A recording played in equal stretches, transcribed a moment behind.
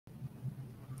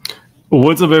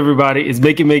What's up, everybody? It's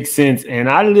Make It Make Sense. And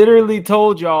I literally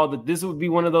told y'all that this would be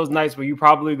one of those nights where you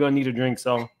probably going to need a drink.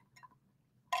 So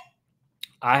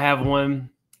I have one,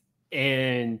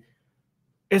 and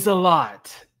it's a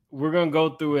lot. We're going to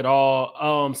go through it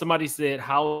all. Somebody said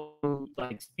how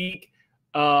to speak.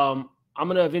 I'm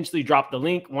going to eventually drop the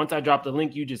link. Once I drop the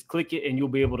link, you just click it and you'll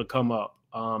be able to come up.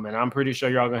 And I'm pretty sure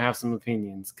y'all going to have some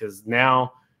opinions because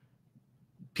now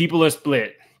people are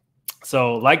split.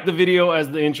 So like the video as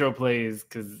the intro plays,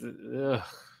 because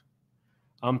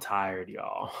I'm tired,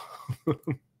 y'all.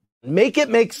 Make it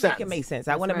make sense. Make it make sense.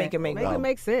 I want to make it make Make it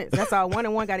make sense. That's all. 1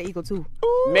 and 1 got to equal 2.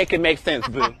 Make it make sense,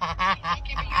 boo. Big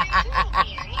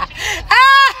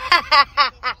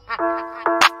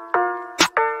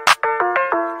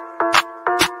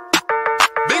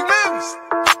moves.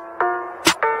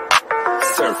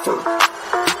 Surfer.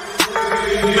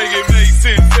 Make it make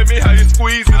sense. Tell me how you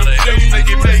squeeze it. Make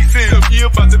it make sense. Tell me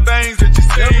about the things that you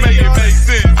say. Make it make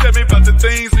sense. Tell me about the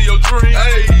things of your dreams.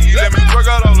 Hey, let me work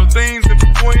out all the things in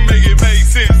between. Make it make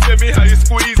sense. Tell me how you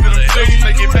squeeze it.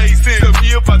 Make it make sense. Tell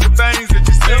me about the things that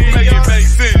you say. Make it make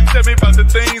sense. Tell me about the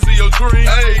things of your dreams.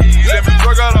 Hey, let me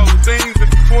work out all the things in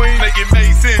between. Make it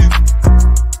make sense.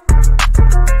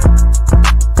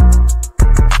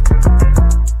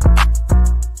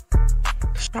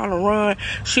 Trying to run,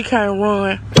 she can't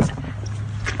run.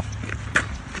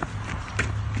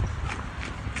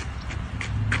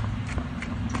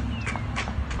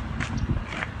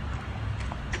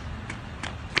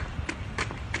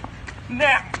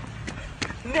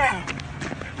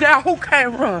 Now who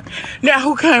can't run? Now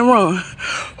who can't run?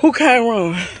 Who can't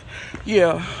run?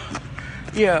 Yeah.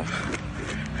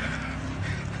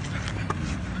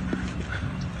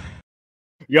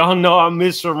 Y'all know I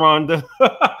miss Sharonda.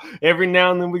 Every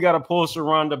now and then we got to pull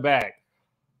Sharonda back.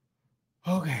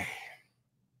 Okay.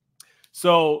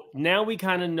 So now we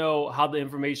kind of know how the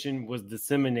information was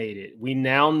disseminated. We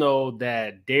now know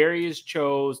that Darius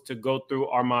chose to go through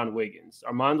Armon Wiggins.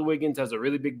 Armon Wiggins has a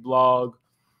really big blog.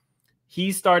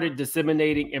 He started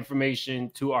disseminating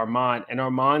information to Armon, and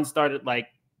Armon started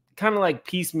kind of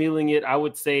piecemealing it, I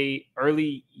would say,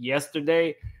 early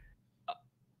yesterday.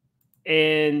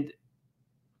 And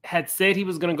had said he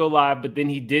was going to go live, but then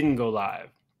he didn't go live.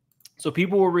 So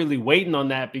people were really waiting on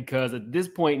that because at this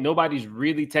point, nobody's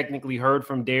really technically heard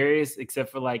from Darius except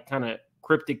for kind of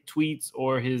cryptic tweets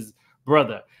or his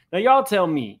brother. Now, y'all tell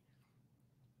me,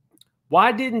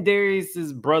 why didn't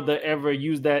Darius's brother ever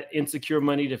use that insecure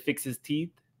money to fix his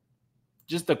teeth?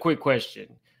 Just a quick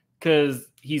question. Because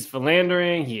he's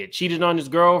philandering. He had cheated on his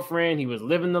girlfriend. He was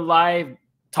living the life,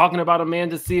 talking about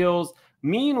Amanda Seals.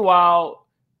 Meanwhile,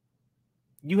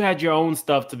 you had your own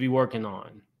stuff to be working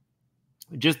on.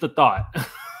 Just a thought.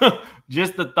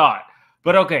 Just a thought.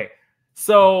 But okay.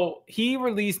 So he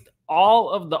released all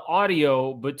of the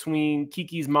audio between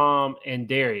Keke's mom and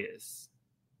Darius.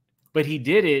 But he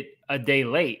did it a day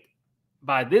late.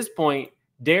 By this point,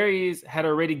 Darius had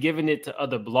already given it to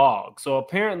other blogs. So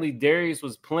apparently Darius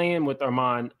was playing with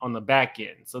Armon on the back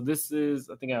end. So this is,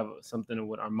 I think I have something of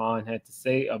what Armon had to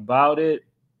say about it.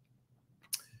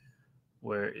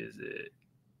 Where is it?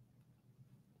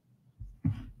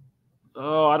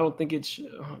 Oh, I don't think it's...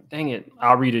 Dang it.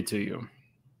 I'll read it to you.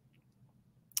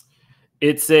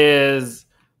 It says,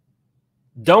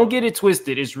 don't get it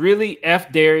twisted. It's really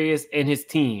F Darius and his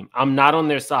team. I'm not on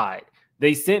their side.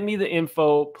 They sent me the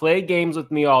info, play games with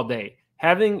me all day,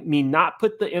 having me not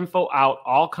put the info out,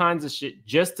 all kinds of shit,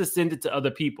 just to send it to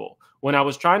other people when I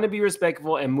was trying to be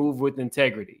respectful and move with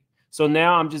integrity. So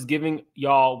now I'm just giving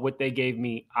y'all what they gave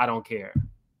me. I don't care.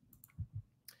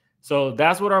 So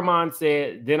that's what Armon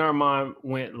said. Then Armon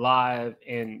went live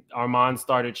and Armon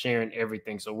started sharing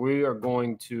everything. So we are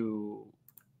going to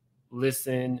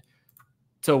listen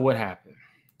to what happened.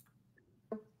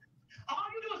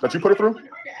 That you put it through?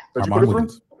 That you put it through?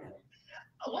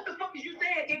 What the fuck did you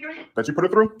say, English? That you put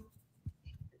it through?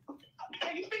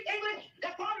 Can you speak English?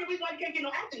 That's probably the reason why you can't get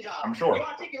no acting job. I'm sure. Your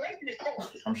articulation is poor.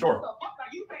 I'm sure. What the fuck are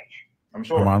you saying? I'm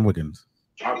sure. Armon Wiggins.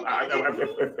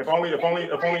 If only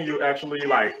you actually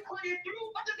like. Put it through?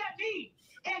 What does that mean?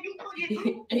 Can you put it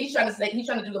through? And he's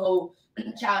trying to do the whole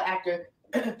child actor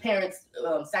parents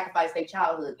sacrifice their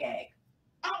childhood gag.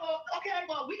 Oh, okay,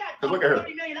 well, we got Look at her.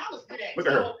 $30 million today. Look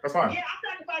at her. That's fine. Yeah, I'm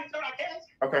sacrificing her, I guess.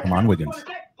 Okay. Armon Wiggins.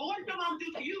 But what did your mom do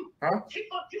to you? Huh? She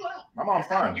fucked you up. My mom's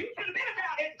fine. You should have been a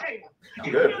child entertainer. I'm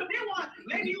You good. should have been one.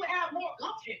 Maybe you would have more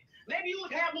gumption. Maybe you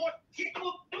would have more shit to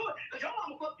do it. Because your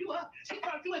mama fucked you up. She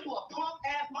turned you into a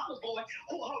punk-ass mama's boy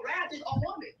who harasses a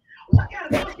woman. What kind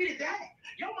of bullshit is that?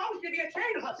 Your mama should be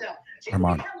ashamed of herself. She should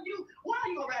be telling you, why are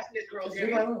you harassing this girl?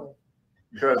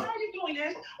 Because why are you doing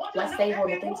this? Let's say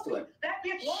horrible things to her. That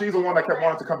she's the one that kept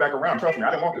wanting to come back around. Trust me,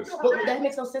 I didn't want this. But that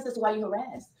makes no sense as to why you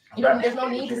harassed. You know, there's no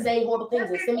need to say horrible things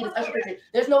and send me this Usher picture.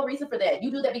 There's no reason for that.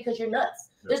 You do that because you're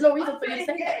nuts. There's no reason for you to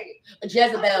say that.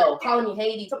 Jezebel, calling me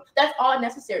Haiti. That's all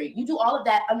unnecessary. You do all of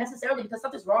that unnecessarily because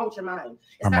something's wrong with your mind.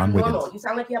 It's not normal. You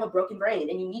sound like you have a broken brain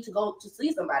and you need to go to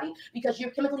see somebody because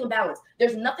you're chemically imbalanced.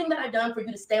 There's nothing that I've done for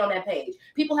you to stay on that page.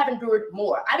 People have endured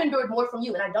more. I've endured more from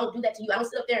you, and I don't do that to you. I don't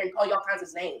sit up there and call you all kinds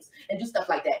of names and do stuff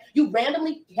like that. You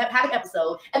randomly have an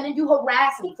episode and then you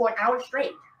harass me for an hour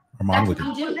straight. That's what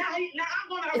you do.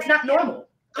 It's not normal.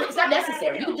 It's not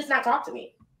necessary. You can just not talk to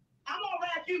me. I'm gonna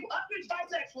wrap you up.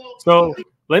 Bisexual. So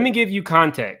let me give you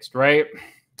context, right?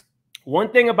 One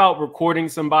thing about recording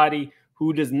somebody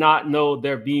who does not know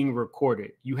they're being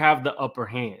recorded, you have the upper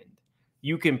hand.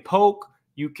 You can poke,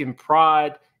 you can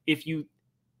prod.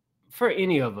 For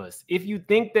any of us, if you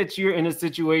think that you're in a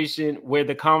situation where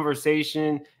the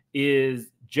conversation is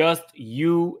just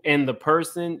you and the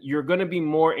person, you're going to be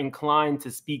more inclined to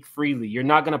speak freely. You're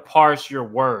not going to parse your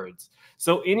words.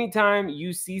 So anytime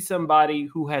you see somebody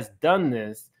who has done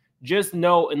this, just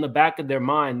know in the back of their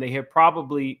mind, they have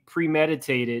probably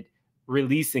premeditated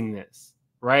releasing this,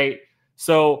 right?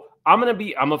 So I'm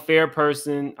a fair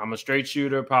person. I'm a straight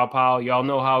shooter, pow, pow. Y'all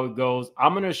know how it goes.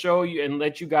 I'm going to show you and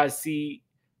let you guys see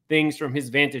things from his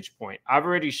vantage point. I've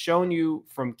already shown you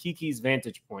from Keke's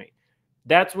vantage point.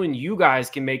 That's when you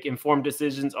guys can make informed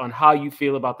decisions on how you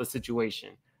feel about the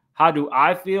situation. How do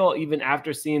I feel even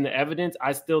after seeing the evidence?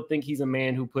 I still think he's a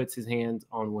man who puts his hands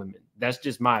on women. That's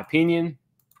just my opinion.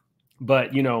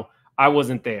 But, you know, I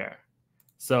wasn't there.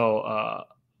 So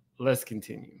let's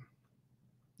continue.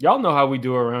 Y'all know how we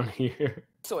do around here.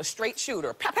 So a straight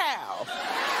shooter. Pow, pow.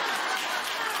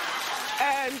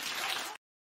 And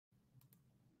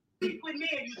with me,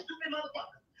 you stupid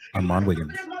motherfucker. Armon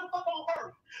Wiggins.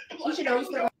 You should know you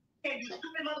stupid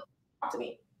talk to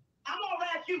me. I'm gonna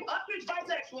wrap you up.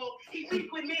 Bisexual. He sleep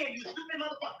with me, you stupid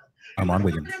motherfucker. Armon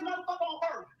Wiggins.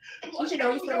 You should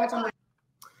know you stupid.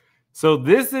 So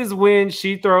this is when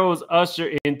she throws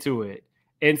Usher into it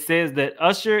and says that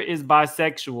Usher is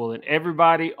bisexual and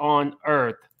everybody on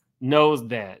earth knows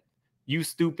that. You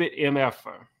stupid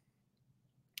MFer.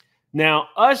 Now,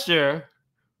 Usher,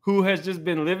 who has just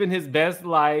been living his best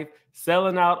life,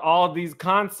 selling out all these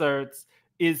concerts,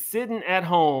 is sitting at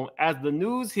home as the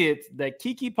news hits that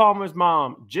Keke Palmer's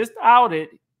mom just outed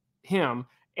him,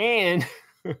 and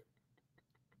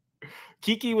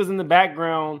Keke was in the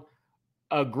background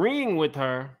agreeing with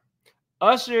her.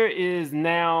 Usher is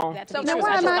now. So now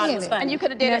why am I in it? And you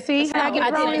could have did it. See, I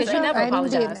get wrong because you never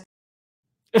apologized.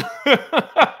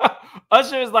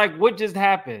 Usher is like, what just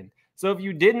happened? So if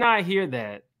you did not hear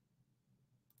that,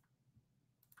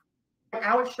 an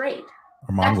hour straight.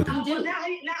 Armon That's what Wiggins. you do.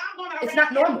 It's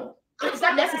not normal. It's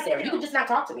not necessary. You can just not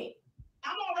talk to me.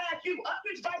 I'm gonna wrap you up.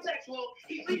 Bisexual.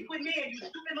 He sleep with me, you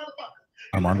stupid motherfucker.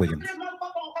 Armon Wiggins. You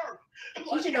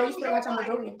should know you spend my time with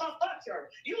Darius.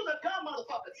 You was a dumb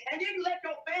motherfucker. And then you let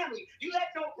your family, you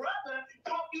let your brother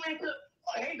talk you into,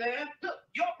 oh, hey man, look,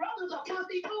 your brother's a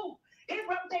pussy too. His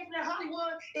reputation in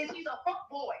Hollywood is he's a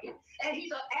fuckboy and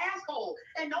he's an asshole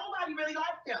and nobody really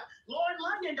likes him. Lauren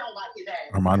London don't like his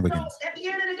ass. Armon Wiggins. So at the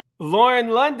end of the day, Lauren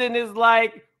London is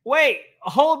like, wait,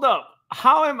 hold up.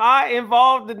 How am I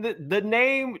involved in the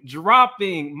name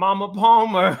dropping Mama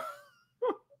Palmer?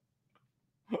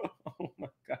 Oh my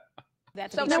God.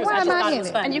 That's so now why am I in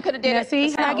it? And you could have did it.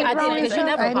 See, I get wrong because you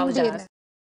never apologized.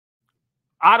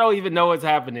 I don't even know what's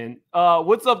happening.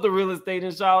 What's up, the real estate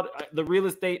insider?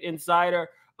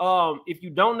 If you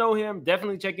don't know him,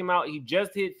 definitely check him out. He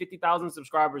just hit 50,000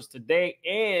 subscribers today,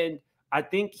 and I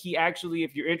think he actually,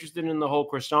 if you're interested in the whole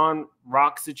Krishan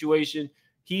Rock situation,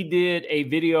 he did a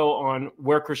video on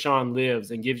where Krishan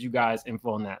lives and gives you guys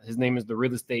info on that. His name is the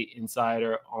Real Estate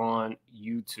Insider on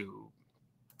YouTube.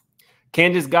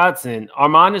 Candace Godson,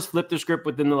 Armon has flipped the script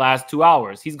within the last 2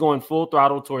 hours. He's going full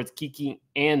throttle towards Keke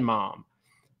and mom.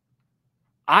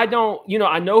 I don't,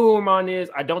 I know who Armon is.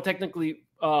 I don't technically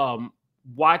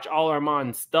watch all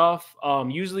Armon's stuff.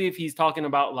 Usually if he's talking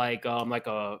about like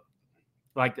a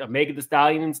Megan Thee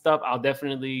Stallion and stuff, I'll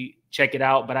definitely check it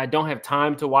out. But I don't have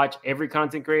time to watch every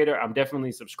content creator. I'm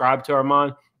definitely subscribed to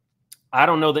Armon. I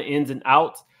don't know the ins and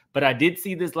outs, but I did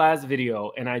see this last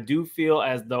video, and I do feel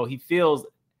as though he feels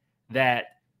that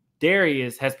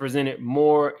Darius has presented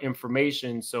more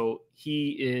information, so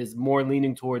he is more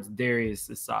leaning towards Darius'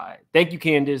 side. Thank you,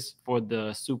 Candace, for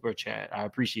the super chat. I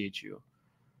appreciate you.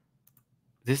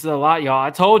 This is a lot, y'all.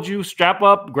 I told you, strap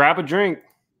up, grab a drink.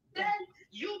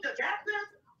 You, the Jacksons,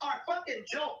 are fucking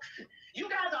jokes. You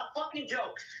guys are fucking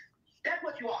jokes. That's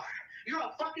what you are. You're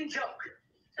a fucking joke.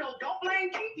 So don't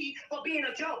blame Keke for being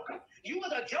a joke. You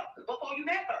was a joke before you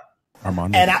met her.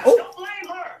 Armon. And don't blame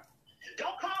her.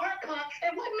 Don't call her cunt.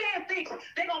 And what man thinks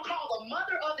they're gonna call the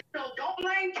mother of the show? Don't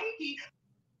blame Keke.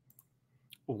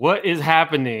 What is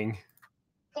happening?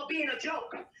 For being a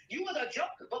joke. You was a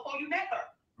joke before you met her.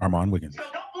 Armon Wiggins. So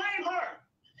don't blame her.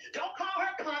 Don't call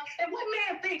her cunt. And what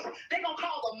man thinks they're gonna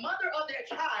call the mother of their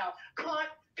child cunt,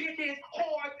 bitches,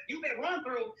 whore, you've been run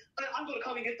through, I'm gonna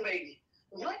come and get the baby.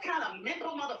 What kind of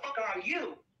mental motherfucker are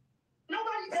you?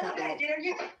 Nobody does that,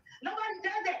 Darius. Nobody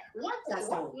does that. What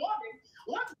woman?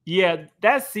 What? Yeah,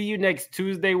 that see you next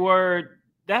Tuesday word,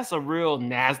 that's a real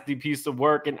nasty piece of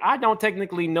work. And I don't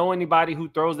technically know anybody who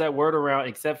throws that word around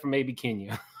except for maybe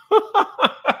Kenya.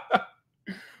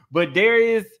 But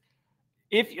Darius,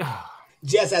 if you...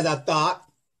 Just as a thought,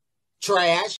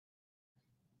 trash.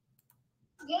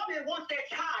 Woman wants their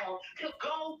child to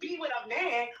go be with a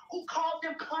man who calls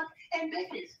them cunts and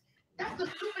bitches. That's the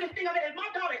stupidest thing I've ever. If my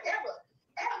daughter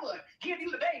ever give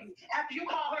you the baby after you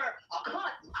call her a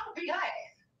cunt, I'm gonna beat her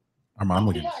ass. Armon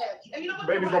Wiggins.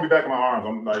 Baby's gonna be back in my arms.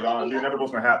 I'm like, the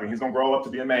inevitable's gonna happen. He's gonna grow up to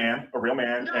be a man, a real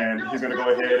man, and he's gonna go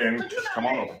ahead and just come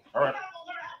on over. All right.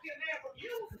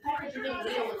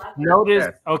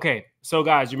 Notice, okay, so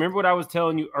guys, you remember what I was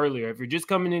telling you earlier? If you're just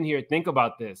coming in here, think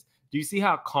about this. Do you see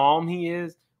how calm he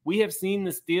is? We have seen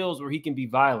the steals where he can be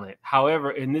violent.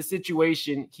 However, in this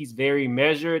situation, he's very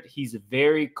measured. He's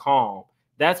very calm.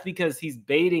 That's because he's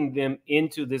baiting them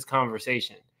into this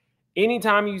conversation.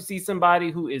 Anytime you see somebody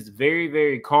who is very,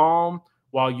 very calm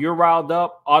while you're riled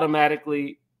up,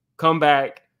 automatically come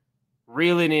back,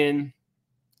 reel it in,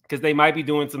 because they might be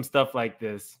doing some stuff like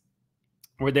this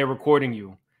where they're recording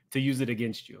you to use it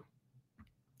against you.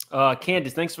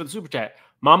 Candace, thanks for the super chat.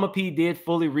 Mama P did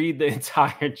fully read the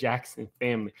entire Jackson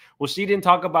family. Well, she didn't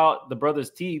talk about the brother's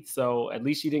teeth, so at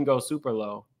least she didn't go super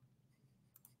low.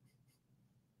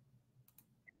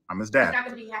 I'm his dad.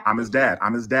 I'm his dad.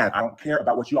 I'm his dad. I don't care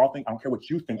about what you all think. I don't care what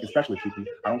you think, especially Keke.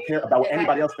 I don't care about what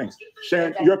anybody else thinks.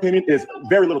 Sharon, your opinion is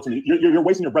very little to me. You're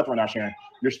wasting your breath right now, Sharon.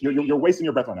 You're wasting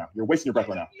your breath right now. You're wasting your breath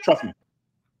right now. Trust me.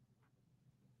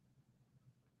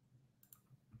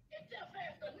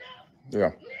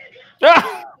 Yeah.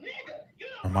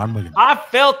 I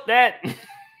felt that.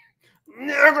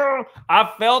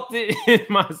 I felt it in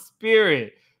my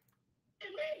spirit.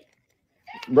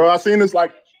 Bro, I've seen this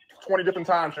like 20 different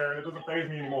times, Sharon. It doesn't faze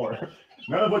me anymore.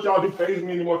 None of what y'all do faze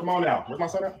me anymore. Come on now. Where's my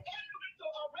son at?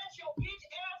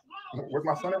 Where's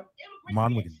my son at?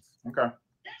 Armon Wiggins. Okay.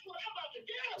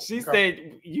 She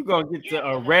said you gonna get to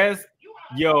arrest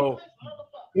yo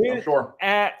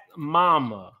at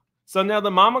mama. So now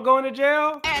the mama going to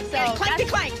jail? And so clank to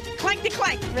clank, clank to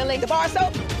clank. Really? The bar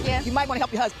soap? Yeah. You might want to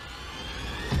help your husband.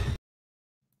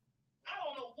 I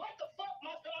don't know what the fuck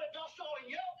my daughter does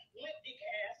showing your lip dick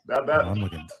ass. Armon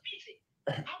Wiggins.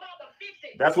 I'm about to fix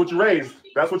it. That's what you raised.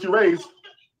 That's what you raised.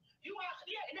 You are,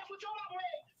 yeah, and that's what your mama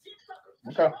raised. Dick sucker.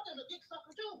 Okay. Your brother's a dick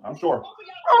sucker too. I'm sure. Both of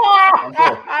y'all I'm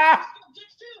sure.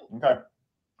 dicks too. Okay.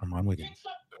 Armon Wiggins.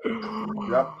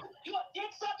 Yep. You a dick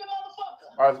sucking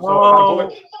motherfucker. All right.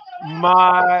 So Oh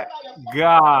my all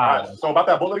God. right. So about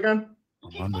that bullet again.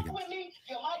 Armon Wiggins. With me,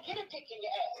 you might get a dick in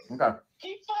your ass. Okay.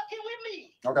 Keep fucking with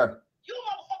me. Okay. You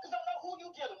motherfuckers don't know who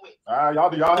you dealing with. Y'all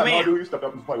have no idea who you stepped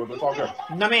up and play with, but it's all good.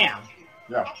 No, ma'am.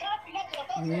 Yeah.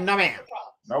 No, ma'am.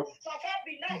 Nope. So I can't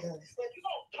be nice. But you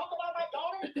gonna talk about my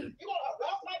daughter? You gonna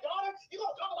harass my daughter? You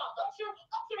gonna talk about Usher?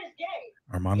 Usher is gay.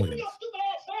 Armon You Wiggins. your stupid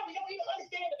ass family don't even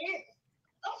understand the business.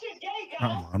 Usher is gay,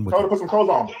 guys. Armon Told her to put Wiggins. some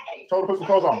clothes on. Gay. Told her to put some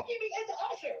clothes on. Get me into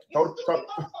Usher. You Told stupid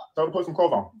motherfucker. her to put some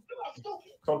clothes on. You are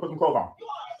stupid. Told her to put some clothes on. You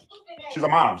are a stupid ass. She's a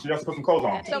mom. She has to put some clothes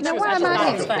on. So now why am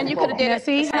I here? And you could have did it.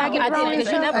 See how I get it wrong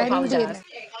because you never apologize.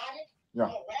 Yeah.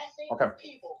 Okay.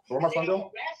 So where my son go?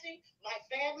 Harassing my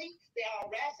family. They are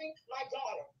harassing my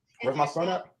daughter. Where's my son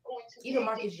at? Even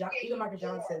Marcus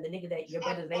Johnson, the nigga that your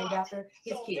brother's named after,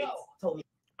 his kids told me.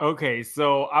 Okay,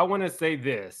 so I want to say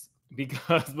this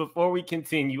because before we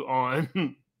continue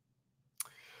on,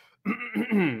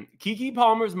 Keke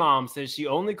Palmer's mom says she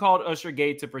only called Usher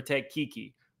gay to protect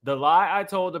Keke. The lie I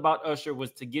told about Usher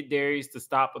was to get Darius to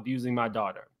stop abusing my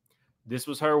daughter. This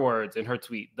was her words in her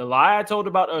tweet. The lie I told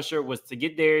about Usher was to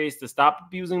get Darius to stop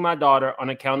abusing my daughter on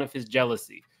account of his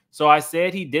jealousy. So I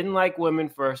said he didn't like women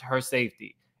for her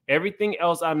safety. Everything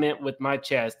else I meant with my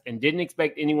chest and didn't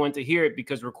expect anyone to hear it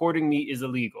because recording me is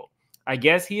illegal. I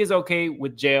guess he is okay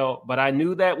with jail, but I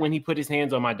knew that when he put his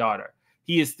hands on my daughter.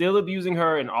 He is still abusing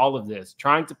her in all of this,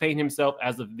 trying to paint himself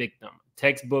as a victim.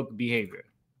 Textbook behavior.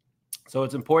 So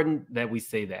it's important that we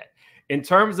say that. In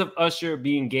terms of Usher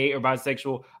being gay or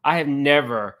bisexual, I have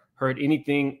never heard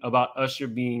anything about Usher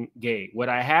being gay. What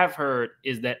I have heard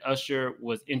is that Usher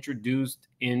was introduced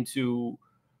into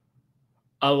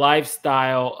a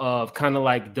lifestyle of kind of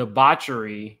like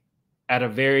debauchery at a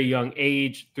very young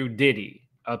age through Diddy.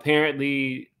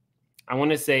 Apparently, I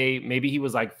want to say maybe he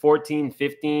was like 14,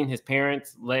 15. His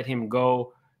parents let him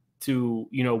go to,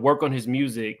 you know, work on his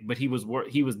music, but he was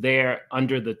there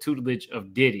under the tutelage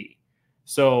of Diddy.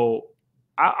 So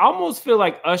I almost feel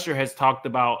like Usher has talked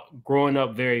about growing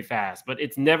up very fast, but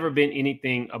it's never been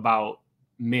anything about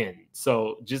men.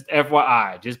 So just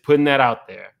FYI, just putting that out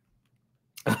there.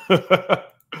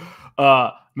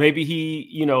 Maybe he,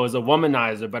 you know, is a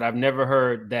womanizer, but I've never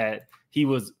heard that he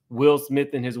was Will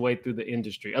Smithing his way through the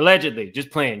industry. Allegedly. Just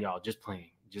playing, y'all. Just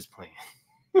playing. Just playing.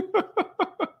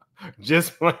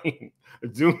 Just playing.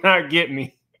 Do not get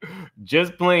me.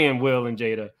 Just playing, Will and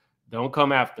Jada. Don't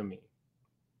come after me.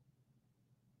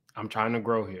 I'm trying to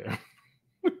grow here.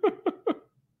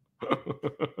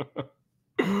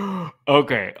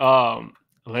 Okay.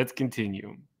 Let's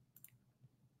continue.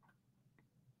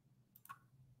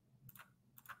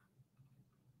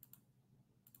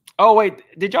 Oh, wait.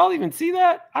 Did y'all even see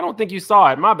that? I don't think you saw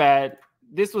it. My bad.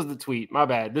 This was the tweet. My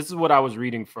bad. This is what I was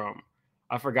reading from.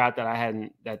 I forgot that I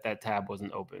hadn't, that tab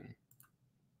wasn't open.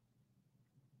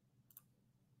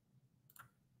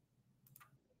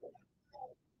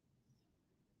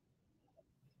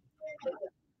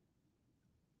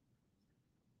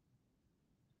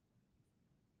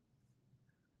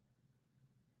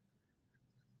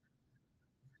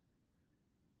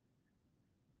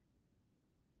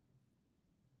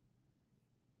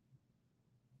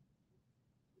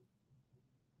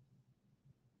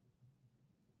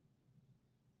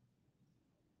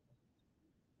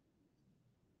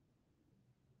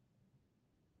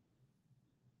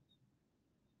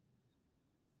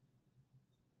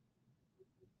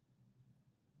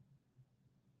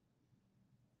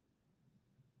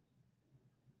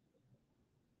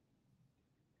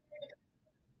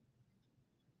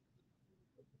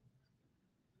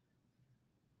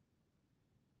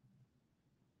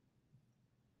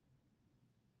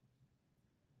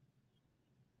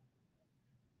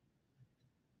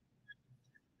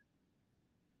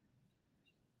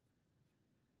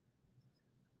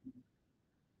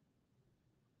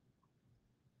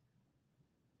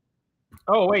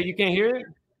 Oh, wait, you can't hear it?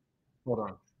 Hold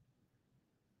on.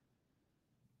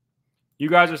 You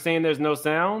guys are saying there's no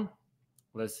sound?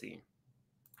 Let's see.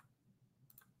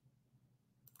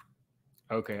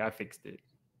 Okay, I fixed it.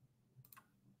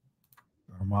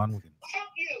 Armon Wiggins.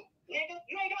 Fuck you, nigga.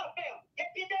 You ain't got a family. Your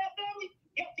bitch ass family,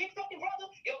 your dick sucking brother,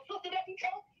 your sister that you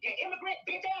choke, your immigrant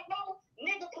bitch ass mama,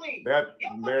 nigga, please.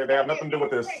 They have nothing to do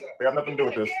with this. They have nothing to do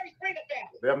with this.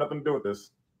 They have nothing to do with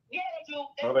this. Yeah, they do.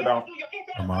 No, they don't.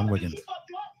 Armon Wiggins.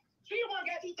 She the one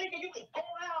got you thinking you can go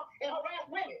around and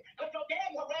harass women, because your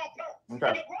daddy harassed her.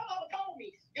 Okay. And your grandmother told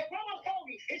me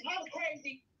his mama's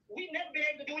crazy. We've never been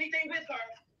able to do anything with her.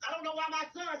 I don't know why my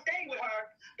son stayed with her,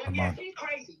 but yeah, she's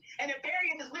crazy. And if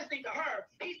Darius is listening to her,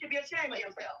 he should be ashamed of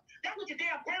himself. That's what your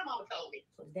damn grandmama told me.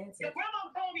 Your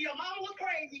grandmama told me your mama was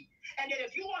crazy, and that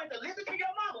if you wanted to listen to your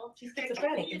mama, she's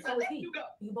schizophrenic, and so is he.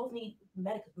 You both need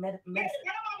medicine. The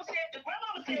grandmama said that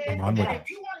if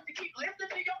you wanted to keep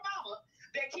listening to your mama,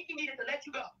 that Keke needed to let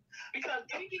you go. Because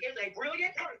Keke is a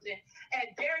brilliant person,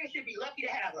 and Darius should be lucky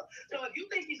to have her. So if you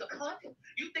think she's a cunt,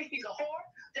 you think she's a whore,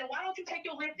 then why don't you take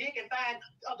your limp dick and find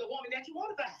the woman that you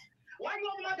want to find? Why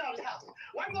you over my daughter's house?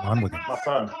 Why you over my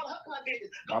son?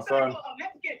 My son.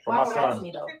 For my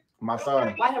son. My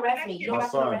son. Why harass me? You don't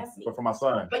have to harass me. But for my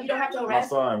son. But you don't have to harass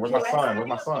me. My son. Where's my son? Where's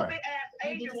my son?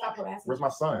 You need to stop harassing me. Where's my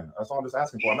son? That's all I'm just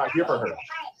asking for. I'm not here for her.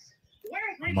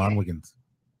 Armon Wiggins.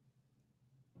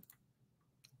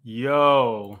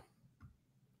 Yo,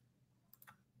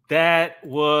 that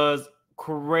was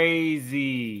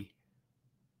crazy.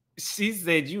 She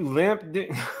said you limp.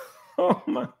 Oh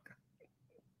my God.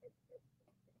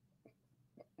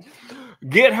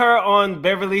 Get her on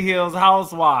Beverly Hills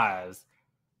Housewives.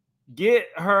 Get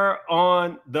her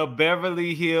on the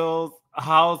Beverly Hills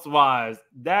Housewives.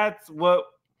 That's what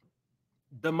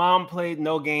the mom played.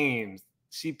 No games.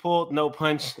 She pulled no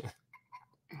punches.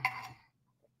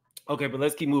 Okay, but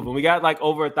let's keep moving. We got like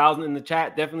over 1,000 in the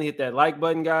chat. Definitely hit that like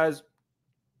button, guys.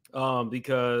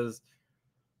 Because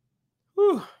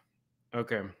whew,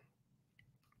 okay.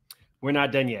 We're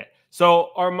not done yet.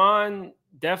 So Armon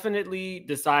definitely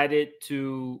decided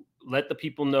to let the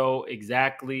people know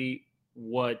exactly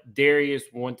what Darius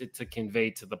wanted to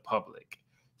convey to the public.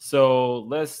 So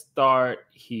let's start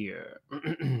here.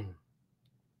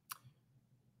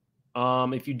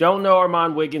 If you don't know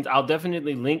Armon Wiggins, I'll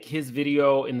definitely link his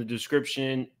video in the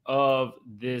description of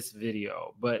this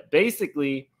video. But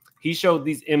basically, he showed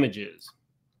these images.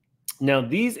 Now,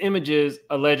 these images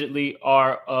allegedly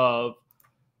are of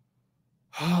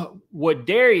what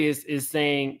Darius is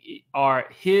saying are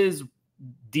his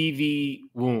DV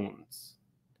wounds.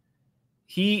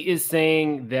 He is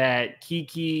saying that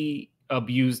Keke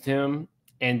abused him,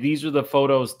 and these are the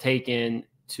photos taken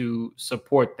to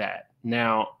support that.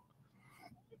 Now,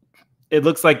 it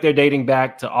looks like they're dating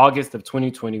back to August of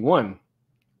 2021.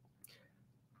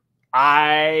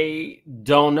 I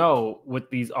don't know what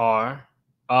these are,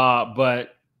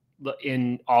 but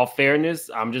in all fairness,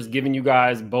 I'm just giving you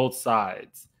guys both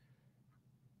sides.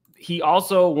 He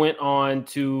also went on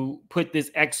to put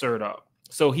this excerpt up.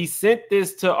 So he sent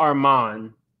this to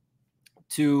Armon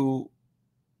to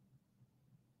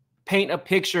paint a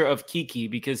picture of Keke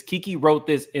because Keke wrote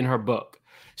this in her book.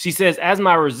 She says, as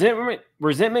my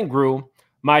resentment grew,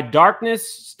 my darkness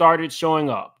started showing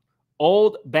up.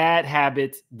 Old bad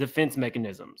habits, defense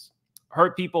mechanisms.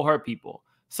 Hurt people, hurt people.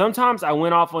 Sometimes I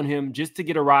went off on him just to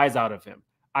get a rise out of him.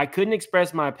 I couldn't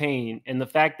express my pain, and the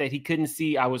fact that he couldn't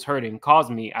see I was hurting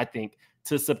caused me, I think,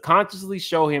 to subconsciously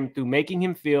show him through making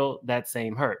him feel that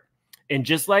same hurt. And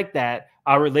just like that,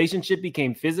 our relationship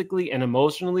became physically and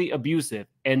emotionally abusive,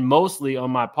 and mostly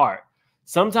on my part.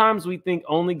 Sometimes we think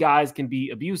only guys can be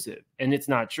abusive, and it's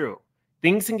not true.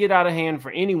 Things can get out of hand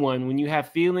for anyone when you have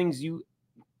feelings you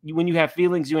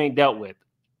ain't dealt with.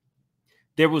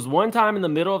 There was one time in the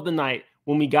middle of the night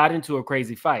when we got into a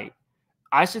crazy fight.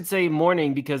 I should say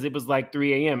morning because it was like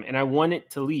 3 a.m. and I wanted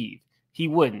to leave. He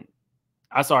wouldn't.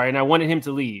 And I wanted him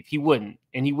to leave. He wouldn't,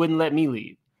 and he wouldn't let me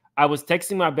leave. I was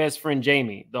texting my best friend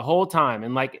Jamie the whole time,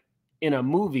 and like in a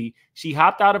movie, she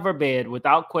hopped out of her bed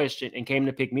without question and came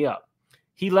to pick me up.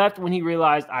 He left when he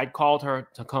realized I'd called her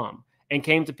to come and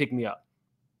came to pick me up.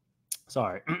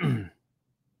 Sorry.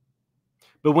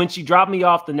 But when she dropped me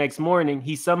off the next morning,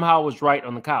 he somehow was right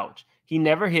on the couch. He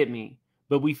never hit me,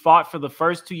 but we fought for the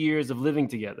first 2 years of living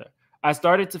together. I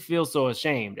started to feel so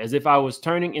ashamed, as if I was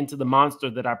turning into the monster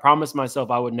that I promised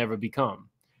myself I would never become.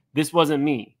 This wasn't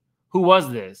me. Who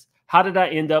was this? How did I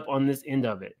end up on this end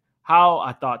of it? How,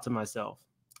 I thought to myself.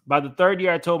 By the third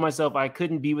year, I told myself I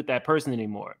couldn't be with that person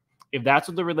anymore. If that's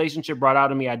what the relationship brought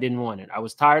out of me, I didn't want it. I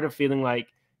was tired of feeling like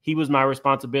he was my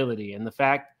responsibility, and the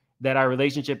fact that our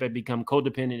relationship had become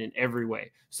codependent in every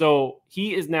way. So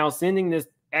he is now sending this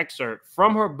excerpt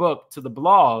from her book to the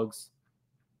blogs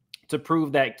to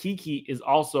prove that Keke is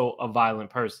also a violent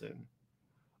person.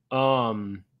 I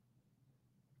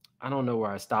don't know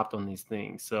where I stopped on these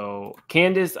things. So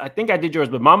Candace, I think I did yours,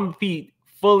 but Mama Pete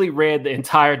fully read the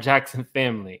entire Jackson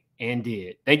family and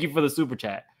did. Thank you for the super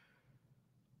chat.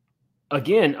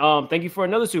 Again, thank you for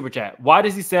another super chat. Why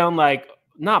does he sound like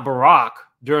not Barack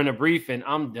during a briefing?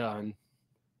 I'm done.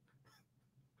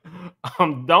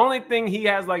 The only thing he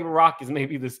has like Barack is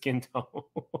maybe the skin tone.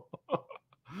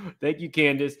 Thank you,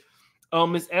 Candace.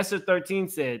 Miss Esther 13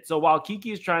 said, so while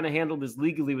Keke is trying to handle this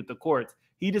legally with the courts,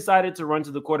 he decided to run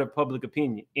to the court of public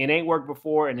opinion. It ain't worked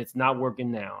before, and it's not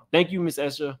working now. Thank you, Miss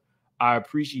Esther. I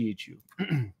appreciate you.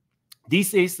 D.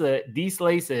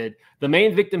 Slay said, the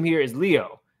main victim here is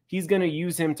Leo. He's going to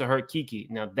use him to hurt Keke.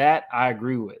 Now, that I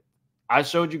agree with. I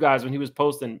showed you guys when he was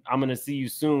posting, I'm going to see you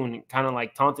soon, kind of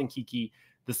like taunting Keke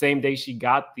the same day she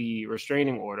got the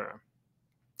restraining order.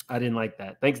 I didn't like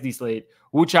that. Thanks, D. Slade.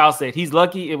 Wu Chow said, he's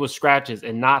lucky it was scratches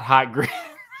and not hot grit.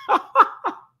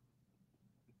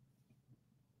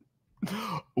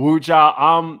 Wu Chow,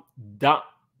 I'm done.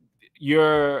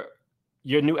 Your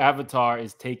new avatar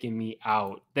is taking me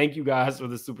out. Thank you guys for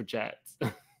the super chats.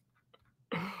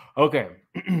 Okay.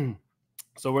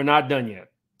 So we're not done yet.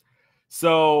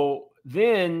 So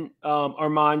then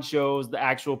Armon shows the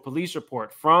actual police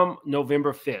report from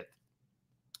November 5th.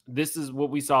 This is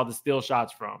what we saw the still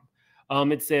shots from.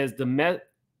 It says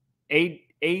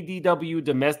ADW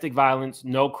domestic violence,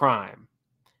 no crime.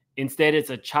 Instead,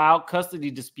 it's a child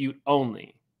custody dispute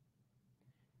only.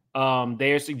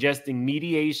 They are suggesting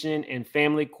mediation and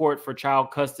family court for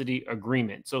child custody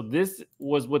agreement. So this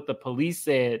was what the police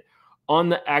said on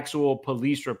the actual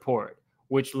police report,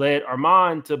 which led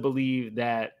Armon to believe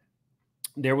that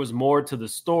there was more to the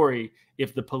story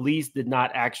if the police did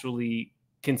not actually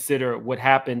consider what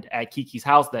happened at Keke's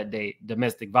house that day,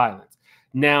 domestic violence.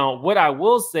 Now, what I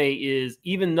will say is,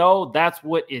 even though that's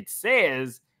what it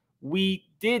says, we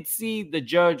did see the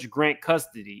judge grant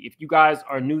custody. If you guys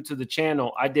are new to the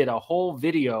channel, I did a whole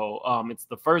video. It's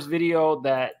the first video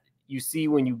that you see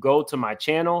when you go to my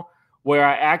channel, where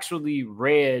I actually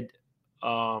read,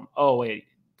 oh, wait,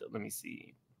 let me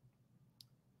see.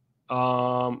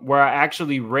 where I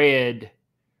actually read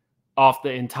off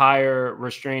the entire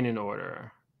restraining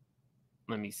order.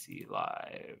 Let me see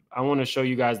live. I want to show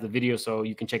you guys the video so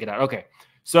you can check it out. Okay.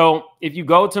 So if you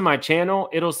go to my channel,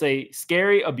 it'll say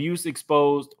scary abuse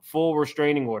exposed full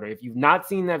restraining order. If you've not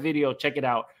seen that video, check it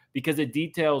out because it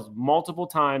details multiple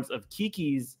times of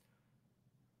Keke's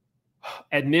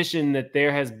admission that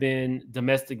there has been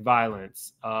domestic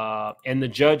violence. And the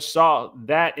judge saw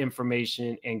that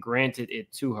information and granted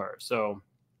it to her. So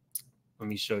let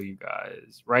me show you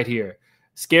guys right here.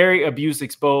 Scary abuse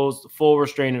exposed full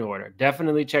restraining order.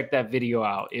 Definitely check that video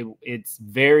out. It's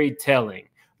very telling.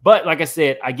 But like I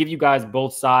said, I give you guys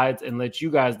both sides and let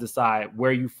you guys decide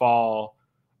where you fall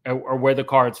or where the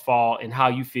cards fall and how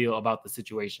you feel about the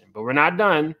situation. But we're not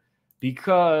done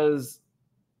because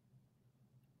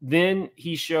then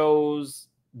he shows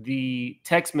the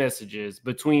text messages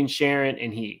between Sharon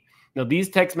and he. Now, these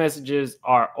text messages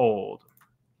are old,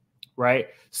 right?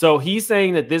 So he's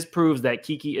saying that this proves that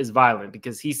Keke is violent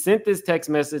because he sent this text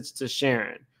message to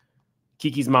Sharon,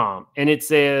 Keke's mom, and it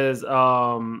says,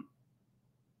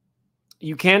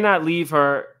 you cannot leave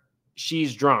her.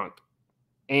 She's drunk.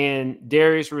 And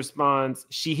Darius responds,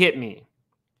 she hit me.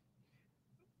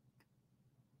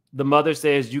 The mother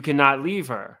says, you cannot leave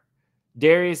her.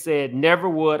 Darius said, never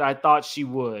would. I thought she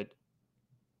would.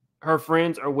 Her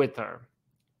friends are with her.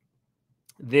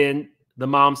 Then the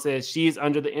mom says, she's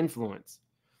under the influence.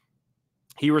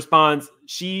 He responds,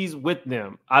 she's with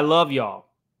them. I love y'all.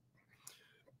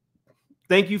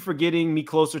 Thank you for getting me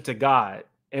closer to God.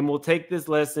 And we'll take this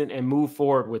lesson and move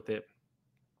forward with it.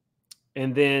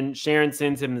 And then Sharon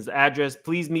sends him his address.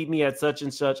 Please meet me at such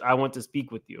and such. I want to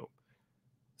speak with you.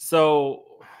 So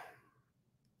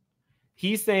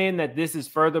he's saying that this is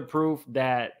further proof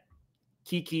that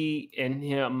Keke and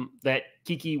him, that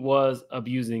Keke was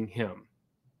abusing him.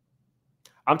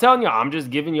 I'm telling y'all, I'm just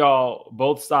giving y'all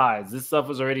both sides. This stuff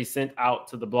was already sent out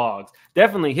to the blogs.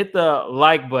 Definitely hit the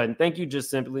like button. Thank you, Just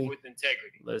Simply. With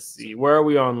integrity. Let's see. Where are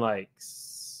we on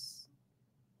likes?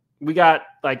 We got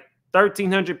like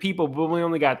 1,300 people, but we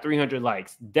only got 300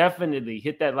 likes. Definitely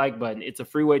hit that like button. It's a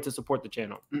free way to support the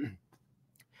channel.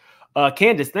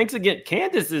 Candace, thanks again.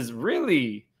 Candace is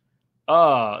really...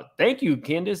 thank you,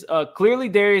 Candace. Clearly,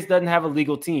 Darius doesn't have a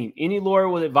legal team. Any lawyer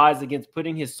would advise against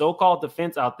putting his so-called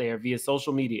defense out there via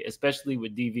social media, especially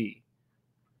with DV.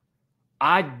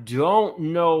 I don't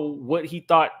know what he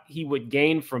thought he would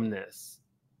gain from this.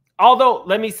 Although,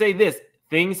 let me say this.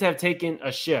 Things have taken a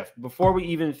shift. Before we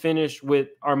even finish with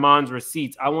Armon's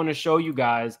receipts, I want to show you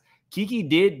guys, Keke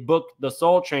did book the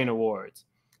Soul Train Awards.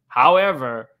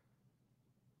 However,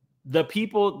 the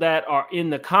people that are in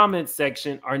the comments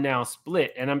section are now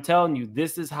split. And I'm telling you,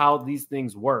 this is how these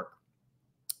things work.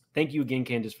 Thank you again,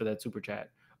 Candace, for that super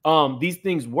chat. These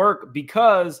things work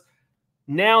because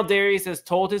now Darius has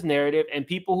told his narrative, and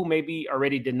people who maybe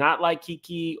already did not like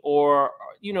Keke, or,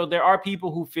 you know, there are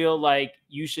people who feel like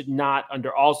you should not,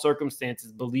 under all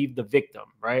circumstances, believe the victim,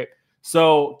 right?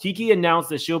 So Keke announced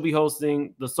that she'll be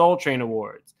hosting the Soul Train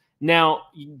Awards. Now,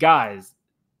 guys,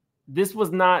 this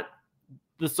was not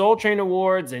the Soul Train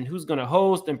Awards and who's going to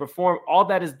host and perform. All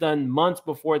that is done months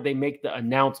before they make the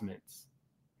announcements.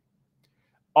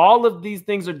 All of these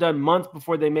things are done months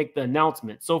before they make the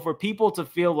announcement. So for people to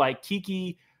feel like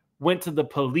Keke went to the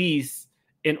police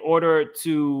in order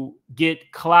to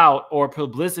get clout or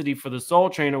publicity for the Soul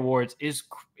Train Awards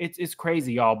it's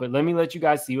crazy, y'all. But let me let you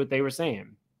guys see what they were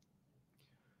saying.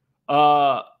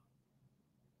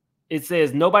 It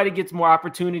says, nobody gets more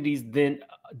opportunities than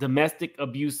domestic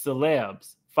abuse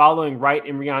celebs, following right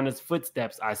in Rihanna's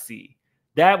footsteps, I see.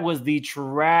 That was the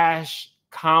trash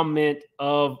comment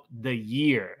of the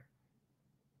year.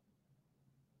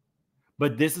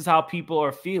 But this is how people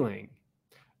are feeling.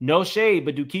 No shade,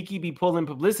 but do Keke be pulling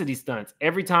publicity stunts?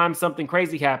 Every time something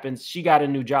crazy happens, she got a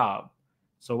new job.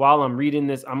 So while I'm reading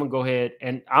this, I'm going to go ahead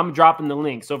and I'm dropping the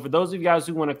link. So for those of you guys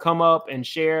who want to come up and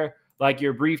share like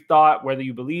your brief thought, whether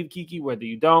you believe Keke, whether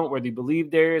you don't, whether you believe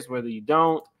Darius, whether you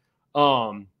don't,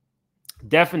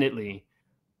 definitely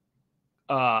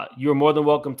you're more than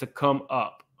welcome to come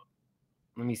up.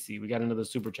 Let me see. We got another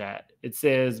super chat. It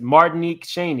says, Martinique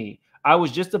Shaney, I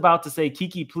was just about to say,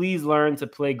 Keke, please learn to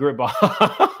play grip ball.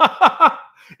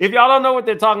 If y'all don't know what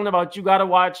they're talking about, you got to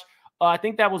watch. I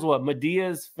think that was what,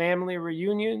 Medea's family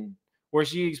reunion, where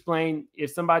she explained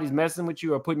if somebody's messing with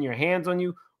you or putting your hands on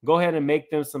you, go ahead and make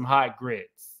them some hot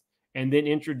grits and then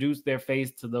introduce their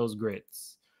face to those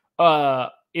grits.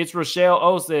 It's Rochelle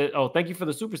O said, oh, thank you for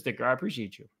the super sticker. I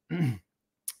appreciate you.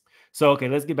 So, okay,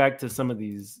 let's get back to some of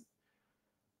these.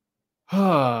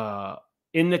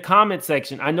 In the comment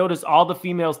section, I noticed all the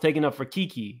females taking up for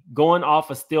Keke, going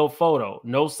off a still photo.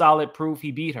 No solid proof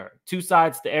he beat her. Two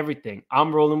sides to everything.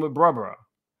 I'm rolling with bruh.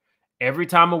 Every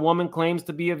time a woman claims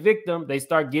to be a victim, they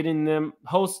start getting them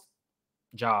host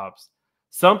jobs.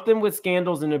 Something with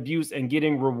scandals and abuse and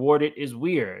getting rewarded is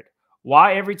weird.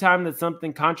 Why every time that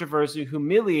something controversial,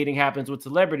 humiliating happens with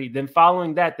celebrity, then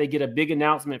following that, they get a big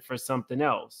announcement for something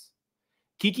else?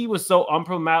 Keke was so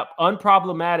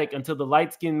unproblematic until the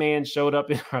light-skinned man showed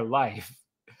up in her life.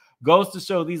 Goes to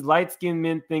show these light-skinned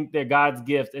men think they're God's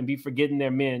gift and be forgetting they're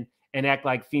men and act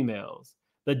like females.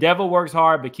 The devil works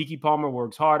hard, but Keke Palmer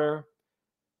works harder.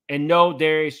 And no,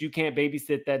 Darius, you can't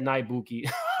babysit that night, Buki.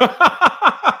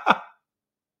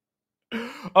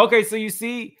 Okay, so you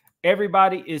see,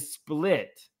 everybody is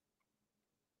split.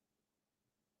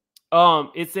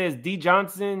 It says D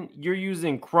Johnson, you're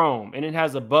using Chrome, and it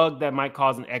has a bug that might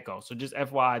cause an echo. So just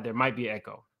FYI, there might be an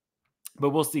echo,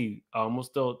 but we'll see. We'll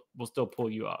still pull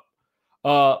you up.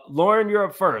 Lauren, you're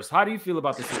up first. How do you feel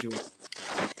about the situation?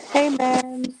 Hey,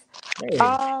 man. Hey.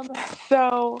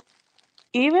 So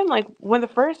even like when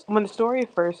the story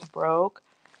first broke,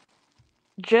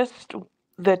 just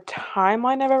the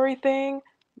timeline of everything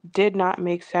did not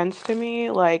make sense to me.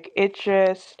 Like it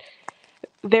just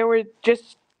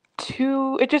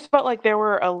felt like there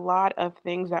were a lot of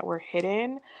things that were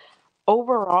hidden.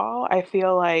 Overall, I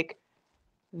feel like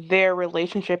their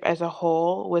relationship as a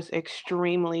whole was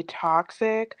extremely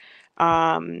toxic.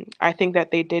 I think that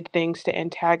they did things to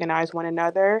antagonize one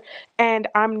another. And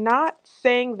I'm not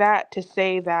saying that to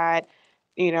say that,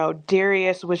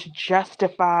 Darius was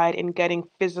justified in getting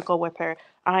physical with her.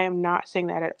 I am not saying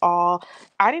that at all.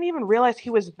 I didn't even realize he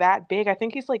was that big. I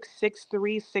think he's like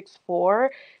 6'3", 6'4".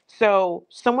 So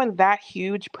someone that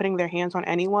huge putting their hands on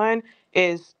anyone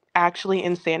is actually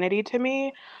insanity to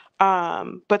me.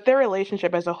 But their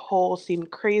relationship as a whole seemed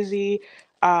crazy.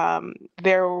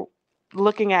 They're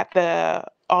looking at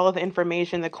all of the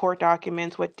information, the court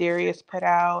documents, what Darius put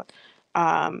out,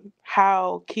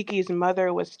 how Keke's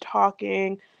mother was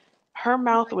talking. Her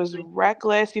mouth was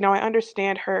reckless. I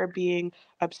understand her being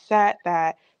upset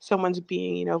that someone's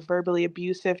being, verbally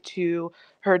abusive to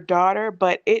her daughter,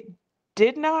 but it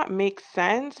did not make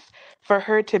sense for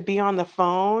her to be on the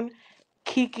phone.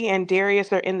 Keke and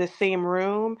Darius are in the same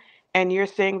room, and you're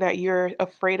saying that you're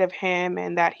afraid of him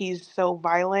and that he's so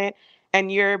violent,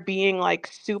 and you're being like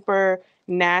super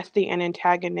nasty and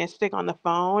antagonistic on the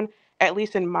phone. At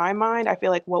least in my mind, I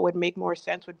feel like what would make more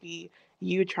sense would be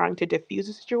you trying to diffuse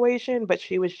the situation, but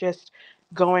she was just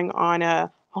going on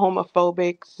a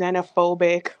homophobic,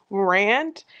 xenophobic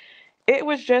rant. It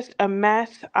was just a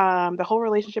mess. The whole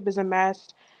relationship is a mess.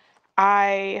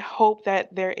 I hope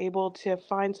that they're able to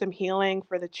find some healing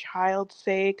for the child's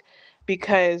sake,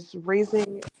 because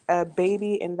raising a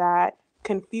baby in that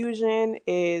confusion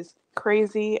is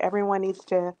crazy. Everyone needs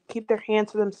to keep their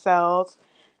hands to themselves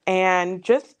and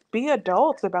just be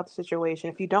adults about the situation.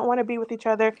 If you don't want to be with each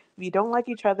other, if you don't like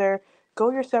each other, go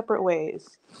your separate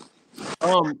ways.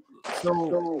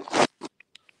 So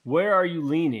where are you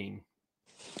leaning?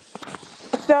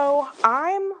 So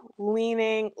I'm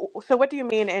leaning. So what do you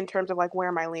mean in terms of like where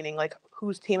am I leaning? Like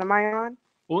whose team am I on?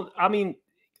 Well, I mean,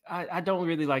 I don't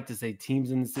really like to say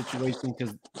teams in the situation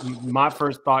because my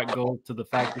first thought goes to the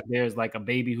fact that there's like a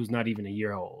baby who's not even a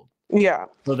year old. Yeah.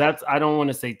 So I don't want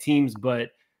to say teams,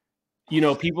 but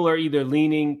people are either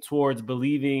leaning towards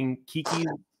believing Keke's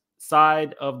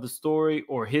side of the story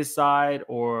or his side,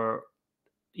 or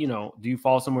do you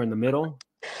fall somewhere in the middle?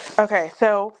 Okay,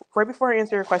 so right before I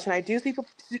answer your question, I do see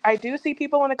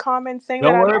people in the comments saying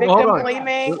that I'm victim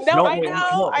blaming. No,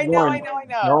 I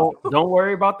know. Don't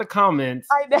worry about the comments.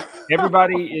 I know.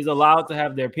 Everybody is allowed to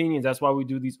have their opinions. That's why we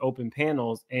do these open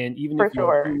panels. And even if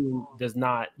your opinion does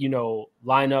not,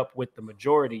 line up with the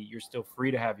majority, you're still free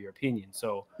to have your opinion.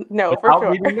 So no, for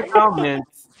sure. Reading the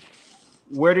comments,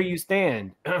 where do you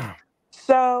stand?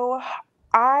 So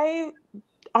I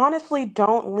honestly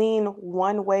don't lean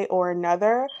one way or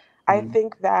another. I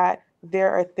think that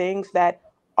there are things that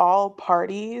all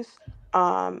parties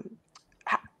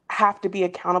have to be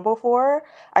accountable for.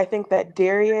 I think that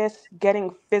Darius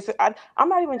getting physical, I'm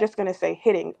not even just going to say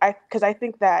hitting, because I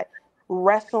think that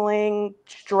wrestling,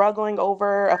 struggling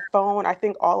over a phone, I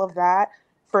think all of that,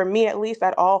 for me at least,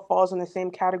 that all falls in the same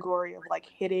category of like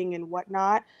hitting and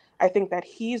whatnot. I think that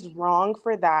he's wrong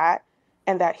for that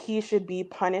and that he should be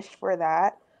punished for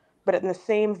that. But in the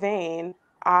same vein,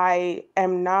 I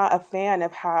am not a fan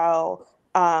of how,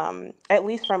 at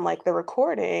least from like the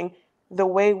recording, the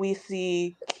way we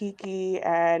see Keke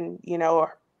and,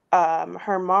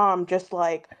 her mom just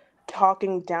like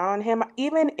talking down on him,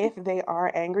 even if they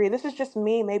are angry. This is just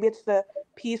me. Maybe it's the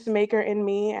peacemaker in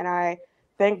me, and I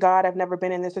thank God I've never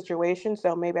been in this situation,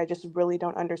 so maybe I just really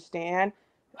don't understand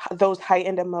those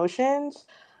heightened emotions.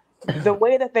 The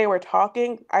way that they were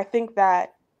talking, I think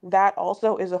that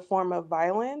also is a form of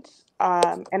violence,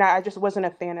 and I just wasn't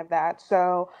a fan of that.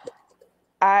 So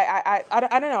I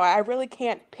don't know. I really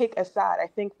can't pick a side. I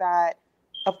think that,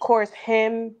 of course,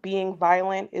 him being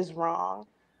violent is wrong,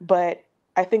 but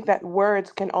I think that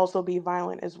words can also be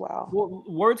violent as well. Well,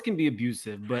 words can be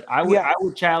abusive, but I Yes.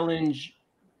 would challenge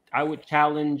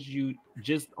you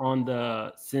just on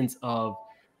the sense of,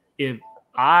 if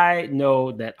I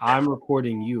know that I'm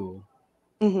recording you,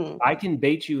 I can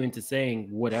bait you into saying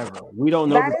whatever. We don't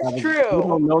know That is we true.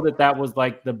 don't know that was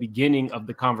like the beginning of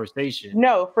the conversation.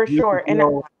 No, for We sure. just And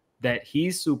know that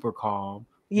he's super calm.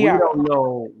 Yeah. We don't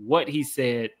know what he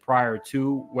said prior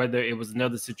to, whether it was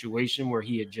another situation where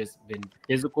he had just been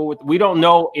physical with. We don't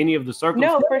know any of the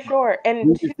circumstances. No, for sure. And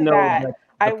We to just know that, that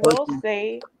I will person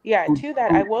say, yeah, who- to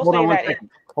that, who- I will hold say on one that second.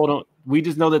 Hold on. We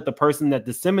just know that the person that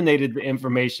disseminated the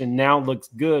information now looks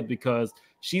good because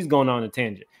she's going on a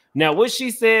tangent. Now, what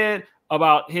she said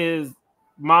about his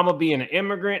mama being an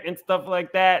immigrant and stuff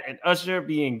like that, and Usher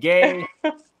being gay,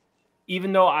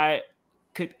 even though I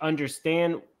could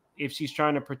understand if she's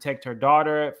trying to protect her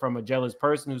daughter from a jealous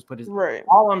person who's put his right.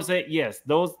 All I'm saying, yes,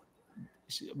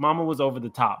 mama was over the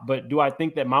top. But do I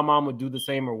think that my mom would do the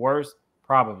same or worse?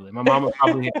 Probably. My mom would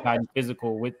probably have gotten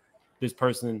physical with this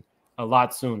person a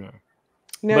lot sooner.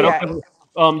 No, But yeah.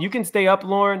 okay, you can stay up,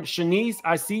 Lauren. Shanice,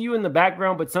 I see you in the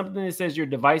background, but something that says your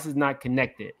device is not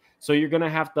connected. So you're gonna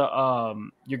have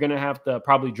to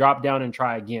probably drop down and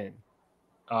try again.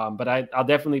 But I'll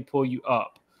definitely pull you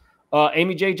up.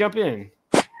 Amy J, jump in.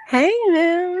 Hey,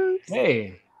 Nims.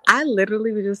 Hey. I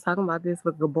literally was just talking about this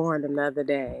with Gabor the other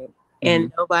day,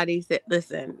 and nobody said,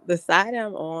 listen, the side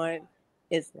I'm on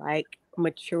is like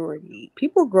maturity.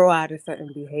 People grow out of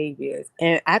certain behaviors,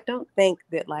 and I don't think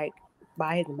that, like,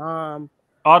 by his mom.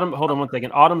 Autumn, hold on one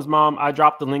second. Autumn's mom, I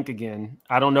dropped the link again.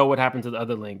 I don't know what happened to the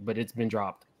other link, but it's been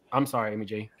dropped. I'm sorry, Amy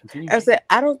J. Continue. I said,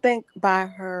 I don't think by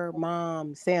her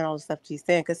mom saying all the stuff she's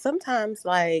saying, because sometimes,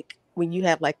 like, when you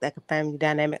have like a family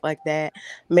dynamic like that,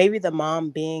 maybe the mom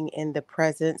being in the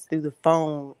presence through the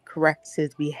phone corrects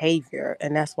his behavior,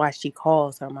 and that's why she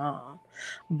calls her mom.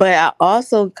 But I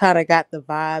also kind of got the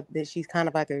vibe that she's kind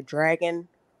of like a dragon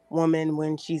woman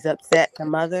when she's upset, the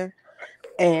mother,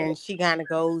 and she kind of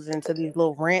goes into these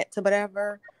little rants or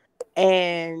whatever,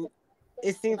 and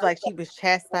it seems like she was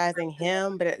chastising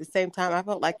him, but at the same time, I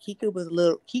felt like Keke was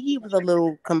a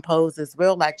little composed as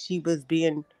well, like she was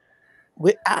being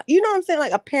with, you know what I'm saying,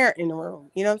 like a parent in the room.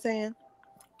 You know what I'm saying?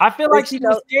 I feel like she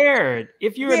was scared.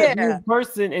 If you're an abused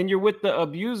person and you're with the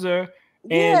abuser,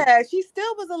 she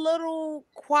still was a little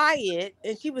quiet,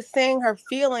 and she was saying her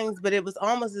feelings, but it was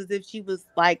almost as if she was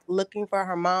like looking for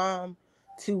her mom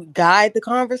to guide the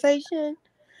conversation.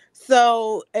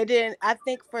 So, and then I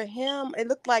think for him, it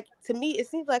looked like, to me, it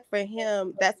seems like for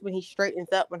him, that's when he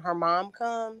straightens up when her mom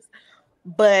comes.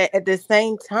 But at the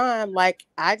same time, like,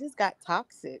 I just got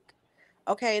toxic.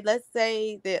 Okay, let's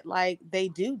say that, like, they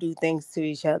do things to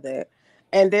each other,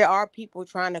 and there are people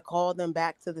trying to call them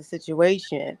back to the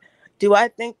situation. Do I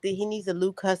think that he needs a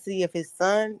lose custody of his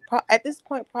son? At this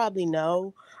point, probably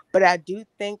no. But I do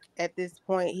think at this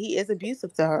point he is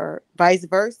abusive to her. Vice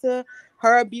versa,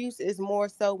 her abuse is more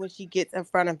so when she gets in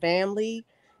front of family.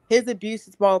 His abuse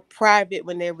is more private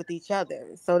when they're with each other.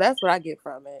 So that's what I get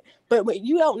from it. But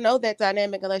you don't know that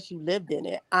dynamic unless you lived in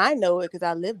it. I know it because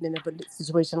I lived in a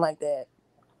situation like that,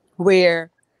 where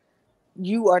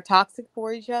you are toxic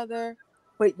for each other,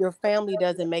 but your family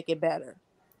doesn't make it better.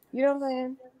 You know what I'm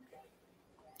saying?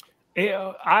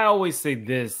 I always say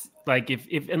this, like, if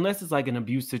unless it's like an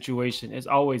abuse situation, it's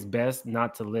always best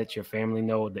not to let your family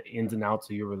know the ins and outs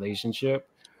of your relationship.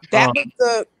 That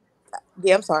was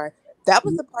I'm sorry. That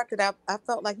was the part that I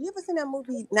felt like, you ever seen that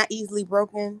movie Not Easily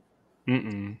Broken?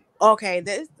 Okay,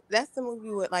 that's the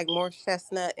movie with like Morris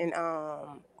Chestnut and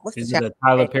what's Is the it a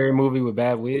Tyler Perry movie with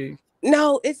bad wigs?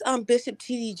 No, it's Bishop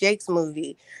T.D. Jakes'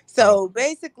 movie. So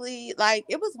basically, like,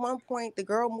 it was one point the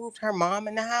girl moved her mom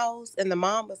in the house, and the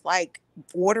mom was like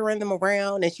ordering them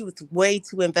around, and she was way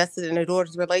too invested in her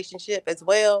daughter's relationship as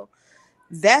well.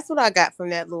 That's what I got from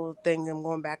that little thing, and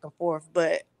going back and forth.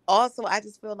 But also, I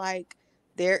just feel like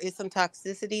there is some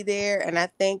toxicity there, and I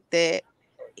think that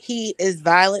he is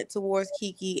violent towards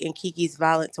Keke, and Keke's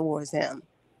violent towards him.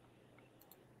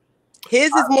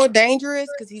 His is more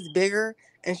dangerous because he's bigger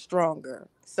and stronger.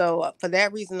 So for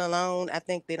that reason alone, I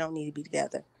think they don't need to be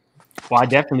together. Well, I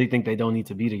definitely think they don't need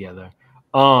to be together.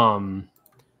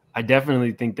 I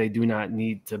definitely think they do not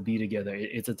need to be together.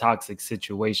 It's a toxic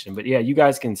situation. But yeah, you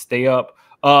guys can stay up.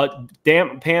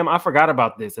 Damn, Pam, I forgot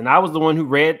about this. And I was the one who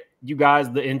read you guys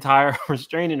the entire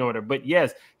restraining order. But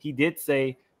yes, he did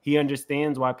say he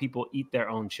understands why people eat their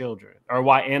own children, or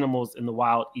why animals in the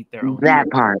wild eat their own children.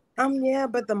 part. Yeah,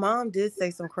 but the mom did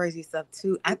say some crazy stuff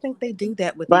too. I think they do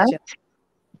that with What? each other.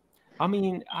 I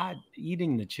mean,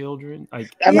 eating the children,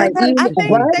 like I'm Yeah, like, but I think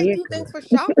what? they do things for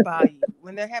shock value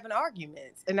when they're having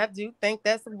arguments, and I do think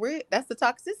that's weird. That's the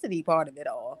toxicity part of it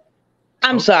all.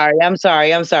 I'm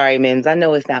sorry, Mins. I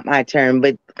know it's not my turn,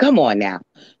 but come on now.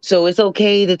 So it's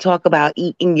okay to talk about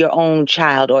eating your own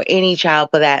child or any child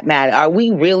for that matter. Are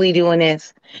we really doing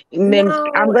this? Mims,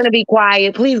 I'm going to be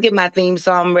quiet. Please get my theme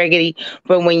song ready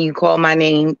for when you call my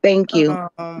name. Thank you.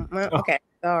 Okay,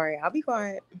 sorry. I'll be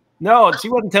quiet. No, she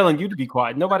wasn't telling you to be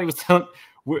quiet. Nobody was telling.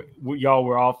 Y'all,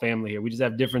 we're all family here. We just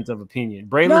have difference of opinion.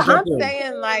 Braylon, No, I'm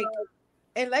saying like,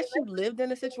 unless you lived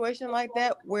in a situation like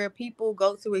that where people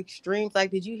go to extremes.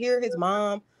 Like, did you hear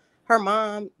her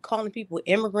mom calling people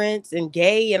immigrants and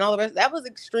gay and all the rest? That was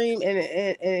extreme and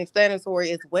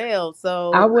explanatory as well.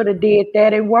 So I would have did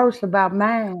that and worse about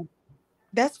mine.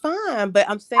 That's fine, but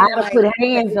I'm saying I put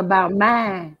hands about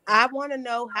mine. I want to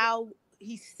know how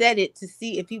he said it to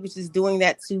see if he was just doing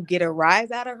that to get a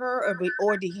rise out of her,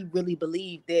 or did he really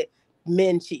believe that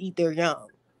men should eat their young?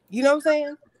 You know what I'm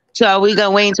saying? So are we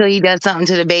gonna wait until he does something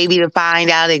to the baby to find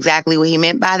out exactly what he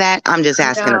meant by that? I'm just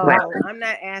asking a question. I'm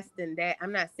not asking that.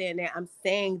 I'm not saying that. I'm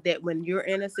saying that when you're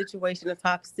in a situation of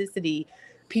toxicity,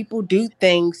 people do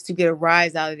things to get a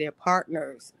rise out of their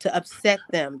partners, to upset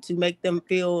them, to make them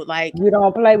feel like you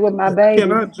don't play with my baby.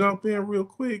 Can I jump in real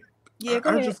quick? Yeah, go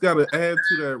I ahead. just gotta add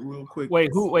to that real quick.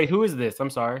 Wait, who is this? I'm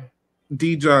sorry.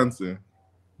 D Johnson.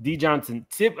 D Johnson.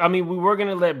 Tip. I mean, we were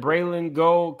gonna let Braylon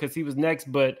go because he was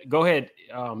next, but go ahead,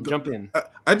 jump in.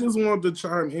 I just wanted to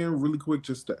chime in really quick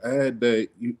just to add that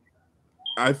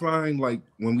I find like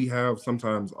when we have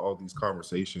sometimes all these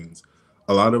conversations,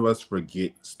 a lot of us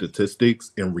forget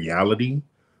statistics and reality.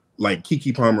 Like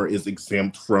Keke Palmer is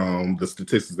exempt from the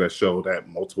statistics that show that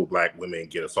multiple Black women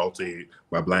get assaulted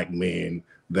by Black men,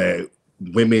 that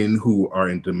women who are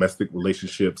in domestic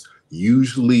relationships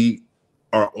usually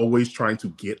are always trying to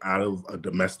get out of a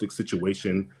domestic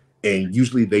situation, and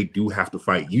usually they do have to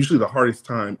fight. Usually the hardest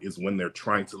time is when they're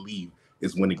trying to leave,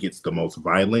 is when it gets the most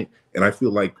violent. And I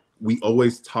feel like we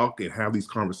always talk and have these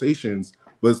conversations,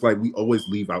 but it's like we always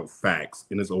leave out facts.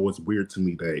 And it's always weird to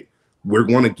me that we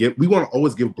want to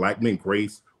always give Black men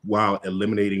grace while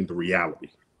eliminating the reality.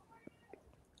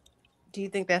 Do you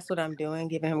think that's what I'm doing,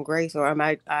 giving him grace, or am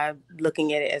I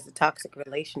looking at it as a toxic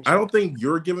relationship? I don't think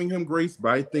you're giving him grace,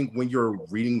 but I think when you're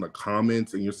reading the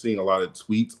comments and you're seeing a lot of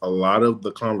tweets, a lot of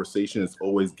the conversation is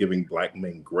always giving Black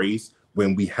men grace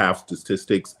when we have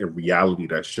statistics and reality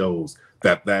that shows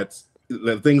that that's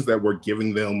the things that we're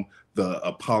giving them the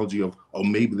apology of, oh,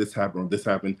 maybe this happened or this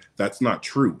happened. That's not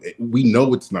true. We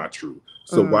know it's not true.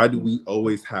 So why do we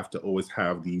always have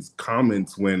these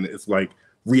comments when it's like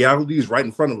reality is right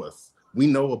in front of us? We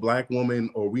know a Black woman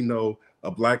or we know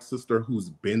a Black sister who's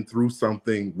been through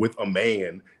something with a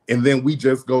man, and then we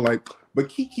just go like, but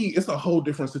Keke, it's a whole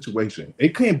different situation.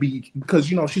 It can't be because,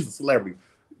 she's a celebrity.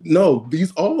 No,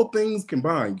 these all things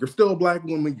combined. You're still a Black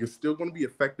woman. You're still going to be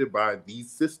affected by these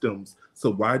systems.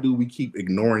 So why do we keep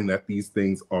ignoring that these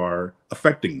things are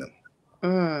affecting them?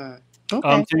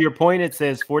 Okay. To your point, it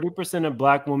says 40% of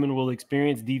Black women will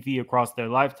experience DV across their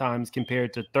lifetimes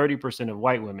compared to 30% of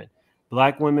white women.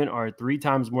 Black women are 3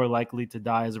 times more likely to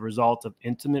die as a result of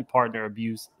intimate partner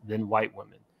abuse than white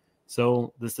women.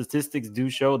 So the statistics do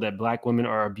show that Black women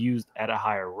are abused at a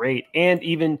higher rate, and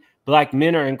even Black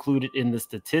men are included in the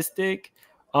statistic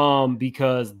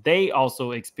because they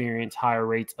also experience higher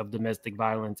rates of domestic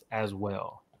violence as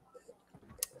well.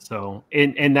 So,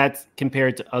 and that's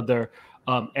compared to other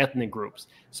ethnic groups.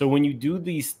 So when you do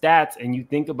these stats and you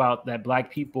think about that, Black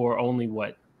people are only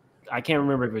what? I can't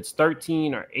remember if it's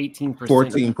 13 or 18%.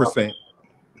 14%.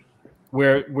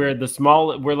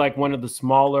 We're like one of the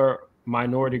smaller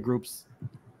minority groups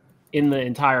in the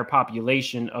entire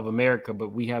population of America,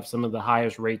 but we have some of the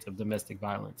highest rates of domestic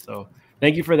violence. So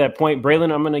thank you for that point.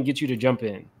 Braylon, I'm going to get you to jump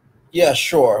in. Yeah,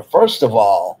 sure. First of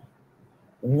all,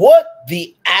 what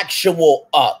the actual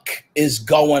is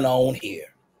going on here?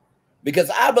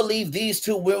 Because I believe these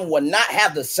two women would not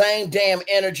have the same damn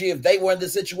energy if they were in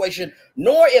this situation,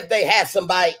 nor if they had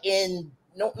somebody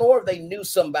nor if they knew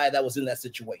somebody that was in that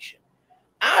situation.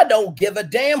 I don't give a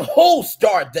damn who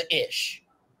started the ish.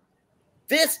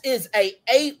 This is a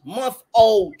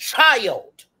 8-month-old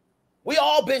child. We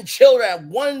all been children at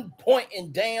one point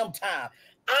in damn time.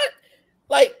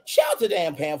 Like, shout out to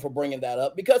Dan Pam for bringing that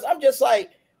up, because I'm just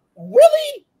like,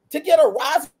 really? To get a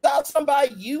rise out of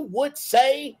somebody, you would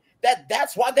say that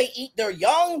that's why they eat their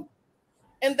young?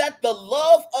 And that the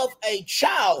love of a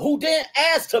child who didn't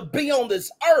ask to be on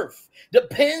this earth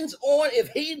depends on if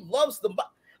he loves the...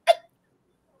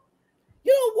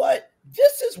 You know what?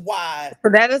 This is why... So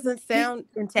that doesn't sound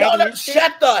antagonistic. No,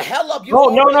 shut the hell up. You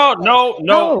No.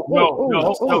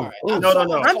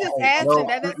 I'm just asking.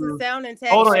 That doesn't sound antagonistic.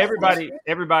 Hold on,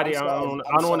 everybody. I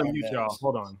don't want to mute y'all.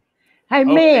 Hold on. Hey,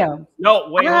 ma'am. No,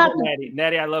 wait, hold on, Natty.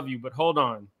 Natty, I love you, but hold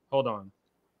on.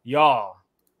 Y'all,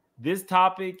 this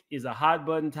topic is a hot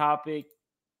button topic.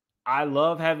 I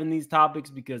love having these topics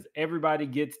because everybody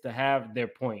gets to have their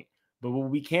point. But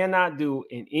what we cannot do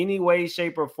in any way,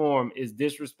 shape, or form is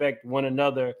disrespect one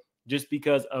another just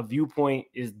because a viewpoint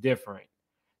is different.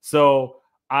 So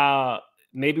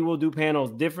maybe we'll do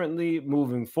panels differently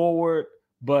moving forward.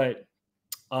 But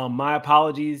my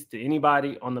apologies to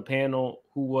anybody on the panel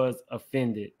who was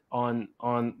offended on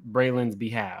Braylon's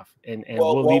behalf. And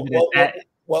we'll leave it at that.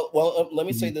 Well, let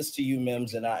me say this to you,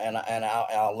 Mims, and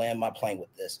I'll land my plane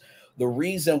with this. The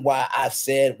reason why I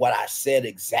said what I said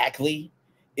exactly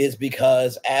is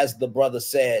because, as the brother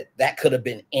said, that could have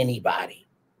been anybody.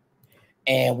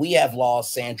 And we have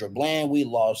lost Sandra Bland. We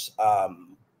lost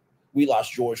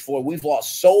George Floyd. We've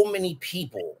lost so many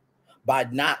people by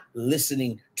not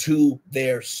listening to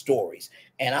their stories.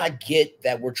 And I get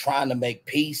that we're trying to make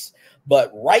peace, but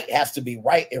right has to be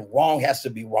right and wrong has to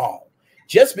be wrong.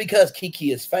 Just because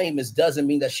Keke is famous doesn't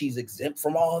mean that she's exempt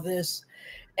from all of this.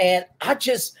 And I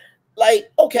just...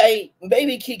 like, okay,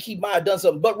 maybe Keke might have done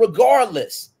something, but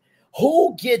regardless,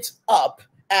 who gets up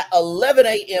at 11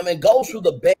 a.m. and goes through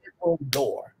the bedroom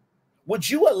door? Would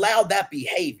you allow that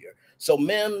behavior? So,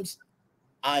 Mims,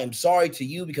 I am sorry to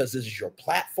you because this is your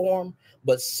platform,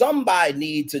 but somebody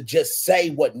needs to just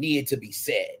say what needed to be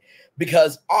said.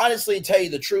 Because honestly, to tell you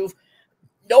the truth,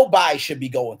 nobody should be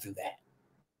going through that.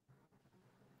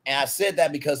 And I said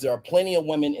that because there are plenty of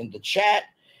women in the chat,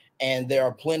 and there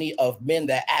are plenty of men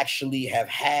that actually have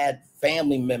had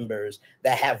family members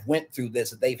that have went through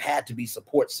this, that they've had to be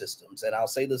support systems. And I'll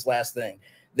say this last thing.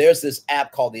 There's this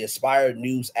app called the Aspire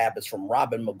News app. It's from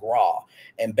Robin McGraw.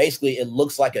 And basically it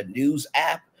looks like a news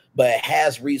app, but it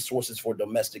has resources for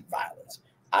domestic violence.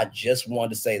 I just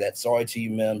wanted to say that. Sorry to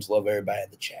you, Mims. Love everybody in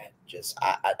the chat.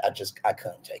 I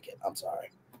couldn't take it. I'm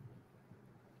sorry.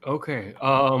 Okay.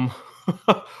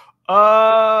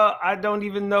 I don't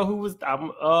even know who was.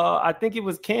 I think it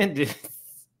was Candace.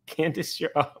 Candace,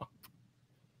 you're up.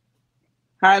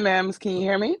 Hi, ma'ams. Can you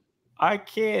hear me? I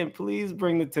can. Please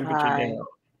bring the temperature down.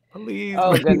 Please.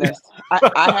 Oh goodness.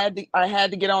 I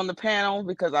had to get on the panel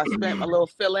because I spent my little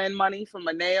fill-in money for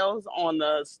my nails on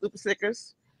the Super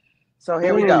Stickers. So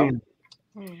here we go.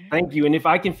 Thank you. And if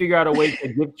I can figure out a way to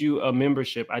gift you a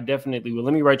membership, I definitely will.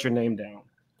 Let me write your name down.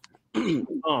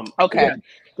 Okay. Yeah,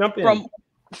 jump in.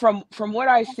 From what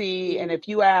I see, and if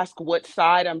you ask what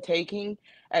side I'm taking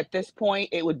at this point,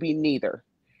 it would be neither.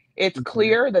 It's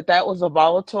clear that was a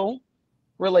volatile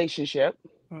relationship.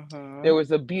 There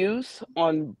was abuse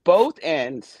on both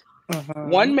ends.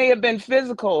 One may have been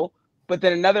physical, but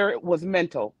then another was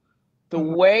mental. The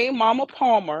way Mama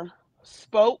Palmer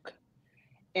spoke,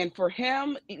 and for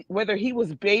him, whether he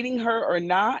was baiting her or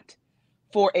not,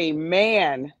 for a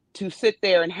man to sit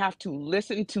there and have to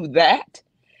listen to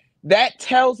that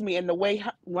tells me, in the way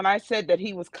when I said that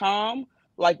he was calm,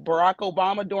 like Barack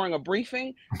Obama during a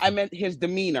briefing, I meant his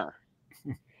demeanor.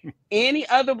 Any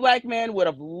other black man would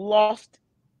have lost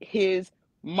his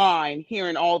mind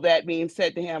hearing all that being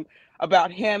said to him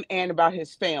about him and about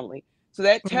his family. So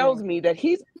that tells me that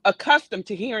he's accustomed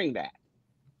to hearing that.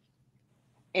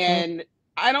 And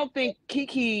I don't think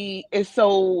Keke is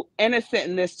so innocent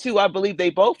in this too. I believe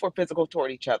they both were physical toward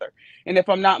each other. And if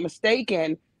I'm not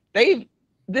mistaken,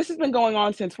 this has been going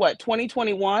on since what,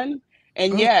 2021?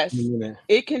 And yes,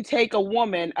 it can take a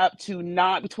woman up to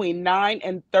between 9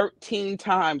 and 13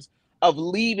 times of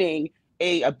leaving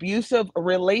a abusive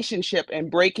relationship and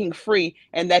breaking free.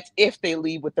 And that's if they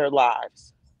leave with their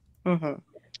lives.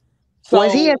 So,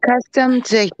 was he accustomed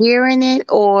to hearing it,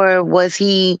 or was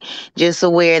he just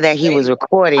aware that he was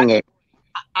recording it?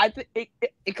 I think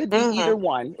it could be either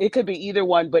one. It could be either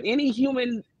one. But any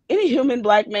human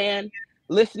black man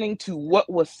listening to what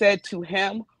was said to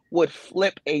him would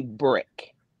flip a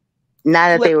brick. Now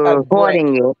that they were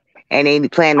recording it and they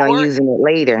plan on using it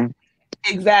later.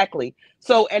 Exactly.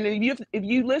 So, and if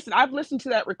you listen, I've listened to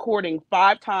that recording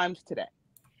 5 times today,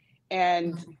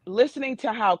 and listening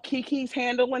to how Keke's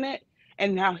handling it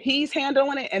and how he's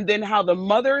handling it, and then how the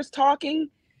mother is talking,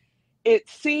 it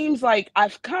seems like I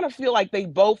kind of feel like they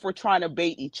both were trying to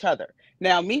bait each other.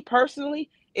 Now, me personally,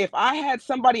 if I had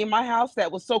somebody in my house that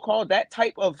was so-called that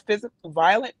type of physical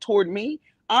violent toward me,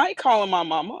 I ain't calling my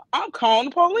mama. I'm calling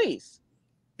the police.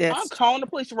 I'm calling the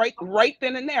police right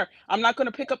then and there. I'm not going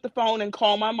to pick up the phone and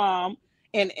call my mom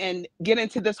and get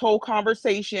into this whole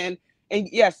conversation. And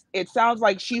yes, it sounds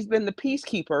like she's been the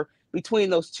peacekeeper between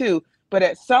those two. But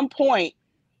at some point,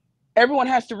 everyone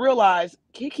has to realize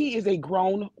Keke is a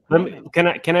grown woman. Can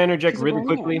I interject really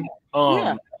quickly?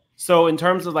 Yeah. So in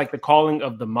terms of like the calling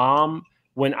of the mom,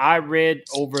 when I read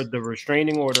over the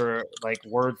restraining order, like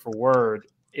word for word,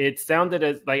 it sounded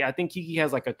as like I think Keke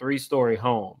has like a 3-story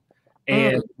home.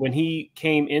 And when he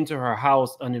came into her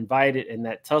house uninvited and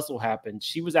that tussle happened,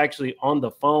 she was actually on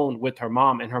the phone with her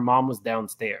mom and her mom was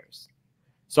downstairs.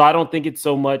 So I don't think it's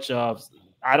so much of,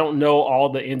 I don't know all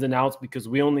the ins and outs because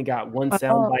we only got one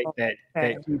soundbite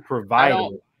that he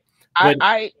provided.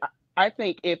 I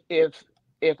think if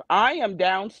I am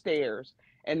downstairs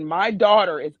and my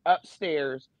daughter is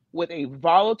upstairs with a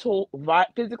volatile,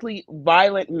 physically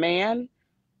violent man,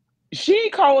 she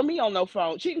ain't calling me on no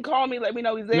phone. She can call me, let me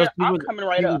know he's there. I'm coming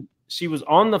right up. She was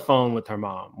on the phone with her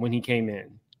mom when he came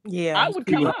in. Yeah, I would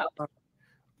come up.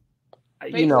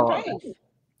 You know,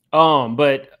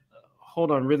 but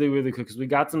hold on really quick because we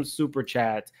got some super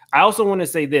chats. I also want to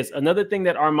say this. Another thing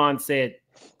that Armon said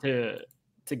to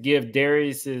give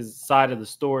Darius's side of the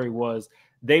story was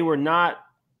they were not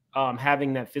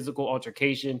having that physical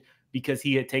altercation because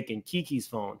he had taken Keke's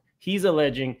phone. He's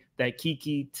alleging that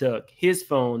Keke took his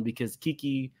phone because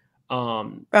Keke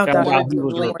found out he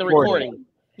was recording.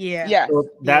 Yeah. So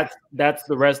that's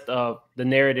the rest of the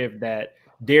narrative that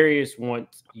Darius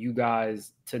wants you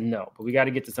guys to know. But we got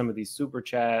to get to some of these super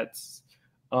chats.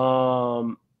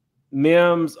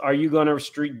 Mims, are you going to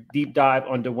street deep dive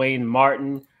on Dwayne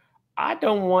Martin? I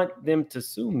don't want them to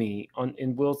sue me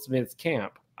in Will Smith's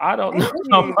camp. I don't know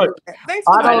how much.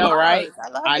 I know, right?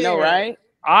 I know, right?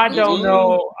 I don't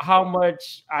know how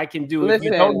much I can do. Listen,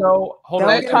 if you don't know, hold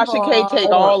let on. Tasha K take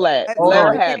all that. Let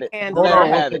her have it. Hold on,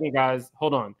 one second, guys.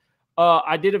 Hold on.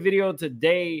 I did a video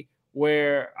today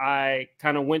where I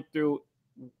kind of went through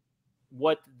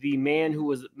what the man who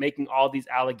was making all these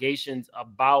allegations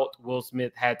about Will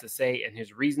Smith had to say and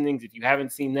his reasonings. If you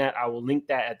haven't seen that, I will link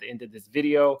that at the end of this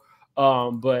video.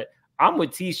 But I'm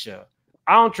with Tisha.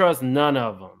 I don't trust none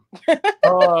of them.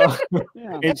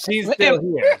 And she's still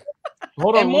here.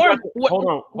 Hold on,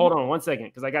 hold on 1 second,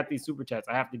 because I got these super chats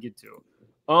I have to get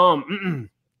to.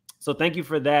 So thank you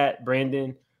for that,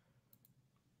 Brandon.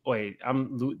 Wait,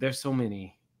 there's so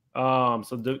many.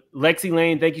 Lexi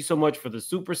Lane, thank you so much for the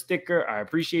super sticker. I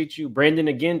appreciate you. Brandon,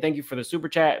 again, thank you for the super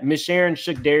chat. Miss Sharon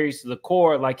shook Darius to the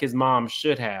core like his mom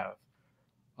should have.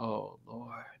 Oh Lord.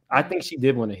 I think she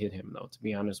did want to hit him though, to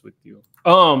be honest with you.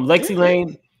 Lexi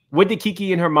Lane, what did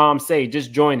Keke and her mom say?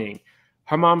 Just joining.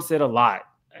 Her mom said a lot.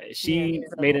 She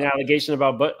made an allegation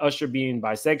about Usher being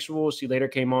bisexual. She later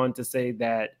came on to say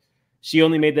that she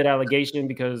only made that allegation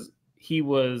because he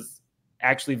was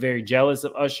actually very jealous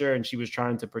of Usher and she was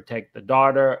trying to protect the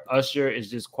daughter. Usher is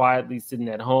just quietly sitting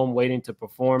at home waiting to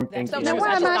perform. Now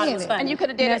why am I in it? And you could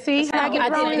have did it. See how I get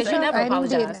thrown in stuff? I didn't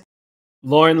do that.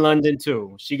 Lauren London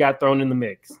too. She got thrown in the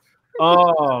mix.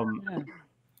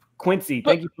 Quincy,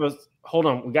 thank you for. Hold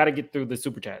on, we got to get through the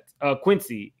super chats.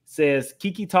 Quincy says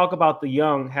Keke talk about the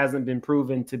young hasn't been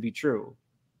proven to be true.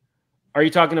 Are you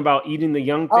talking about eating the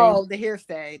young thing? Oh, the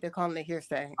hearsay. They're calling it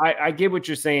hearsay. I get what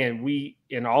you're saying.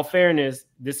 In all fairness,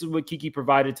 this is what Keke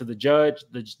provided to the judge.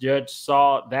 The judge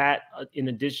saw that in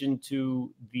addition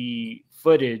to the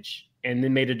footage and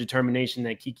then made a determination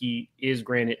that Keke is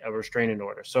granted a restraining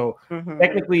order. So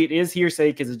technically it is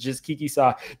hearsay because it's just Keke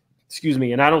saw,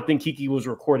 and I don't think Keke was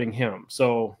recording him.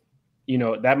 So,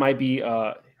 that might be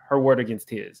her word against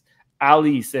his.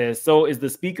 Ali says, so is the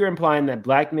speaker implying that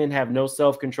black men have no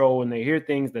self-control when they hear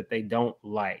things that they don't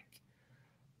like?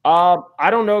 I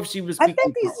don't know if she was speaking.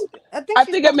 I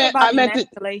think I meant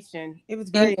emasculation. It was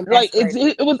very like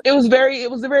it was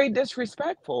very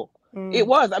disrespectful. It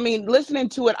was. I mean, listening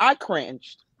to it, I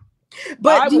cringed.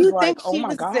 But do you think she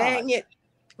was saying it?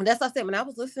 That's what I said. When I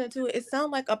was listening to it, it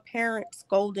sounded like a parent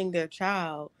scolding their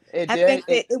child. I think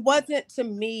that it wasn't to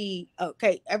me.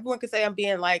 Okay, everyone could say I'm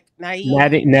being like naive.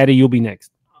 Natty, you'll be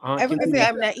next. Everyone can say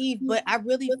I'm naive, but I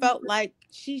really felt like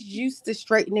she's used to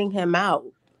straightening him out.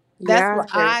 That's what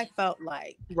I felt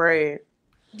like. Right.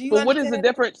 But what is the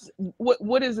difference?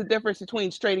 What is the difference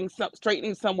between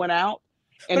straightening someone out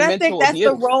and but I mental think that's abuse?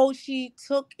 the role she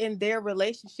took in their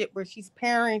relationship where she's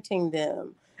parenting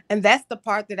them. And that's the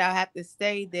part that I have to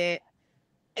say that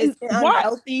Is it What?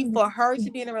 unhealthy for her to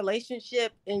be in a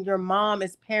relationship and your mom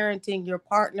is parenting your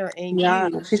partner and Yeah,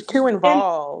 you? she's too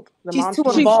involved. The She's mom's too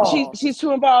too involved. She's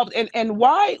too involved. And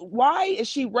why is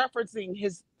she referencing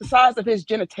the size of his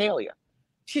genitalia?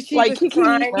 She Like was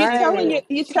trying you're to.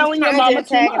 you're She was telling your trying to mama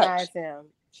too much. antagonize him.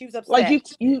 She was Like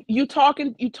upset. you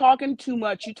talking too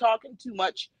much. You talking too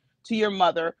much to your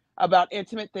mother about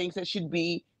intimate things that should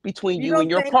be between You you and don't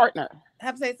your think? partner.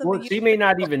 Have to say Well, something. she may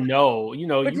not even know. You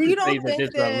know, But you do you could say don't that think this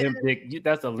is a that? limp dick.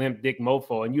 That's a limp dick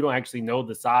mofo, and you don't actually know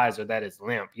the size or that it's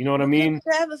limp. You know what I But mean?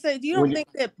 I have to say, do you When don't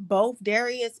think that both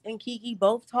Darius and Keke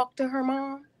both talked to her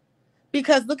mom?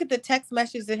 Because look at the text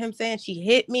messages of him saying she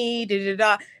hit me. Da, da,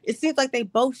 da. It seems like they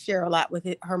both share a lot with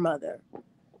her mother.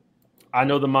 I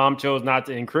know the mom chose not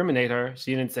to incriminate her.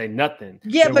 She didn't say nothing.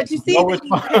 Yeah, There but was you see no that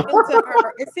he's response. saying to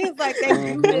her. It seems like they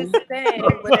do this thing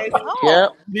where they talk.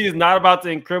 Yep. She is not about to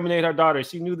incriminate her daughter.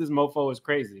 She knew this mofo was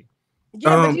crazy.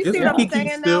 Yeah, but you see Isn't what I'm Keke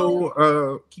saying?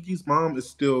 still Kiki's mom is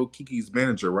still Kiki's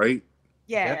manager, right?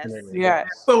 Yes. Definitely. Yes.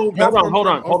 So that's what I'm Hold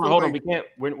trying on. to also, Hold on. like, We can't.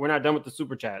 We're not done with the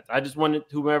super chats. I just wanted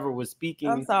whoever was speaking.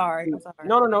 I'm sorry.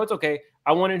 No, it's okay.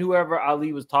 I wanted whoever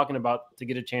Ali was talking about to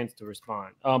get a chance to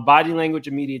respond. Body language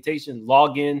immediation.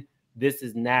 Log in. This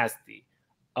is nasty.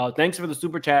 Thanks for the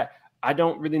super chat. I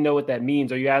don't really know what that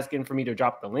means. Are you asking for me to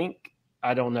drop the link?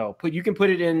 I don't know. You can put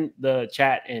it in the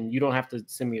chat, and you don't have to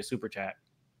send me a super chat.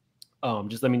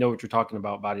 Just let me know what you're talking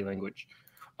about. Body language.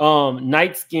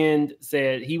 Night Skinned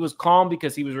said he was calm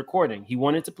because he was recording. He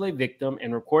wanted to play victim,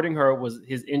 and recording her was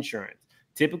his insurance.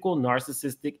 Typical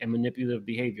narcissistic and manipulative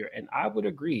behavior. And I would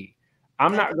agree.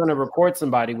 I'm not going to record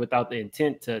somebody without the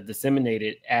intent to disseminate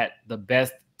it at the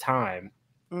best time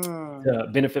to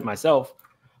benefit myself.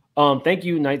 Thank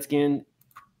you, Night Skinned.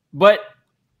 But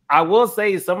I will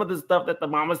say some of the stuff that the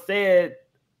mama said,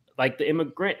 like the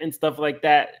immigrant and stuff like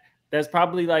that, that's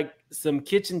probably like some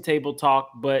kitchen table talk,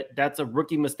 but that's a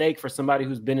rookie mistake for somebody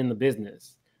who's been in the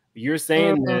business. You're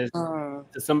saying this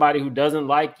to somebody who doesn't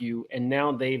like you, and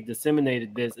now they've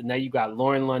disseminated this, and now you got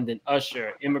Lauren London,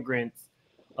 Usher, immigrants,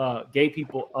 gay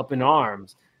people up in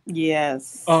arms.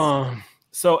 Yes.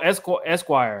 So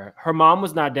Esquire, her mom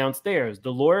was not downstairs.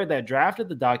 The lawyer that drafted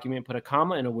the document put a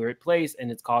comma in a weird place,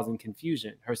 and it's causing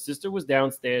confusion. Her sister was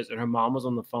downstairs, and her mom was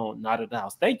on the phone, not at the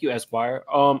house. Thank you, Esquire.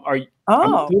 I'm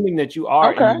assuming that you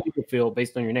are in the legal field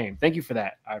based on your name. Thank you for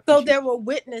that. So there were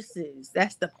witnesses.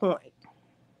 That's the point.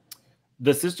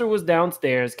 The sister was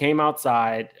downstairs, came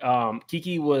outside.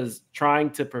 Keke was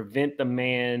trying to prevent the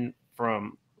man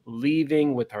from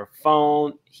leaving with her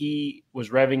phone. He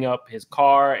was revving up his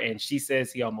car, and she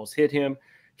says he almost hit him.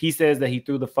 He says that he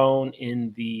threw the phone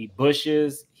in the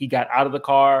bushes. He got out of the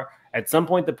car. At some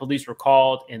point, the police were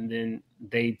called, and then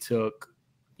they took,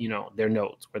 their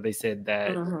notes where they said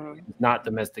that it's not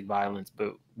domestic violence,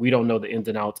 but we don't know the ins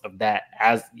and outs of that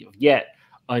as of yet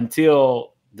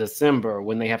until December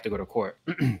when they have to go to court.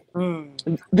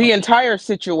 The entire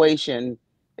situation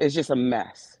is just a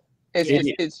mess.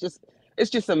 It's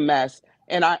just a mess.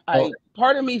 And I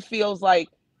part of me feels like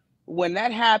when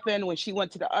that happened, when she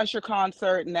went to the Usher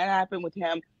concert and that happened with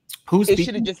him, it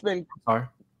should have just been. Sorry,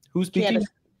 who's speaking?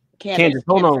 Candace.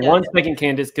 Hold on one second,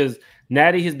 Candace, because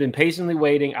Natty has been patiently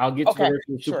waiting. I'll get to the rest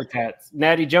of the super chats.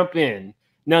 Natty, jump in.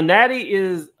 Now, Natty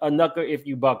is a knucker if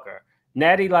you buck her.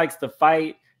 Natty likes to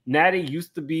fight. Natty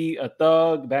used to be a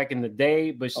thug back in the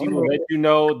day, but she will let you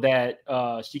know that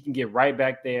she can get right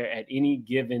back there at any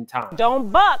given time.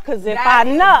 Don't buck, because if I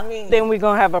nut, then we're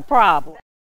going to have a problem.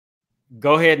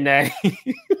 Go ahead, Natty.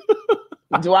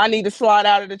 Do I need to slide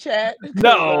out of the chat?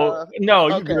 No,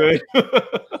 you're good.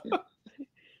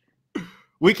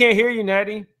 We can't hear you,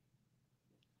 Natty.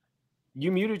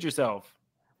 You muted yourself.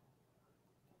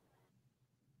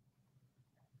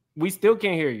 We still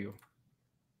can't hear you.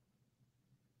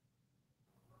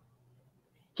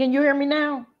 Can you hear me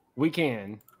now? We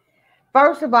can.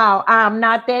 First of all, I'm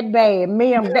not that bad.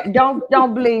 Ma'am,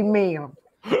 don't believe me.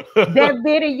 That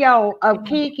video of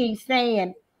Keke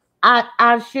saying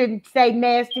I shouldn't say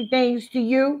nasty things to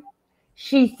you,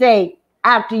 she said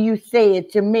after you say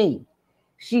it to me.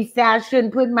 She said I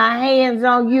shouldn't put my hands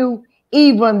on you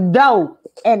even though,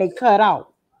 and it cut off.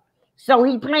 So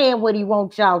he playing what he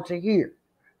wants y'all to hear.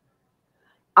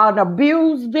 An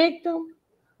abused victim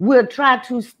will try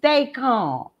to stay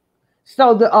calm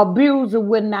so the abuser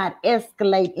will not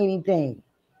escalate anything.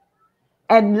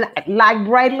 And like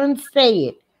Braylon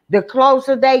said, the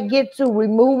closer they get to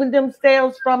removing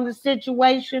themselves from the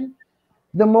situation,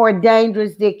 the more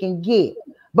dangerous they can get.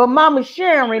 But Mama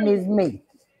Sharon is me.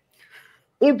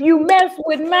 If you mess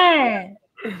with mine,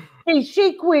 see,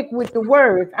 she quick with the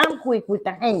words, I'm quick with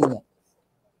the hands.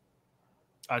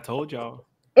 I told y'all.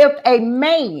 If a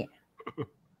man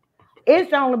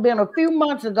It's only been a few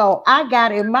months ago. I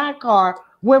got in my car,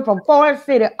 went from Forest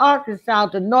City, Arkansas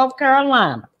to North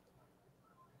Carolina.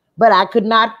 But I could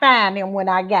not find him when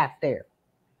I got there.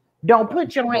 Don't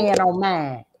put your hand on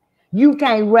mine. You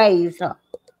can't raise her.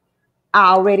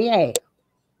 I already have.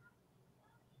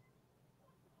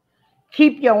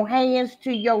 Keep your hands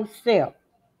to yourself.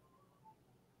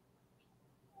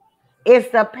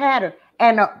 It's a pattern.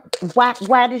 And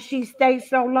why did she stay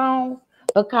so long?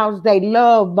 Because they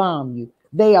love bomb you.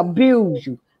 They abuse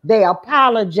you. They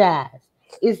apologize.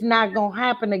 It's not going to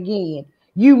happen again.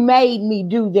 You made me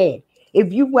do that.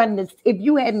 If you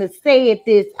hadn't said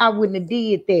this, I wouldn't have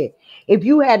did that. If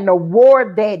you hadn't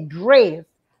worn that dress,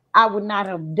 I would not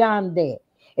have done that.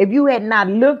 If you had not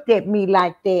looked at me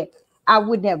like that, I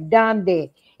wouldn't have done that.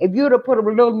 If you'd have put a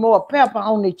little more pepper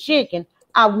on the chicken,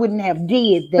 I wouldn't have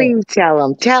did that. Please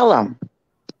tell them.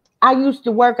 I used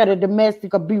to work at a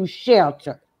domestic abuse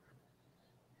shelter.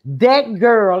 That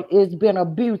girl has been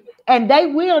abused, and they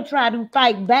will try to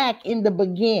fight back in the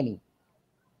beginning.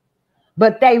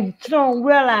 But they soon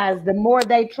realize the more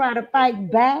they try to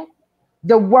fight back,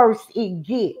 the worse it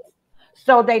gets.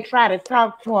 So they try to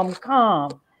talk to him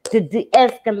calm to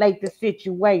de-escalate the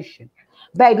situation.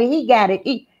 Baby, he got it.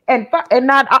 I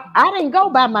didn't go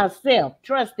by myself.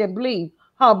 Trust and believe.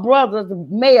 Her brothers,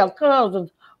 male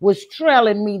cousins, was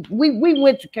trailing me. We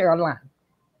went to Carolina.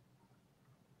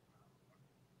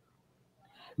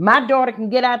 My daughter can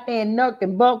get out there and nuck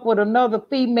and buck with another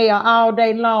female all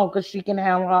day long because she can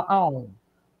handle her own.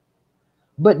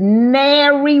 But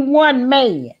nary one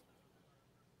man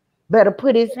better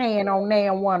put his hand on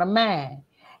nary one of mine.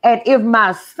 And if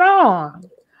my son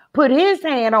put his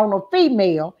hand on a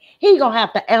female, he gonna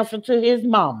have to answer to his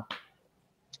mama.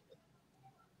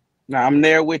 Now I'm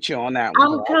there with you on that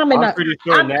one. I'm coming up. Pretty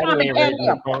sure I'm coming at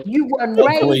him. You wasn't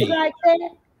raised like that,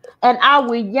 and I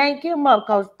would yank him up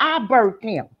because I birthed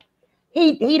him.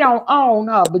 He don't own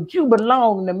her, but you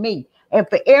belong to me. And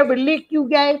for every lick you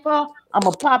gave her, I'm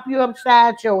gonna pop you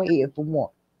upside your head for one.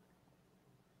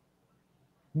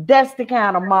 That's the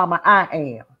kind of mama I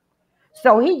am.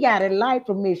 So he got a life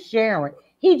from Miss Sharon.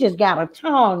 He just got a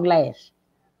tongue lash.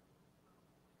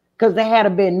 Because they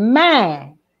had been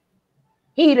mine,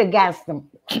 he'd have got some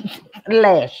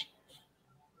lash.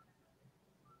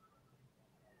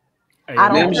 I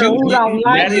don't care who don't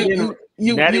like it.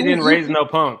 Natty didn't raise no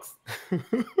punks.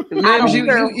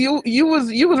 You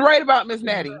was right about Miss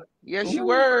Natty. Yes, you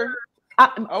were.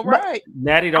 All right.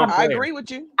 Natty don't play. I agree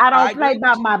with you. I don't play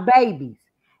about my babies.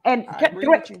 And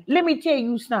let me tell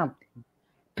you something.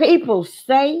 People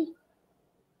say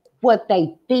what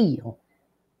they feel.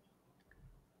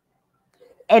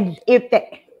 And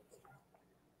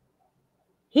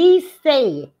he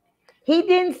said, he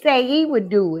didn't say he would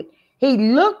do it. He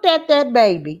looked at that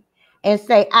baby and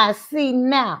say, I see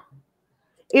now.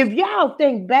 If y'all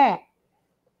think back,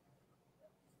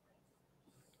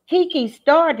 Keke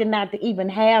started not to even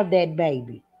have that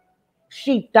baby.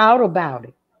 She thought about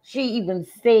it. She even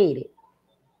said it.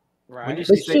 Right. When did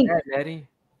she say that, Natty?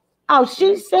 Oh,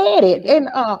 she said it. And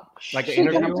like an she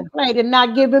interview? contemplated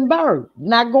not giving birth,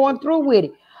 not going through with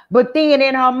it. But then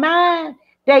in her mind,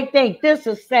 they think this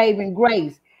is saving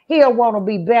grace. He'll want to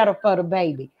be better for the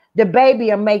baby. The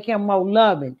baby will make him more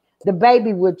loving. The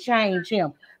baby will change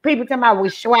him. People tell me,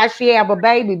 why she have a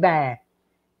baby by?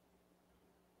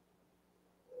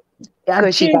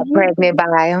 Because she got pregnant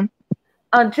by him.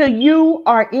 Until you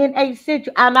are in a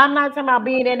situation, and I'm not talking about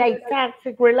being in a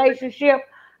toxic relationship.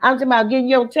 I'm talking about getting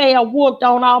your tail whooped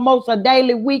on almost a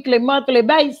daily, weekly, monthly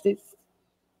basis.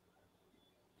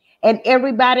 And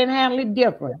everybody handle it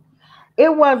different.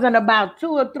 It wasn't about 2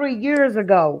 or 3 years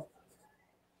ago.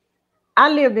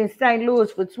 I lived in St.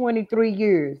 Louis for 23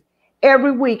 years.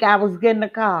 Every week I was getting a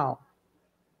call.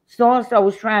 So-and-so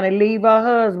was trying to leave her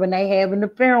husband. They having the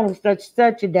funeral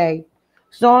such a day.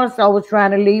 So-and-so was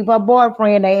trying to leave her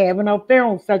boyfriend. They having her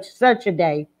funeral such a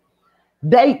day.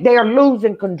 They're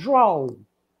losing control.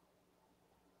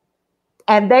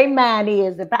 And their mind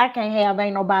is, if I can't have,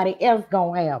 ain't nobody else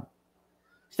gonna have.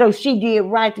 So she did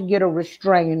right to get a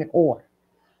restraining order.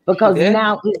 Because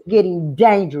now it's getting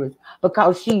dangerous.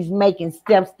 Because she's making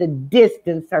steps to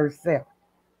distance herself.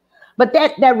 But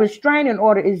that restraining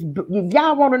order is, if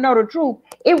y'all want to know the truth,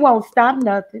 it won't stop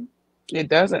nothing. It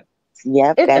doesn't.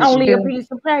 Yep, It's that's only true. a piece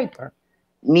of paper.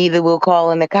 Neither will call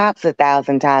in the cops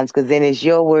 1,000 times because then it's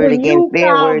your word against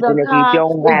their words. And if you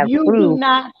don't have you proof, do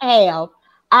not have,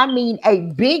 I mean, a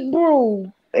big bruise,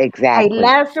 exactly, a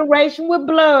laceration with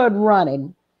blood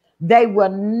running, they will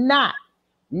not,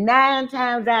 9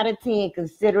 times out of 10,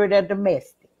 consider it a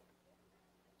domestic.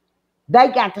 They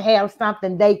got to have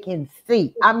something they can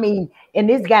see. I mean,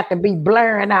 and it's got to be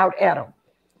blaring out at them.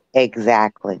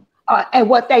 Exactly. And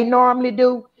what they normally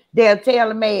do, they'll tell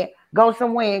the man, go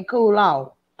somewhere and cool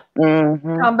off.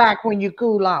 Come back when you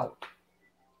cool off.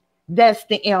 That's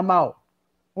the MO.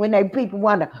 When they people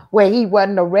wonder where he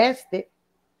wasn't arrested.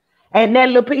 And that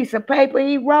little piece of paper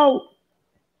he wrote,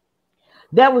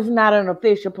 that was not an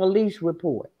official police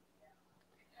report.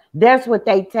 That's what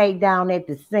they take down at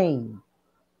the scene.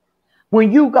 When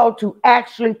you go to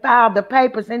actually file the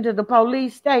papers into the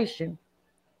police station,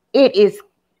 it is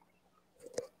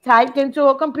typed into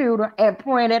a computer and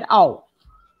printed off.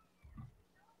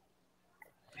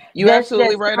 You're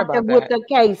absolutely right about with that. the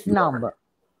case number.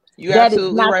 You're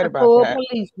absolutely right about full that.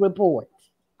 Police report.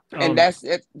 And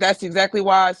that's exactly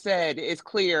why I said it's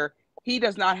clear he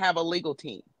does not have a legal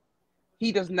team.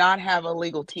 He does not have a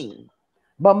legal team.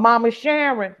 But Mama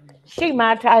Sharon, she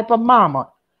my type of mama.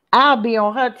 I'll be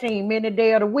on her team any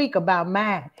day of the week about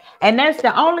mine. And that's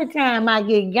the only time I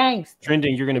get gangster.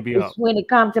 Trending, you're going to be up. When it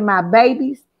comes to my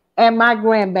babies and my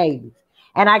grandbabies.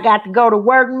 And I got to go to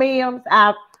work, Mims.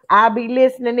 I'll be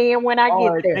listening in when I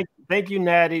get there. Thank you,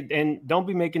 Natty. And don't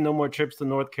be making no more trips to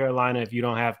North Carolina if you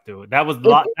don't have to. That was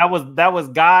God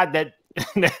that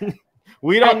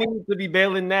we don't need to be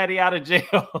bailing Natty out of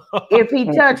jail. If he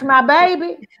touch my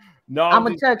baby, no, I'm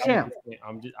gonna touch him.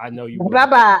 I know you.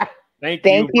 Bye-bye.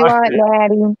 Thank you, Aunt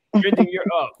Natty. Trending, you're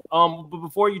up. But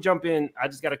before you jump in, I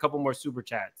just got a couple more super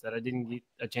chats that I didn't get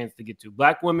a chance to get to.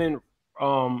 Black women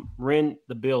rent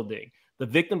the building. The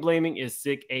victim blaming is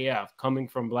sick AF coming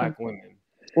from Black women.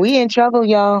 We in trouble,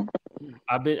 y'all.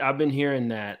 I've been hearing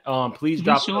that. Please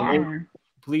drop the link.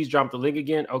 Please drop the link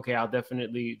again. Okay, I'll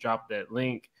definitely drop that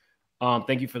link.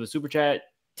 Thank you for the super chat.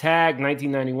 Tag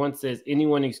 1991 says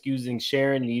anyone excusing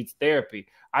Sharon needs therapy.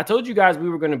 I told you guys we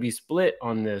were going to be split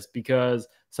on this because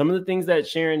some of the things that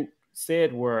Sharon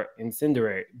said were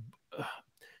incendiary.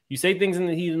 You say things in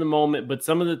the heat of the moment, but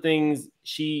some of the things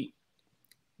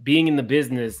being in the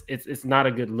business, it's not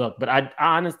a good look. But I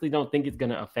honestly don't think it's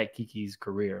going to affect Keke's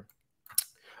career.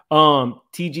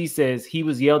 TG says he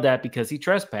was yelled at because he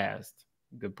trespassed.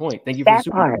 Good point. Thank you for the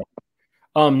super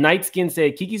chat. Night Skin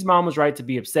said Keke's mom was right to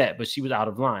be upset, but she was out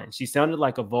of line. She sounded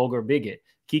like a vulgar bigot.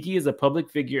 Keke is a public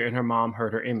figure and her mom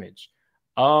hurt her image.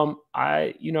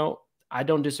 I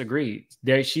don't disagree.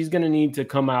 She's going to need to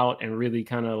come out and really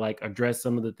kind of like address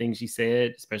some of the things she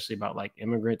said, especially about like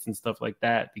immigrants and stuff like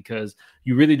that, because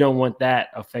you really don't want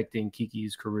that affecting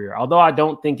Keke's career. Although I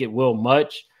don't think it will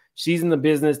much. She's in the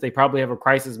business. They probably have a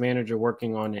crisis manager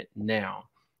working on it now.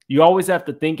 You always have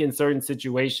to think in certain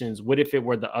situations, what if it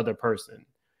were the other person?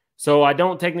 So I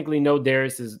don't technically know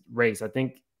Darius's race. I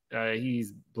think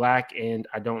he's Black and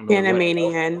I don't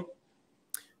know.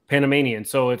 Panamanian.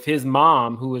 So if his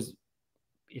mom,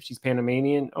 if she's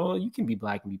Panamanian, you can be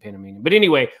Black and be Panamanian. But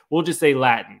anyway, we'll just say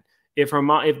Latin. If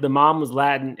the mom was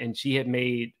Latin and she had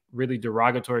made really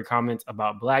derogatory comments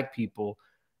about Black people,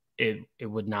 it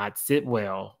would not sit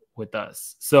well with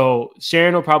us. So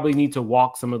Sharon will probably need to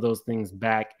walk some of those things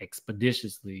back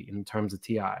expeditiously in terms of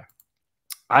TI.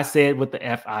 I said what the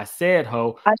F I said,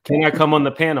 ho. Can I come on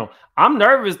the panel? I'm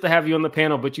nervous to have you on the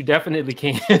panel, but you definitely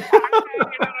can.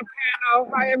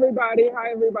 Hi, everybody.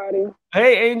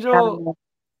 Hey, Angel.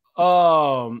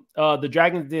 The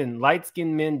Dragon's Den.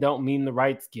 Light-skinned men don't mean the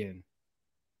right skin.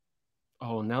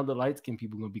 Oh, now the light-skinned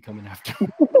people are going to be coming after me.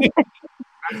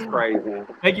 That's crazy.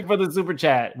 Thank you for the super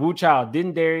chat. Wu Chow,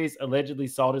 didn't Darius allegedly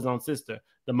assault his own sister?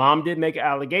 The mom did make an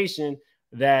allegation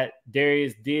that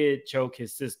Darius did choke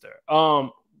his sister.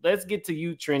 Let's get to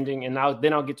you, Trending, and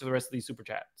then I'll get to the rest of these super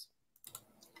chats.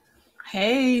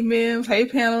 Hey, Mims. Hey,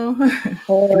 panel.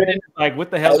 Like, what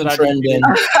the hell did I do?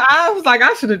 I was like,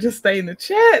 I should have just stayed in the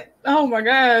chat. Oh my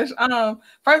gosh.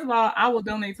 First of all, I will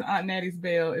donate to Aunt Natty's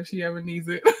bail if she ever needs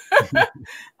it.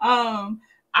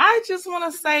 I just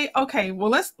want to say, okay,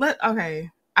 well,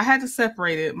 okay. I had to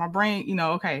separate it. My brain,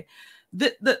 okay.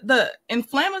 The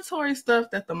inflammatory stuff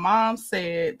that the mom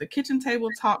said, the kitchen table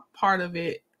talk part of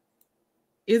it,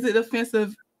 is it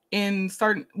offensive in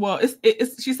certain,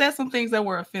 she said some things that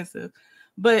were offensive,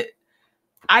 but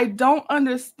I don't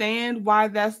understand why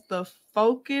that's the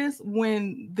focus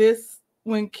when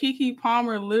Keke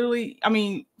Palmer literally, I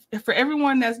mean, for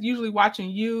everyone that's usually watching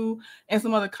you and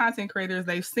some other content creators,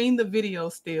 they've seen the video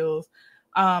stills.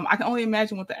 I can only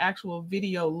imagine what the actual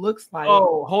video looks like.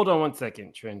 Oh, hold on one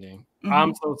second, Trending. Mm-hmm.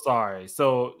 I'm so sorry.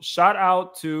 So shout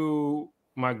out to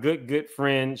my good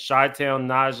friend, Chi-Town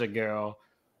Naja girl.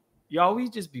 Y'all, we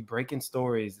just be breaking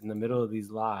stories in the middle of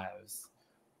these lives.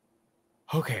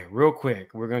 Okay, real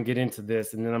quick. We're going to get into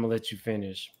this, and then I'm going to let you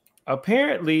finish.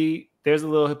 apparently there's a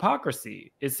little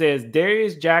hypocrisy. It says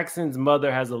Darius Jackson's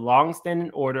mother has a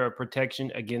long-standing order of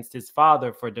protection against his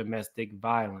father for domestic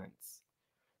violence.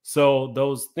 So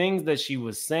those things that she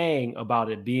was saying about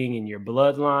it being in your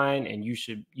bloodline and you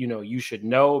should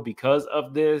know because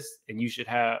of this, and you should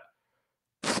have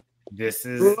this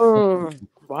is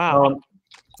wow.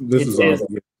 This is says,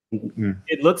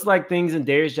 it looks like things in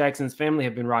Darius Jackson's family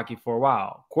have been rocky for a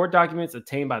while. Court documents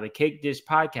obtained by the Cake Dish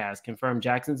podcast confirm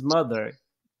Jackson's mother,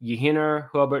 Yehinner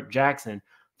Hubbard Jackson,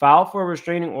 filed for a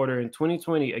restraining order in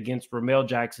 2020 against Romel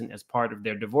Jackson as part of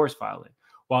their divorce filing.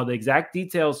 While the exact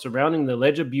details surrounding the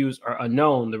alleged abuse are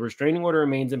unknown, the restraining order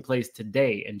remains in place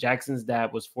today, and Jackson's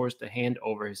dad was forced to hand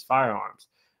over his firearms.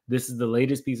 This is the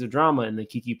latest piece of drama in the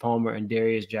Keke Palmer and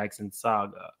Darius Jackson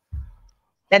saga.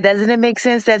 Now, doesn't it make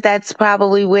sense that that's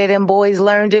probably where them boys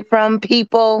learned it from,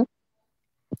 people?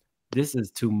 This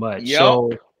is too much. Yep.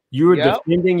 So you were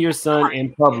defending your son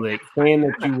in public, saying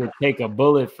that you would take a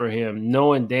bullet for him,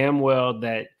 knowing damn well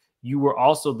that you were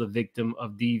also the victim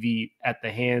of DV at the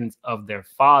hands of their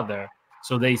father.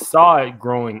 So they saw it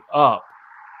growing up.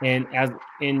 And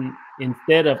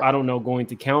instead of, I don't know, going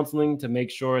to counseling to make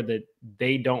sure that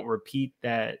they don't repeat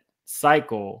that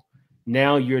cycle,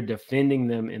 now you're defending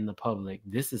them in the public.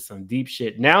 This is some deep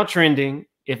shit. Now trending,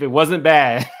 if it wasn't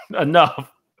bad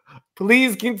enough,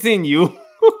 please continue.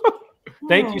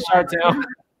 Thank you, Chartel.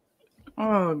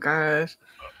 Oh gosh,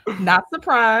 not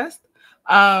surprised.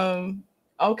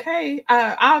 Okay,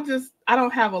 I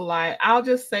don't have a lot. I'll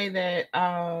just say that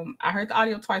I heard the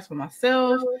audio twice for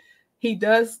myself. He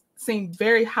does seem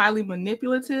very highly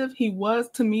manipulative. He was,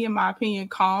 to me, in my opinion,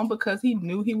 calm because he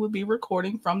knew he would be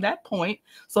recording from that point.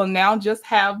 So now just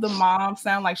have the mom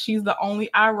sound like she's the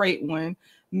only irate one.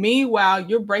 Meanwhile,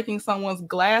 you're breaking someone's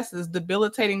glasses,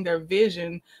 debilitating their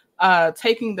vision,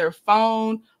 taking their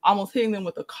phone, almost hitting them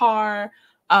with a car.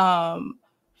 Obviously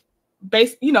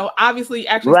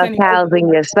actually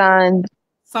roughhousing your son.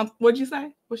 What'd you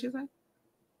say? What'd she say?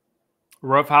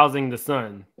 Roughhousing the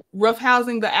son.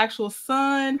 Roughhousing the actual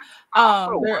son.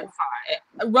 Roughhousing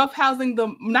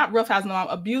not roughhousing the mom,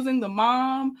 abusing the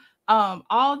mom.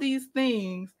 All these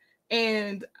things.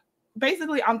 And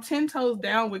basically, I'm 10 toes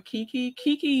down with Keke.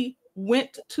 Keke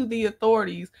went to the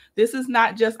authorities. This is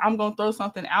not just, I'm going to throw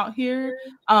something out here.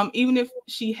 Even if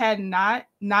she had not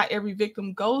every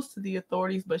victim goes to the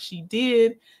authorities, but she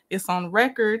did. It's on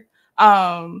record.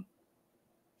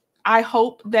 I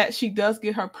hope that she does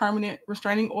get her permanent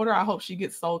restraining order. I hope she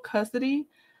gets sole custody.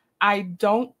 I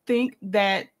don't think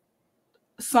that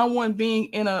someone being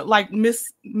in a, like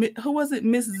Miss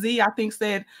Z, I think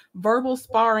said verbal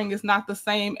sparring is not the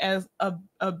same as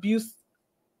abusive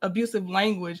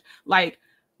language. Like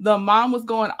the mom was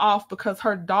going off because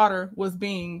her daughter was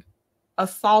being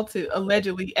assaulted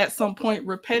allegedly at some point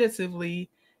repetitively,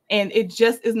 and it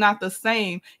just is not the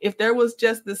same. If there was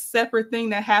just this separate thing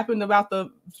that happened about the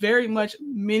very much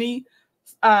many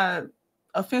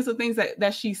offensive things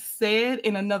that she said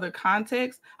in another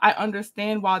context, I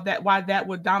understand why that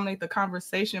would dominate the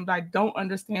conversation, but I don't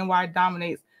understand why it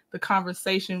dominates the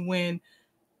conversation when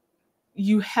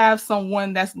you have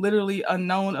someone that's literally a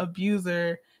known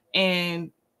abuser. And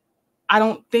I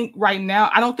don't think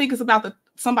it's about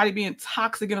somebody being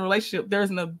toxic in a relationship. There's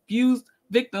an abused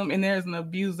victim and there's an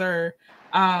abuser.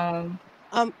 Are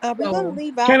we gonna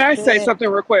leave out? Can I say something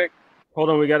real quick? Hold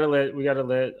on, we gotta let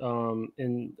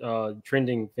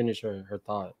trending finish her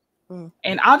thought.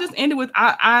 And I'll just end it with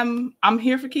I'm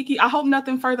here for Keke. I hope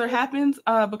nothing further happens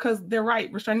because they're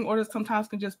right. Restraining orders sometimes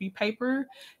can just be paper,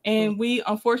 and we've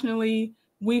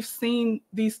seen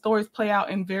these stories play out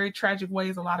in very tragic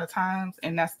ways a lot of times,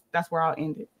 and that's where I'll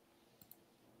end it.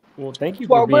 Well, thank you.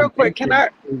 Well, real quick, can I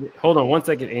hold on one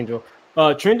second, Angel?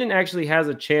 Trendon actually has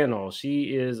a channel.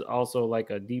 She is also like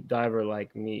a deep diver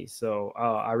like me. So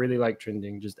I really like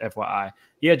Trending, just FYI.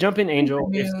 Yeah, jump in, Angel,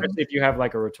 especially if you have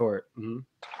like a retort. Mm-hmm.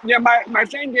 Yeah, my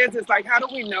thing is like, how do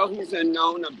we know he's a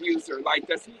known abuser? Like,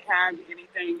 does he have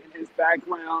anything in his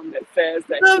background that says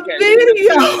that the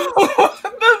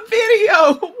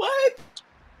video? What?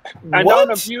 A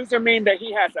known abuser mean that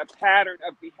he has a pattern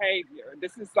of behavior.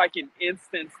 This is like an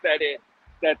instance that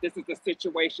this is a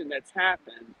situation that's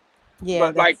happened.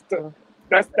 Yeah, but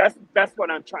that's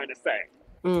what I'm trying to say.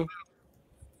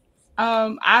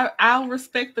 I'll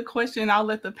respect the question. I'll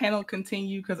let the panel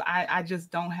continue because I just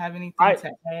don't have anything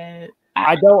to add.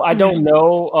 I don't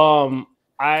know.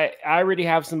 I already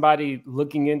have somebody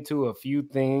looking into a few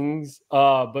things.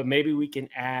 But maybe we can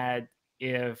add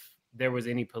if there was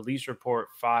any police report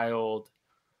filed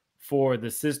for the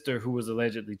sister who was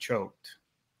allegedly choked.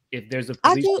 If there's a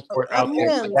police report out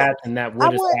there for that, and that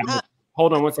would establish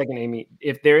hold on one second, Amy.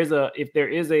 If there is a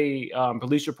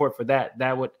police report for that,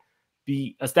 that would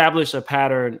establish a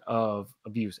pattern of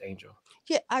abuse, Angel.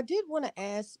 Yeah, I did want to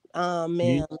ask,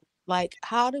 ma'am, like,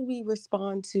 how do we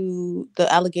respond to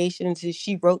the allegations that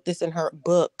she wrote this in her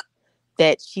book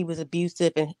that she was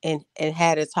abusive and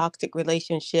had a toxic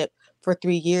relationship for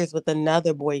 3 years with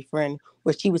another boyfriend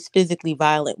where she was physically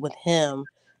violent with him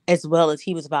as well as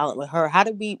he was violent with her?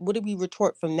 What do we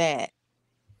retort from that?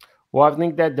 Well, I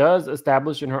think that does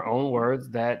establish in her own words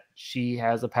that she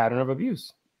has a pattern of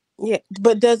abuse. Yeah,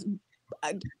 but does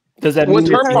that what's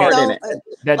mean her part in it?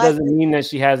 That like, doesn't mean that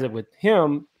she has it with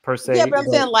him per se. Yeah, but I'm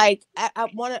saying, like, I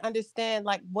want to understand,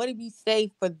 like, what do we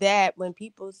say for that when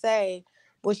people say,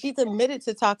 well, she's admitted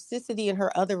to toxicity in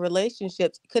her other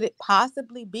relationships. Could it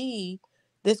possibly be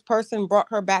this person brought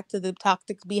her back to the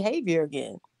toxic behavior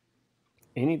again?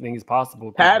 Anything is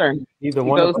possible. Pattern. Either He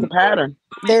one goes of them. to pattern.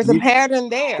 There's a pattern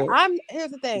there.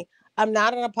 Here's the thing. I'm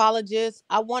not an apologist.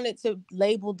 I wanted to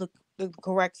label the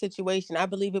correct situation. I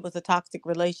believe it was a toxic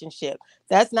relationship.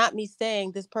 That's not me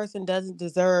saying this person doesn't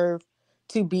deserve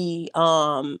to be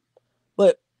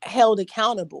but held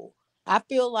accountable. I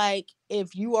feel like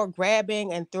if you are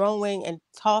grabbing and throwing and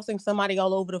tossing somebody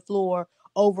all over the floor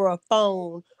over a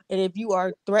phone, and if you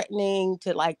are threatening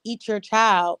to like eat your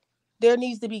child, there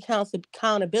needs to be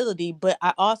accountability. But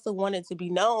I also want it to be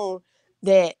known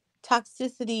that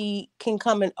toxicity can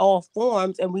come in all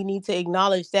forms, and we need to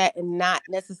acknowledge that and not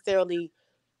necessarily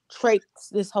trace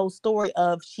this whole story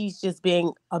of she's just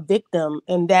being a victim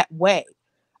in that way.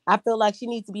 I feel like she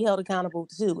needs to be held accountable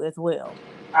too, as well.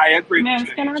 I agree. Ma'am,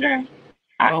 can I go?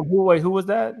 Who was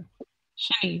that?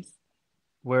 Shanice.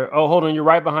 Where? Oh, hold on. You're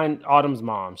right behind Autumn's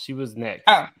mom. She was next.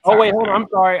 Oh, wait, hold on. I'm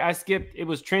sorry. I skipped. It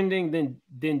was trending. Then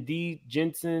D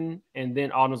Jensen, and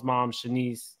then Autumn's mom,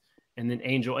 Shanice, and then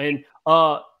Angel. And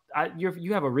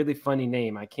you have a really funny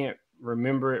name. I can't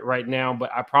remember it right now,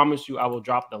 but I promise you, I will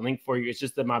drop the link for you. It's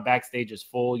just that my backstage is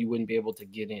full. You wouldn't be able to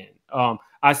get in.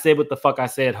 I said what the fuck I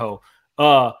said, ho.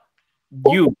 I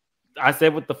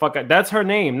said what the fuck. That's her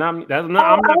name. I'm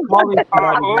not calling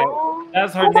somebody.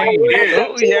 That's her name.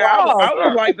 Oh, yeah, I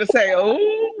would like to say,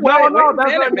 wait a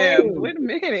minute. Wait a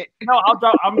minute. No,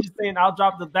 I'm just saying, I'll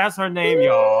drop that's her name,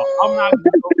 y'all. I'm not going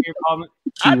to here calling.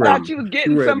 I thought you was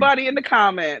getting somebody in the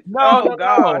comments. No,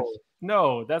 gosh.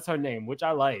 No, that's her name, which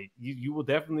I like. You will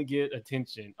definitely get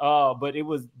attention. But it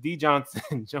was D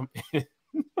Johnson. Jump in.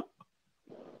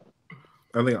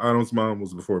 I think Autumn's mom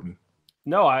was before me.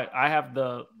 No, I have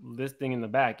the listing in the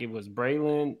back. It was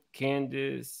Braylon,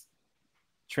 Candace,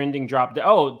 trending dropped down.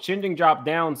 Oh, trending dropped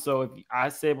down. So if I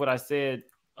said what I said,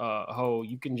 Ho,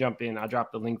 you can jump in. I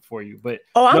dropped the link for you. But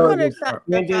I'm gonna drop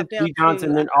Candace, down D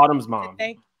Johnson, then Autumn's mom.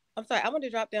 I'm sorry, I'm gonna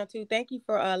drop down too. Thank you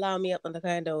for allowing me up on the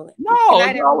condo. No,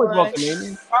 you're always welcome,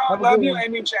 Amy. Oh, love you,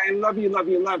 Amy Jane. Love you. Love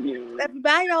you.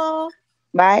 Bye, y'all.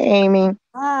 Bye, Amy.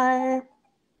 Bye.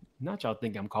 Not y'all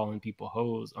think I'm calling people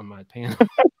hoes on my panel.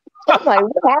 I'm like,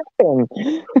 what happened?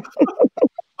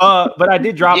 But I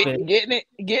did drop it.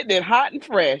 Getting it hot and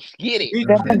fresh. Get it.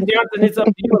 Johnson, it's up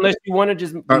to you unless you want to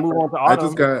just move on to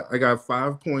Autumn. I got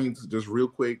 5 points just real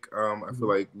quick. I feel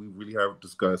like we really have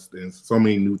discussed and so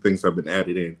many new things have been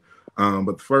added in.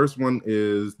 But the first one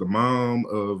is the mom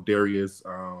of Darius.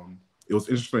 It was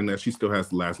interesting that she still has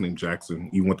the last name Jackson,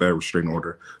 even with that restraining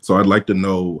order. So I'd like to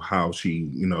know how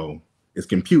she, is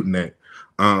computing that.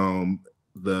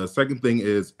 The second thing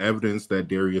is evidence that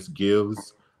Darius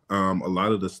gives. A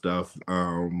lot of the stuff,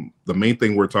 the main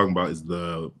thing we're talking about is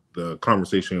the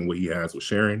conversation what he has with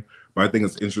Sharon. But I think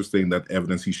it's interesting that the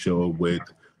evidence he showed with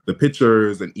the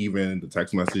pictures and even the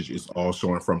text message is all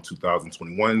showing from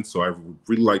 2021. So I would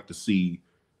really like to see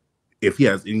if he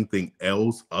has anything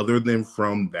else other than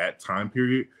from that time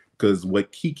period. Because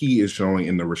what Keke is showing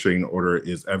in the restraining order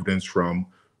is evidence from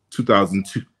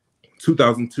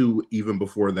 2002, even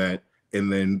before that.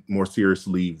 And then more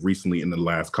seriously, recently in the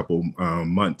last couple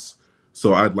months.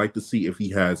 So I'd like to see if he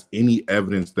has any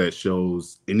evidence that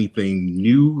shows anything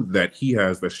new that he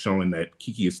has that's showing that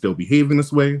Keke is still behaving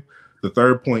this way. The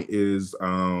third point is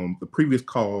the previous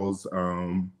calls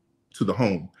to the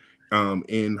home.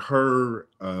 In her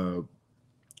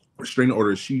restraining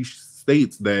order, she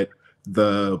states that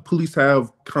the police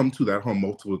have come to that home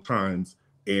multiple times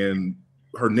and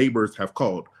her neighbors have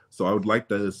called. So I would like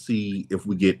to see if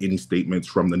we get any statements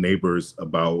from the neighbors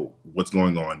about what's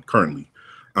going on currently.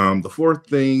 The fourth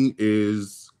thing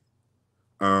is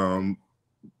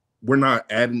we're not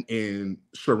adding in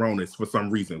Sharonis for some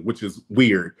reason, which is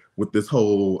weird with this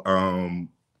whole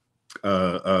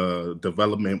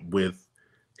development with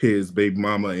his baby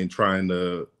mama and trying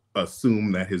to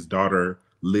assume that his daughter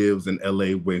lives in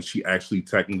LA when she actually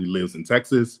technically lives in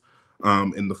Texas.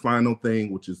 And the final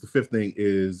thing, which is the fifth thing,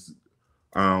 is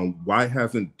why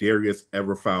hasn't Darius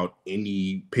ever filed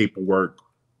any paperwork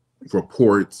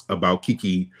reports about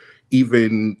Keke?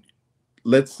 Even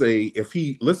let's say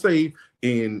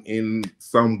in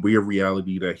some weird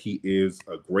reality that he is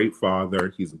a great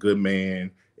father, he's a good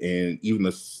man, and even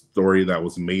the story that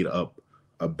was made up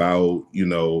about, you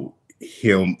know,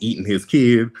 him eating his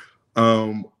kid.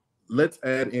 Let's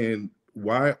add in,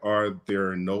 why are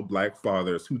there no Black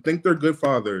fathers who think they're good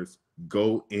fathers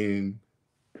go in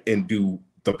and do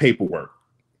the paperwork?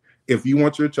 If you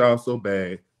want your child so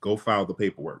bad, go file the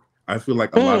paperwork. I feel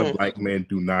like a lot of Black men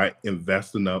do not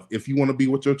invest enough. If you want to be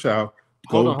with your child,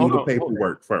 go do the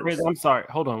paperwork first. I'm sorry.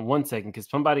 Hold on 1 second, because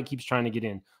somebody keeps trying to get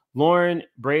in. Lauren,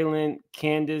 Braylon,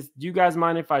 Candace, do you guys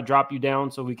mind if I drop you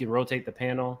down so we can rotate the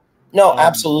panel? No,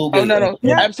 absolutely. Oh, no,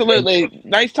 absolutely.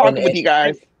 Nice talking with you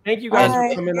guys. Thank you guys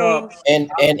for coming up. And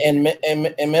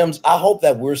Mims, I hope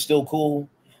that we're still cool.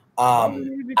 No.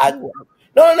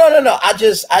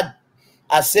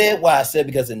 I said what I said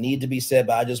because it needed to be said,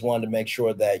 but I just wanted to make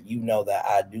sure that you know that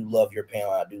I do love your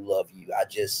panel. I do love you. I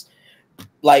just,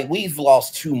 like, we've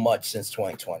lost too much since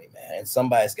 2020, man, and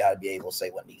somebody's got to be able to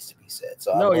say what needs to be said.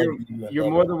 So no, you're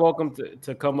more than welcome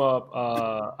to come up.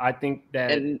 I think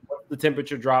that once the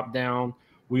temperature dropped down,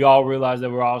 we all realized that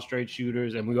we're all straight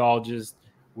shooters, and we have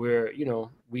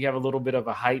a little bit of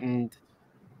a heightened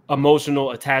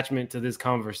emotional attachment to this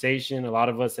conversation. A lot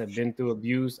of us have been through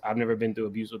abuse. I've never been through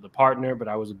abuse with a partner, but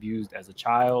I was abused as a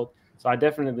child. So I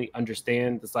definitely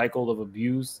understand the cycle of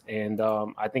abuse. And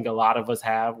I think a lot of us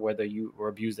have, whether you were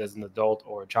abused as an adult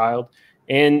or a child.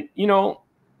 And, you know,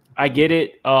 I get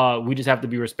it. We just have to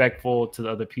be respectful to the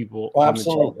other people. Oh,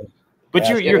 absolutely. But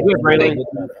you're good, Braylon.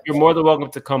 You're more than welcome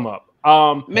to come up.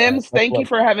 Mims, thank you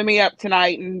for having me up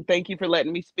tonight, and thank you for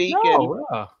letting me speak.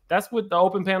 That's what the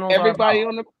open panel.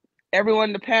 Everyone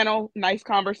in the panel, nice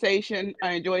conversation.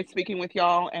 I enjoyed speaking with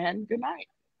y'all, and good night.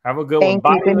 Have a good one.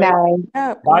 Body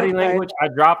language. I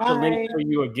dropped the link for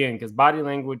you again, because body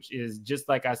language is just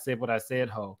like I said what I said,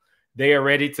 Ho. They are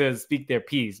ready to speak their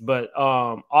piece. But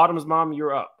Autumn's mom,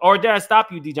 you're up. Or did I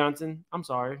stop you, D. Johnson? I'm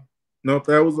sorry. No,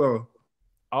 that was all.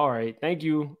 All right. Thank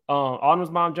you.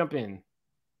 Autumn's mom, jump in.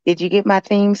 Did you get my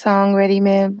theme song ready,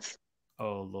 Mims?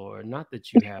 Oh, Lord. Not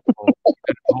that you have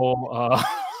whole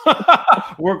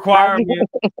requirement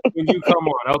when you come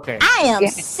on. Okay. I am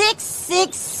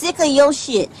sick of your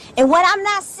shit. And when I'm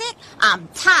not sick, I'm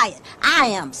tired. I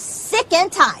am sick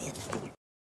and tired.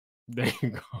 There you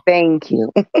go. Thank you.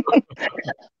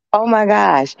 Oh my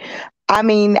gosh. I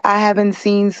mean, I haven't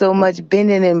seen so much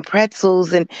bending and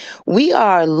pretzels, and we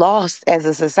are lost as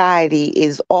a society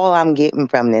is all I'm getting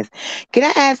from this. Can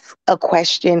I ask a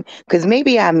question? Because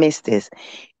maybe I missed this.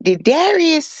 Did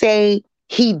Darius say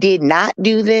he did not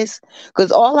do this?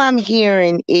 Because all I'm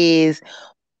hearing is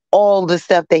all the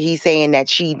stuff that he's saying that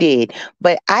she did.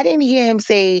 But I didn't hear him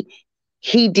say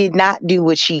he did not do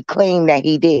what she claimed that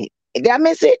he did. Did I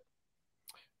miss it?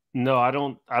 No, I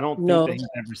don't think that he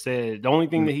ever said. The only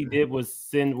thing that he did was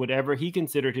send whatever he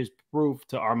considered his proof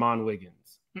to Armon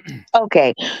Wiggins.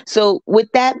 Okay. So with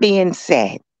that being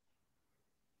said,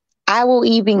 I will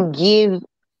even give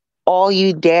all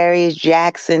you Darius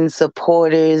Jackson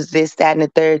supporters, this, that, and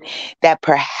the third, that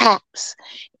perhaps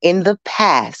in the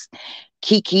past,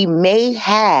 Keke may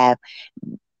have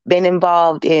been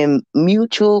involved in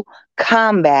mutual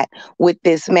combat with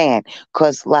this man.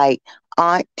 Because like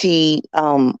Auntie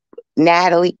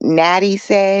Natty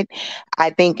said, I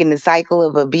think in the cycle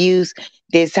of abuse,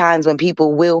 there's times when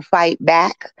people will fight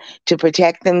back to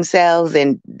protect themselves,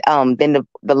 and then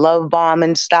the love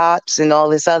bombing starts and all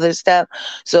this other stuff.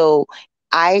 So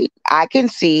I can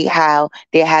see how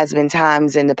there has been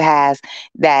times in the past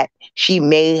that she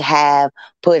may have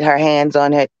put her hands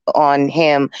on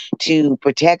him to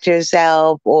protect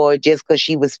herself, or just because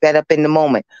she was fed up in the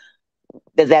moment.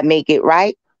 Does that make it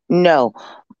right? No.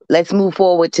 Let's move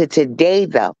forward to today,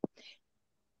 though.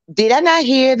 Did I not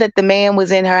hear that the man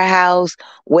was in her house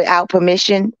without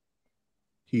permission?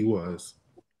 He was.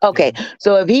 Okay,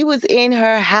 so if he was in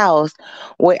her house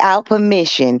without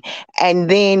permission, and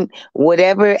then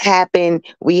whatever happened,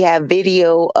 we have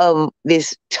video of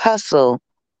this tussle,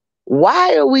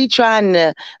 why are we trying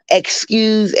to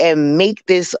excuse and make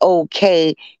this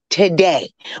okay today?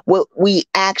 What we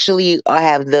actually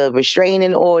have the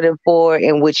restraining order for,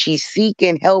 and what she's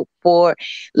seeking help for.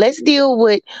 Let's deal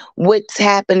with what's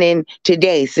happening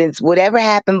today, since whatever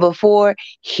happened before,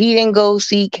 he didn't go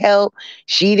seek help,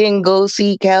 she didn't go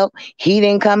seek help, he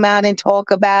didn't come out and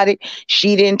talk about it,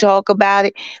 she didn't talk about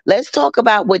it. Let's talk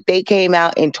about what they came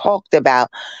out and talked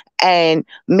about and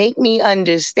make me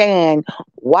understand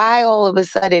why all of a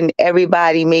sudden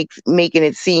everybody making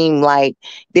it seem like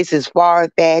this is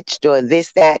far-fetched or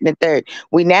this, that, and the third.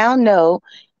 We now know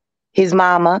his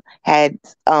mama had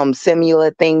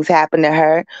similar things happen to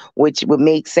her, which would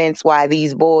make sense why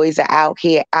these boys are out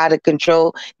here out of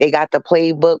control. They got the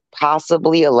playbook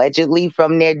possibly, allegedly,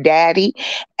 from their daddy,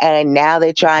 and now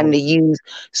they're trying to use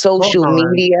social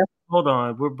media. Hold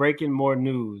on, we're breaking more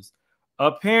news.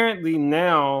 Apparently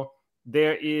now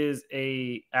there is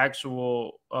a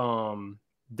actual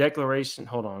declaration.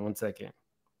 Hold on one second.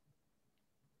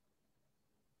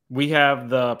 We have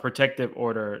the protective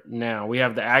order now. We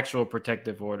have the actual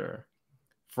protective order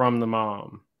from the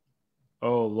mom.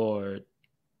 Oh, Lord.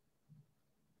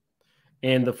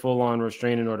 And the full-on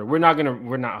restraining order.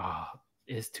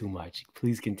 It's too much.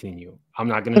 Please continue. I'm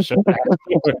not going to shut that.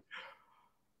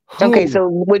 Okay, so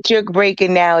what you're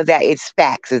breaking now is that it's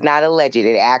facts. It's not alleged.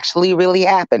 It actually really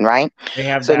happened, right?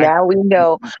 So now we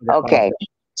know, okay.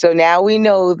 So now we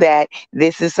know that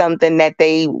this is something that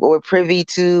they were privy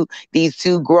to, these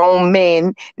two grown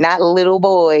men, not little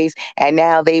boys, and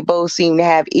now they both seem to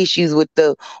have issues with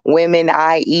the women,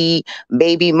 i.e.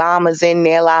 baby mamas in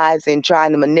their lives and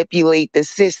trying to manipulate the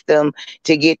system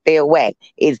to get their way.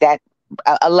 Is that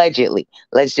allegedly?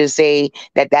 Let's just say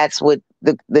that that's what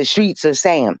the streets are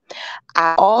saying.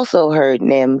 I also heard,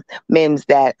 Mims,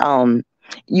 that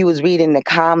you was reading the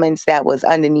comments that was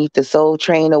underneath the Soul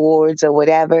Train Awards or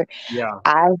whatever. Yeah.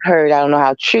 I heard, I don't know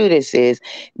how true this is,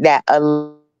 that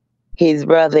his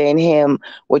brother and him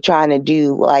were trying to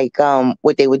do like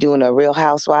what they were doing to Real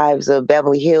Housewives of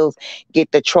Beverly Hills,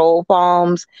 get the troll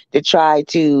farms to try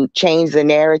to change the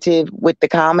narrative with the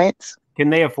comments. Can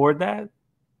they afford that?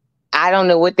 I don't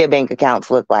know what their bank accounts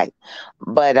look like,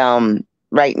 but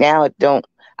right now it don't.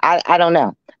 I don't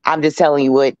know. I'm just telling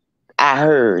you what I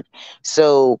heard.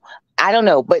 So I don't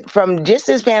know. But from just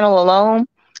this panel alone,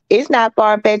 it's not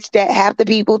far-fetched that half the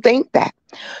people think that.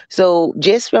 So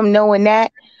just from knowing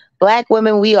that, Black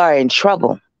women, we are in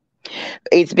trouble.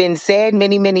 It's been said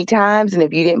many, many times, and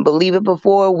if you didn't believe it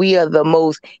before, we are the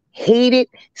most hated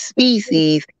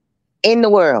species in the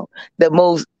world, the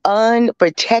most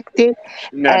unprotected.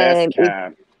 No, that's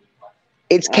cap.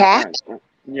 It's cap.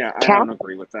 Yeah, I don't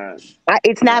agree with that.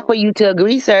 It's not for you to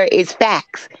agree, sir. It's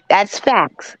facts. That's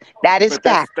facts. That is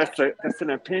facts. That's an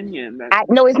opinion.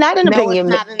 No, it's not an No, opinion.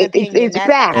 it's not an opinion. It's That's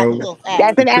facts. an actual fact.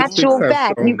 That's an Statistics actual have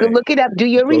fact. shown You can that. look it up. Do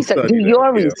your Go research. Do study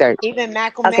your that, yeah. research. Even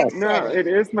Malcolm Okay. X No, said it. it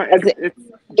is my. Okay. It's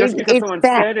just because It's someone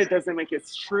facts. said it doesn't make it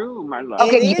true, my love.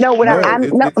 Okay, you know what? No, I'm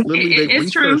it's no. literally they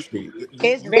It's true. researched it.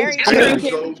 It's very It's I true.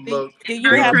 true. can go look. Do you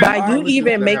There are have to By you argue colleges even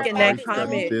that have making that case studied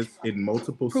comment this in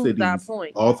multiple proves our cities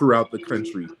point? all throughout the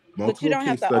country. But you Multiple don't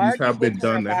have case to studies argue have been with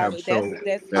her done that about have it. shown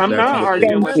That's that I'm that's not what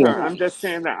arguing Thank with you. her. I'm just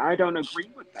saying that I don't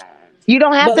agree with that. You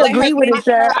don't have but to let her agree with it, finish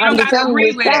sir. her You I'm don't just gotta telling you agree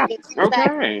it's with it. facts.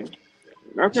 Okay.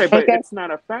 Okay, but Okay. it's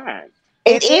not a fact.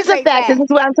 It It is is a a fact. This fact. is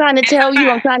what I'm trying to It's a tell you.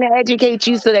 I'm fact. trying to educate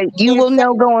you so that you will If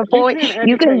know going You forward. can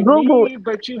You can educate Google. me,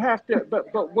 but you have to.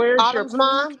 But where's your Autumn's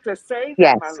mom, proof to say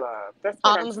that, my Yes. love? That's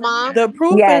what I'm Autumn's mom. the saying.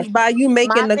 proof Yes. is by you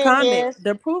making My the thing comment. is,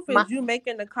 The proof my is you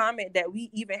making the comment that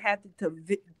we even have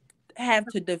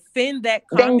to defend that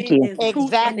Thank comment you. is proof in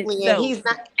exactly, and itself. he's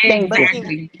not. Thank But you. see,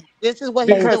 Exactly. this is what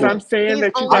he's Thank Because you. doing. I'm saying He's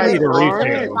that you only I guys need a listening to aren't.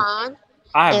 refill. respond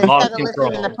I have instead lost of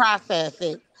listening to control. process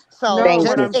it. So No, Thank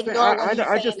what you. just I'm saying, ignore what he's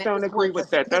I saying just at don't this agree point with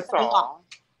because he's that. That's pissing me off. all.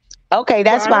 Okay, Well,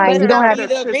 that's I don't fine. But You care it's don't if for have. you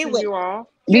that's to agree pissing with. you off.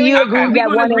 Do you Curious. Okay, agree we're that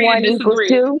gonna 1 and agree to 1 equals disagree.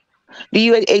 2? Do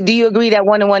you agree that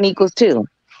 1 and 1 equals 2?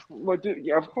 Well,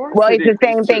 yeah, of course Well, it it's the equals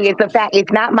same thing. two. It's a fact.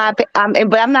 It's not my.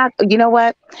 But I'm not. You know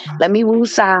what? Let me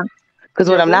woo-saw. Because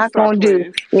Yeah, what I'm not woosah, going to do.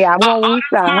 please. Yeah, I'm going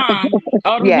to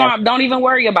Autumn's yes. mom, don't even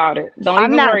worry about it. Don't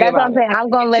I'm even not. worry That's what about I'm it. saying. I'm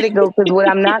going to let it go. Because what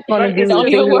I'm not going to But do it's is Don't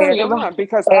sit even because here worry hold about on, it.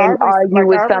 because and argue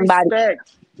with I somebody.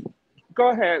 respect.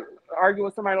 Go ahead, argue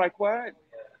with somebody like what?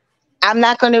 I'm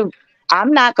not going to.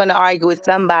 I'm not going to argue with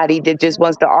somebody that just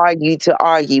wants to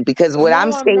argue because what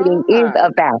I'm No, I'm stating is not.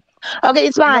 a fact. Okay,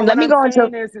 it's No, fine. Let what me I'm go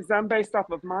into. saying is I'm based off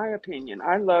of my opinion.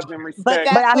 I love and But respect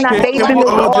But that's I'm what not Can, you're can basing we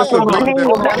this saying. all off just of Hold agree on. that opinions.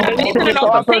 We're I'm not Autumn's basing basing mom it this off is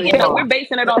off of opinion though. facts. We're wrong?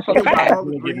 basing it off of Can we facts. all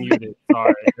Everybody get agree? muted.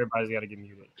 Sorry, everybody's got to get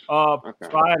muted. Okay.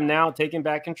 So I am now taking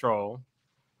back control.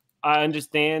 I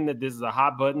understand that this is a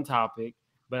hot button topic,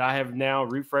 but I have now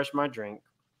refreshed my drink.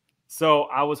 So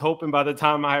I was hoping by the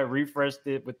time I had refreshed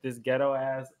it with this ghetto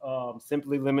ass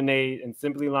Simply Lemonade and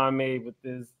Simply Limeade with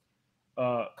this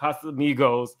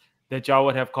Casamigos that y'all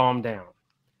would have calmed down.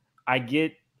 I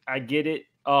get it.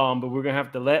 But we're gonna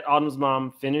have to let Autumn's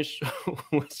mom finish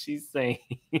what she's saying.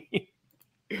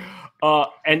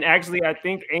 And actually, I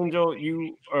think Angel,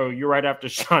 you're right after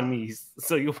Shanice,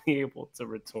 so you'll be able to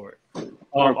retort. Okay.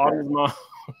 Autumn's mom.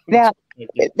 Now,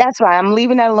 That's fine. I'm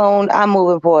leaving that alone. I'm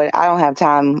moving forward. I don't have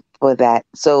time for that.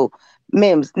 So,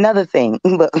 Mims, another thing,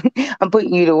 but I'm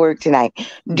putting you to work tonight.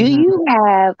 Do you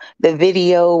have the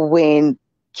video when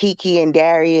Keke and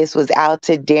Darius was out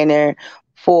to dinner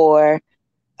for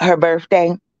her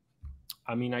birthday?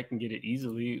 I mean, I can get it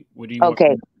easily. What do you want?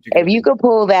 Okay. If you could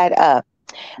pull that up.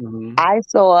 I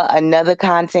saw another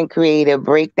content creator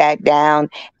break that down.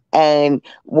 And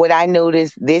what I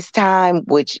noticed this time,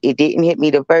 which it didn't hit me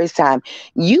the first time,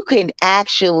 you can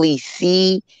actually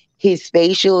see his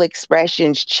facial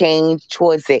expressions change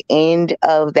towards the end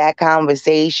of that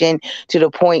conversation to the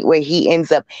point where he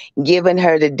ends up giving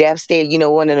her the death stare. You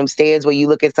know, one of them stares where you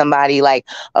look at somebody like,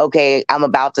 okay, I'm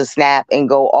about to snap and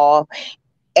go off.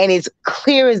 And it's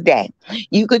clear as day.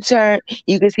 You could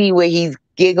see where he's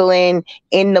giggling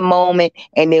in the moment,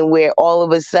 and then where all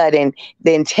of a sudden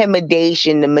the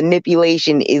intimidation, the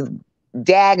manipulation is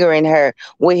daggering her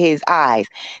with his eyes.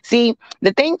 See,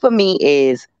 the thing for me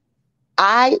is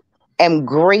I am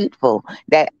grateful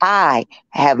that I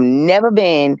have never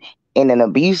been in an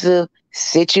abusive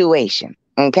situation.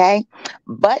 Okay.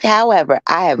 But however,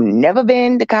 I have never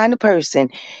been the kind of person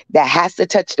that has to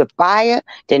touch the fire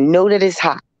to know that it's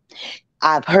hot.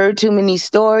 I've heard too many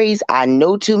stories. I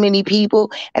know too many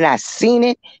people, and I've seen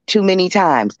it too many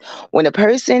times. When a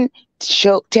person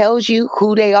tells you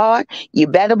who they are, you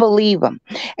better believe them.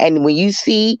 And when you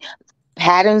see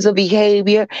patterns of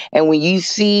behavior and when you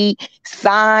see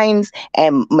signs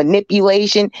and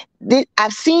manipulation,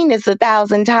 I've seen this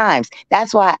 1,000 times.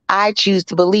 That's why I choose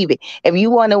to believe it. If you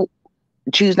want to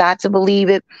choose not to believe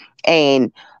it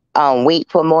and wait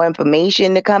for more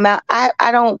information to come out,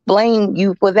 I don't blame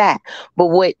you for that. But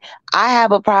what I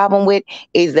have a problem with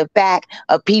is the fact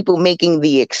of people making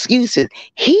the excuses.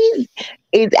 He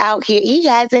is out here. He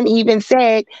hasn't even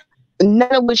said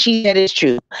none of what she said is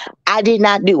true. I did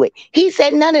not do it. He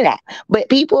said none of that. But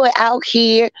people are out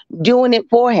here doing it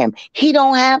for him. He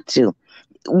don't have to.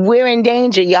 We're in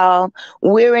danger, y'all.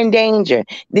 We're in danger.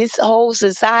 This whole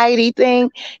society thing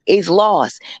is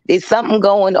lost. There's something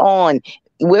going on.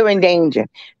 We're in danger.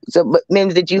 So, but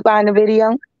Mims, did you find the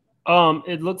video?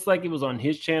 It looks like it was on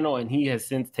his channel, and he has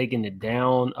since taken it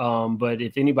down. But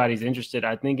if anybody's interested,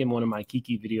 I think in one of my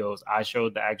Keke videos, I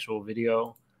showed the actual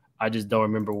video. I just don't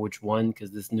remember which one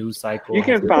because this news cycle. You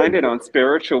can find it on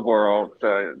Spiritual World,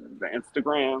 the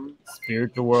Instagram.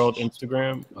 Spiritual World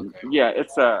Instagram. Okay. Yeah,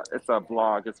 it's a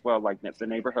blog as well, like the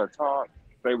Neighborhood Talk.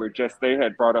 They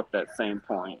had brought up that same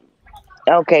point.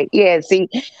 Okay, yeah, see,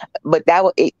 but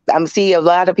I'm seeing a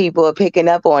lot of people are picking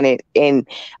up on it, and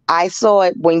I saw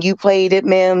it when you played it,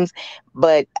 Mims,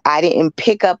 but I didn't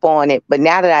pick up on it. But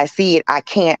now that I see it, I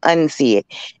can't unsee it.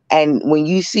 And when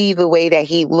you see the way that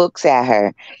he looks at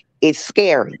her, it's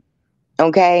scary.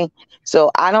 Okay, so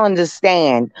I don't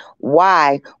understand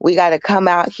why we got to come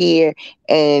out here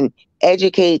and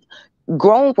educate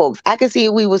grown folks. I could see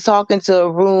if we was talking to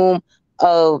a room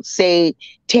of say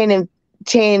 10 and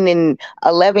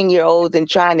 11-year-olds and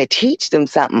trying to teach them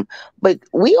something, but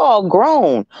we all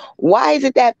grown. Why is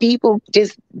it that people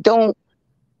just don't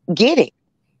get it?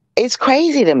 It's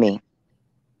crazy to me.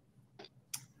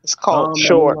 It's called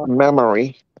short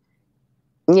memory.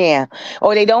 Yeah,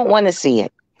 or they don't want to see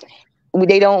it.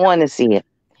 They don't want to see it.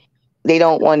 They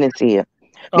don't want to see it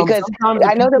because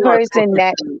I know the person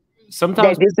that.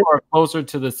 Sometimes people are closer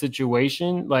to the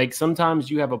situation. Like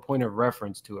sometimes you have a point of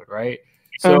reference to it, right?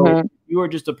 So you are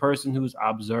just a person who's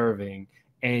observing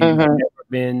and you've never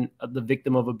been the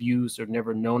victim of abuse or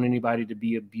never known anybody to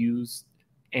be abused.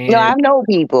 And no, I know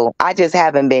people. I just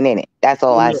haven't been in it. That's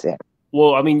all I said.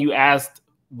 Well, I mean, you asked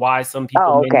why some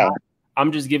people may not.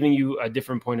 I'm just giving you a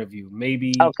different point of view.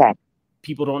 Maybe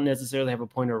people don't necessarily have a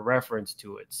point of reference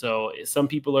to it. So some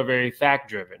people are very fact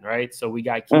driven, right? So we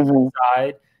got Keke's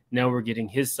side. Now we're getting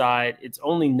his side. It's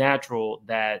only natural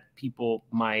that people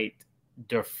might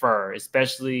defer,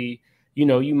 especially, you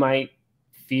know, you might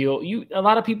feel a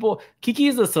lot of people. Keke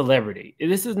is a celebrity.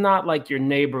 This is not like your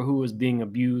neighbor who is being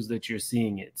abused that you're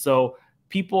seeing it. So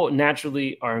people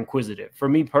naturally are inquisitive. For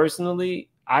me personally,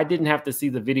 I didn't have to see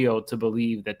the video to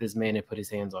believe that this man had put his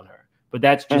hands on her. But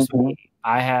that's just me.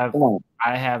 I have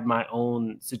my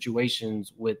own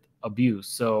situations with abuse.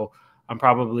 So I'm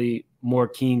probably more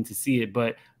keen to see it.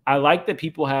 But I like that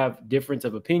people have difference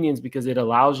of opinions because it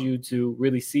allows you to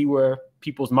really see where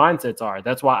people's mindsets are.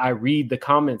 That's why I read the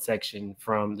comment section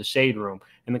from the Shade Room.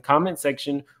 And the comment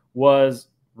section was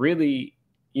really,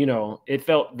 you know, it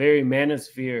felt very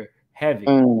manosphere heavy.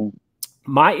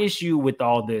 My issue with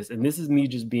all this, and this is me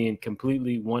just being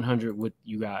completely 100 with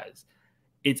you guys,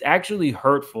 it's actually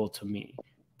hurtful to me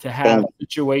to have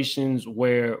situations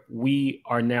where we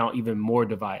are now even more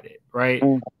divided, right?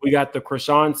 We got the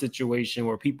Krishan situation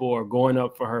where people are going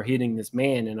up for her hitting this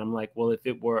man. And I'm like, well, if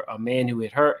it were a man who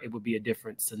hit her, it would be a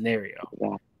different scenario.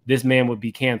 This man would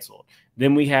be canceled.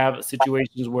 Then we have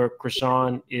situations where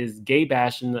Krishan is gay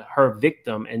bashing her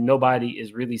victim and nobody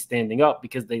is really standing up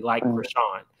because they like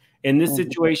Krishan. In this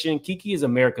situation, Keke is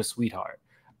America's sweetheart.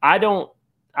 I don't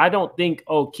think,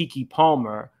 oh, Keke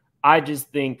Palmer. I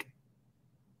just think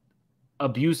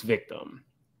abuse victim.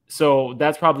 So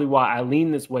that's probably why I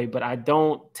lean this way, but I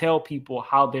don't tell people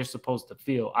how they're supposed to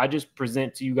feel. I just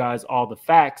present to you guys all the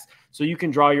facts so you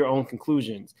can draw your own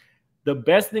conclusions. The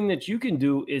best thing that you can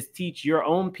do is teach your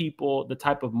own people the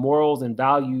type of morals and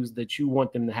values that you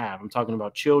want them to have. I'm talking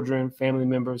about children, family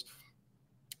members,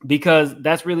 because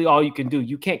that's really all you can do.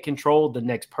 You can't control the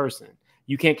next person.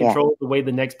 You can't control the way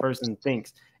the next person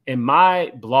thinks. And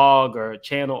my blog or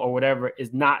channel or whatever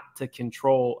is not to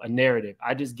control a narrative.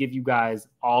 I just give you guys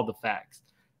all the facts.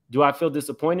 Do I feel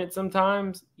disappointed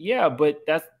sometimes? Yeah, but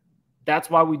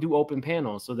that's why we do open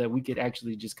panels, so that we could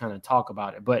actually just kind of talk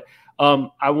about it. But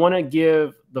I want to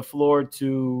give the floor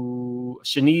to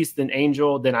Shanice, then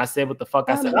Angel, then I said what the fuck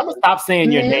I said. I'm going to stop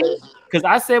saying your name, because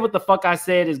I said what the fuck I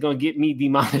said is going to get me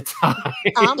demonetized.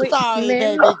 I'm sorry,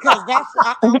 baby, because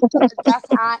that's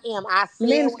how I am. I said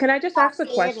Mims, can I just ask a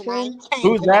question?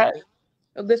 Who's that?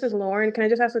 This is Lauren. Can I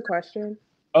just ask a question?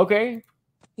 Okay.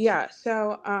 Yeah,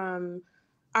 so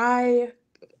I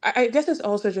guess it's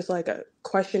also just like a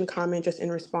question comment just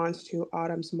in response to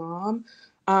Autumn's mom.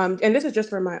 And this is just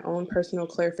for my own personal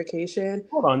clarification.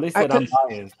 Hold on, they said I'm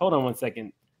biased. Hold on one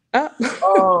second.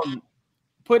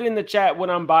 Put in the chat what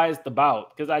I'm biased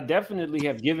about, because I definitely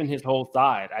have given his whole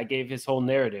side. I gave his whole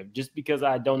narrative. Just because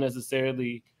I don't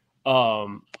necessarily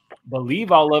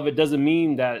believe all of it doesn't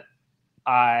mean that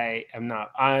I am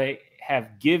not. I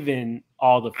have given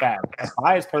all the facts. A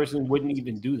biased person wouldn't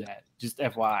even do that. Just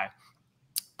FYI.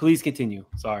 Please continue.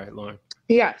 Sorry, Lauren.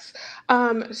 Yes.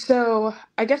 So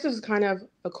I guess this is kind of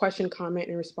a question comment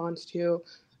in response to,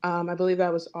 I believe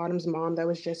that was Autumn's mom that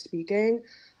was just speaking.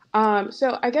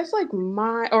 So I guess like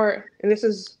I'm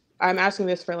asking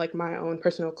this for like my own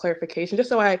personal clarification, just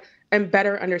so I can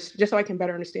better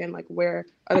understand like where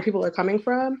other people are coming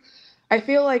from. I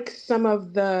feel like some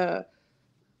of the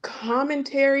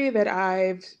commentary that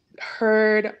I've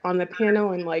heard on the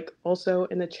panel and like also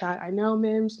in the chat. I know,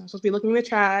 Mims, I'm supposed to be looking in the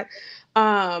chat.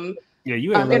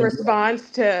 In response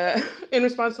to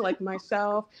like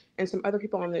myself and some other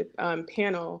people on the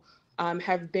panel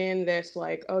have been this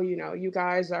like, oh, you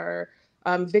guys are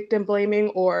victim blaming,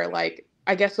 or like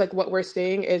I guess like what we're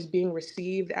saying is being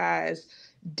received as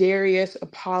Darius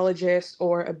apologists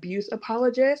or abuse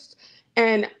apologists.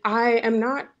 And I am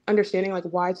not understanding like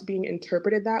why it's being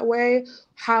interpreted that way.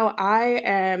 How I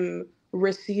am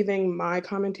receiving my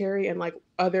commentary and like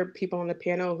other people on the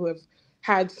panel who have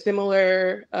had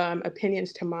similar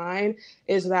opinions to mine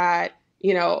is that,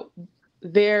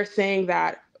 they're saying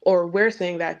that, or we're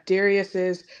saying that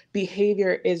Darius's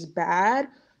behavior is bad.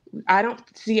 I don't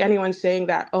see anyone saying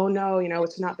that, oh no,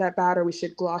 it's not that bad or we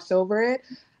should gloss over it.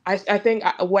 I think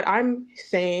what I'm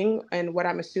saying and what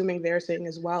I'm assuming they're saying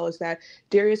as well is that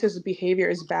Darius's behavior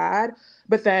is bad,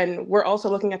 but then we're also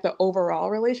looking at the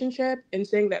overall relationship and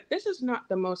saying that this is not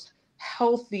the most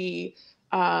healthy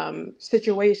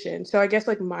situation. So I guess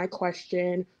like my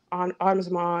question on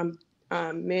Autumn's mom,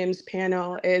 Mim's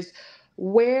panel is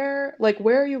where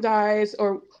are you guys,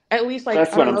 or at least like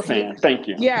that's what I'm saying. Thank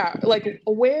you. Yeah, like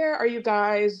where are you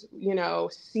guys,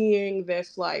 seeing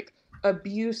this like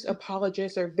abuse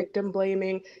apologists or victim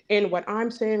blaming in what I'm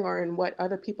saying or in what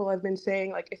other people have been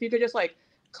saying? Like if you could just like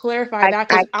clarify that,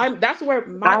 because that's where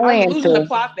I'm losing the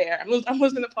plot there. I'm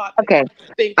losing the plot there. Okay.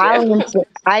 Thank you.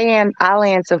 I'll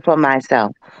answer for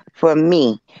myself. For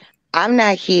me, I'm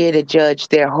not here to judge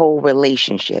their whole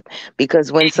relationship,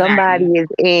 because when somebody is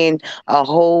in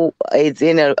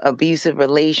an abusive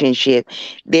relationship,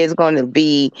 there's going to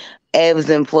be ebbs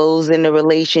and flows in the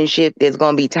relationship. There's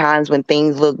going to be times when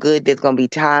things look good. There's going to be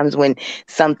times when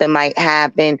something might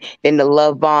happen. Then the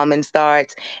love bombing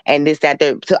starts and this, that,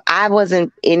 there. So I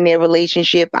wasn't in their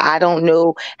relationship. I don't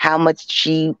know how much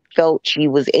she felt she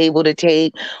was able to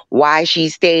take, why she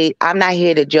stayed. I'm not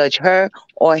here to judge her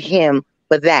or him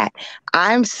for that.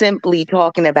 I'm simply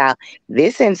talking about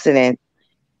this incident,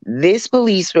 this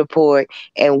police report,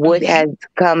 and what has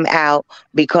come out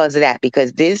because of that.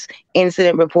 Because this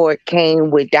incident report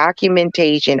came with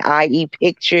documentation, i.e.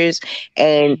 pictures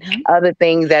and other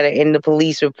things that are in the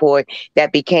police report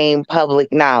that became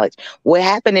public knowledge. What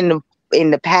happened in the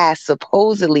in the past,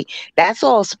 supposedly, that's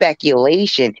all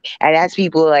speculation. And that's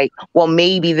people like, well,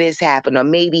 maybe this happened, or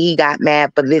maybe he got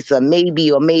mad for this, or maybe,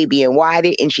 and why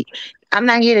didn't she? I'm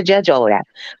not here to judge all of that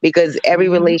because every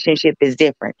relationship is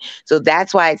different. So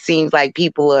that's why it seems like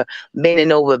people are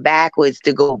bending over backwards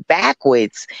to go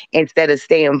backwards instead of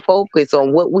staying focused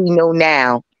on what we know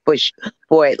now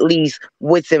for at least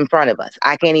what's in front of us.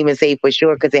 I can't even say for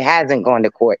sure because it hasn't gone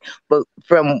to court, but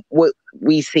from what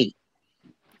we see.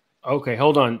 Okay,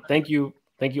 hold on. Thank you.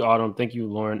 Thank you, Autumn. Thank you,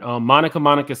 Lauren.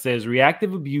 Monica says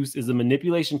reactive abuse is a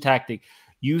manipulation tactic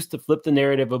used to flip the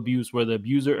narrative of abuse where the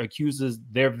abuser accuses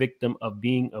their victim of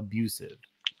being abusive.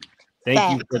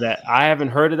 Thank you for that. I haven't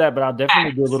heard of that, but I'll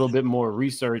definitely do a little bit more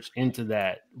research into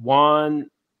that. Juan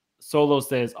Solo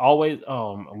says always.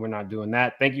 Oh, we're not doing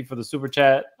that. Thank you for the super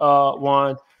chat,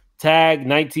 Juan. Tag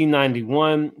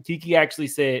 1991. Keke actually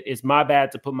said, "It's my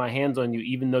bad to put my hands on you,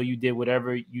 even though you did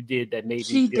whatever you did that made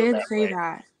me feel that way." She did say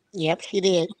that. Yep, she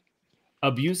did.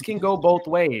 Abuse can go both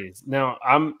ways. Now,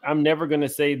 I'm never gonna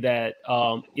say that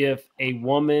if a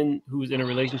woman who's in a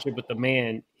relationship with a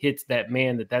man hits that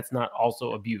man, that's not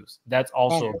also abuse. That's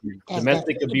also abuse.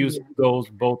 Domestic abuse goes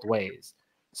both ways.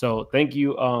 So thank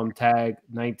you, Tag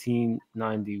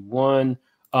 1991.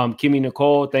 Kimmy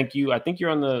Nicole, thank you. I think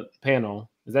you're on the panel.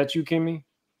 Is that you, Kimmy?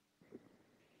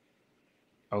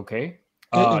 Okay.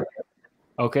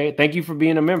 Okay. Thank you for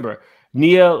being a member.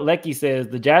 Nia Lecky says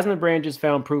the Jasmine branches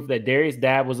found proof that Darius'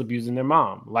 dad was abusing their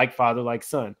mom, like father, like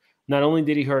son. Not only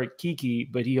did he hurt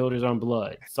Keke, but he owed his own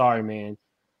blood. Sorry, man.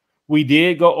 We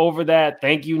did go over that.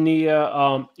 Thank you,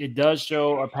 Nia. It does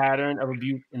show a pattern of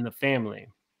abuse in the family.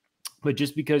 But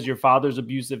just because your father's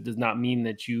abusive does not mean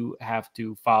that you have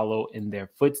to follow in their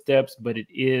footsteps. But it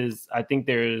is, I think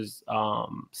there's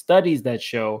studies that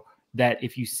show that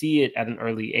if you see it at an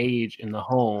early age in the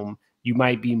home, you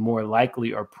might be more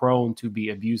likely or prone to be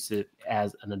abusive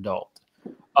as an adult.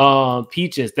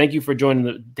 Peaches, thank you for joining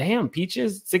the damn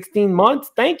Peaches, 16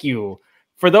 months. Thank you.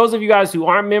 For those of you guys who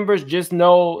aren't members, just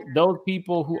know those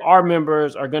people who are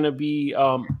members are going to be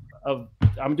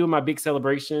I'm doing my big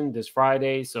celebration this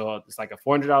Friday. So it's like a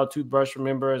 $400 toothbrush for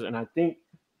members. And I think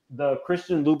the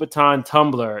Christian Louboutin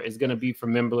tumbler is going to be for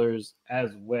members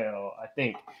as well. I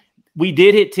think we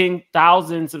did hit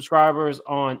 10,000 subscribers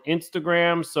on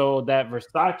Instagram. So that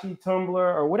Versace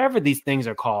tumbler or whatever these things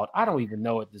are called, I don't even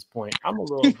know at this point. I'm a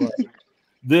little but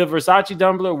the Versace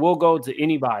tumbler will go to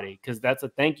anybody because that's a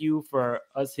thank you for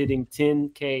us hitting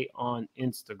 10K on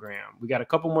Instagram. We got a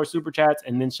couple more super chats,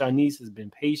 and then Shanice has been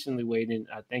patiently waiting.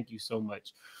 I thank you so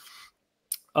much.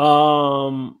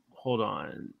 Hold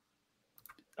on.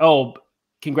 Oh,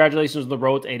 congratulations on the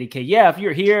road to 80K. Yeah, if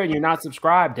you're here and you're not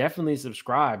subscribed, definitely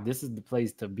subscribe. This is the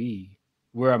place to be.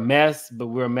 We're a mess, but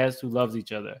we're a mess who loves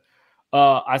each other.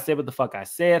 I said what the fuck I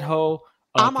said, ho.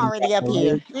 I'm already up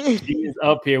here. She is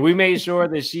up here. We made sure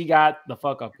that she got the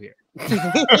fuck up here. But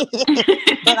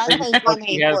I changed my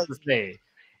name for you. Say.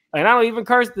 And I don't even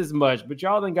curse this much, but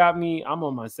y'all done got me. I'm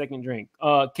on my second drink.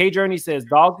 K Journey says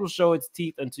dogs will show its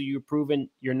teeth until you're proven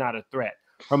you're not a threat.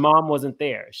 Her mom wasn't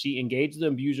there. She engaged the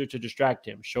abuser to distract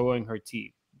him, showing her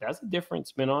teeth. That's a different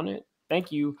spin on it.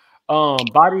 Thank you.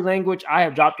 Body language. I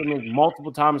have dropped the link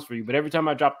multiple times for you, but every time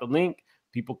I drop the link,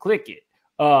 people click it.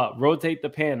 Rotate the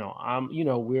panel.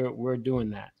 We're doing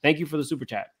that. Thank you for the super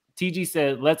chat. TG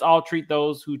said, let's all treat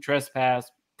those who trespass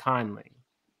kindly.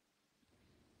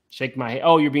 Shake my head.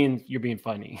 Oh, you're being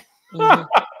funny. Mm-hmm.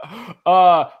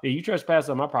 Yeah, you trespass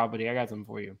on my property. I got something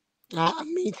for you.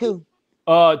 Me too.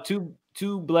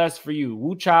 Too blessed for you.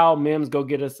 Wu Chow Mims, go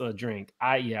get us a drink.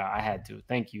 I had to.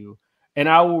 Thank you. And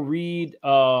I will read.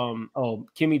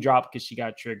 Kimmy dropped because she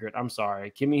got triggered. I'm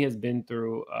sorry. Kimmy has been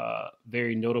through a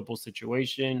very notable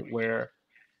situation where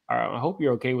I hope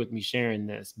you're okay with me sharing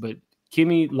this, but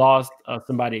Kimmy lost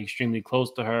somebody extremely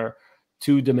close to her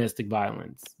to domestic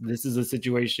violence. This is a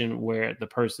situation where the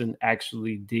person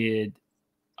actually did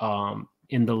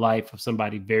in the life of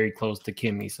somebody very close to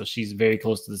Kimmy. So she's very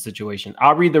close to the situation.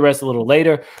 I'll read the rest a little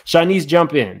later. Shanice,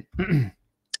 jump in.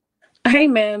 Hey,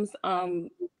 Mims.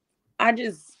 I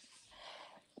just,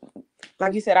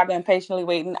 like you said, I've been patiently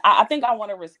waiting. I think I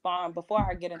want to respond before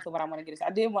I get into what I want to get into.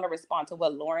 I did want to respond to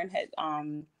what Lauren had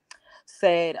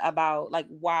said about like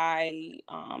why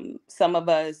some of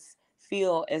us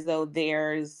feel as though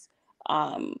there's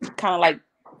kind of like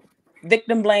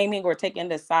victim blaming or taking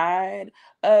the side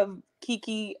of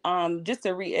Keke. Just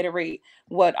to reiterate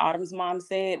what Autumn's mom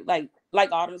said, like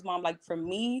Autumn's mom, like for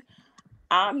me,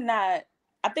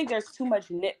 I think there's too much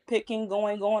nitpicking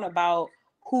going on about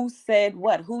who said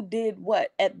what, who did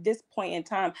what at this point in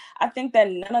time. I think that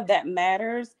none of that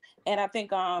matters. And I think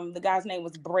the guy's name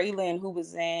was Braylon, who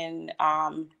was in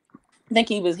think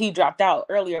he dropped out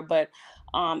earlier, but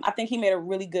I think he made a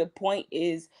really good point.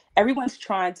 Is everyone's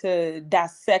trying to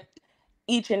dissect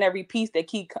each and every piece that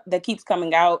keeps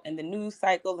coming out in the news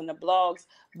cycle and the blogs,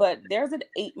 but there's an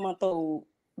 8-month-old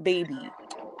baby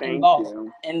involved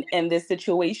in this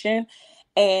situation,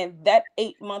 and that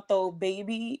 8-month-old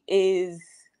baby is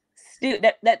still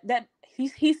that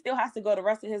he still has to go the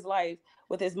rest of his life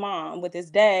with his mom, with his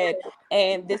dad,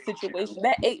 and this situation.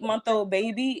 That 8-month-old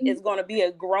baby is going to be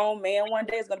a grown man one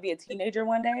day. It's going to be a teenager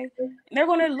one day, and they're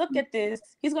going to look at this.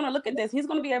 He's going to look at this. He's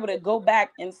going to be able to go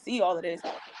back and see all of this.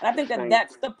 And I think that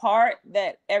that's the part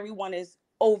that everyone is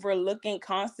overlooking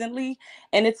constantly,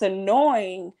 and it's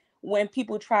annoying when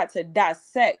people try to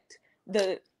dissect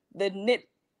the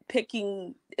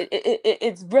nitpicking.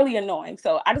 It's really annoying.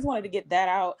 So I just wanted to get that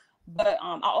out. But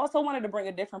I also wanted to bring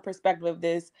a different perspective of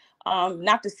this,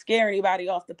 not to scare anybody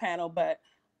off the panel, but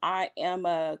I am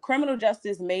a criminal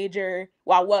justice major.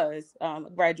 Well, I was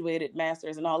graduated,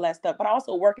 master's and all that stuff, but I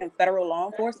also work in federal law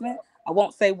enforcement. I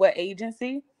won't say what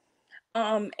agency.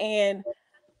 And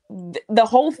the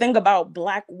whole thing about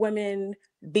Black women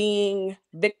being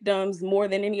victims more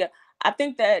than any, I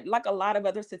think that like a lot of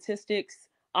other statistics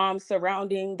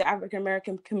surrounding the African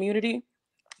American community,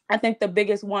 I think the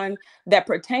biggest one that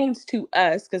pertains to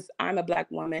us, because I'm a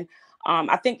Black woman,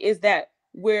 I think is that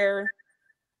we're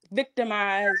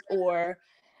victimized or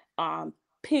not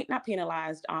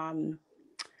penalized,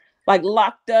 like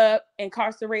locked up,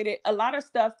 incarcerated. A lot of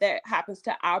stuff that happens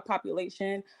to our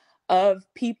population of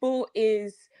people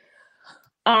is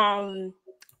hold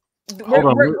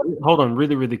on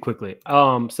really, really quickly.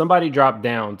 Somebody dropped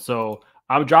down, so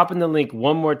I'm dropping the link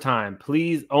one more time.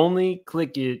 Please only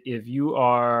click it if you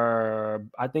are,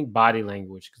 I think, body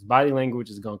language, because body language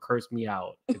is going to curse me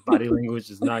out if body language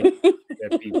is not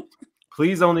people.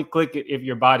 Please only click it if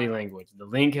your body language. The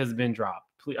link has been dropped.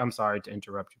 Please, I'm sorry to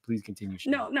interrupt you. Please continue.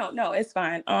 No, it's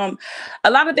fine. A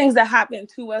lot of things that happen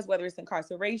to us, whether it's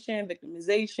incarceration,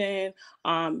 victimization,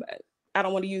 I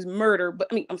don't want to use murder,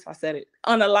 but I said it,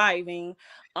 unaliving.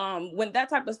 When that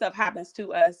type of stuff happens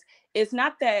to us, it's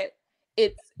not that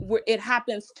it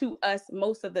happens to us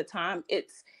most of the time.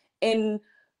 It's in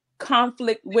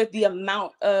conflict with the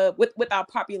amount of with our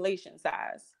population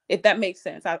size, if that makes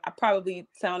sense. I probably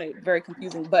sounded very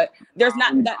confusing, but there's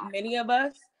not that many of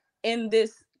us in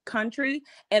this country,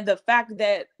 and the fact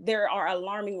that there are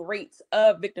alarming rates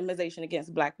of victimization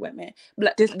against Black women,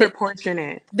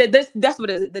 disproportionate. That's what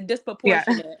it is. The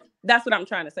disproportionate. Yeah. That's what I'm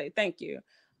trying to say. Thank you.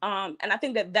 And I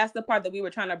think that that's the part that we were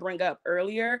trying to bring up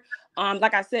earlier.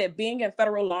 Like I said, being in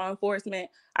federal law enforcement,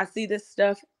 I see this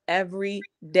stuff every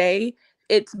day.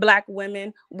 It's Black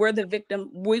women. We're the victim.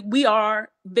 We are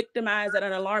victimized at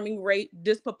an alarming rate,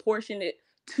 disproportionate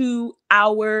to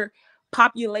our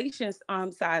population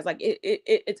size. Like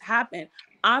it's happened.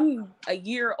 I'm a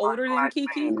year older than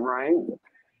Keke. Right?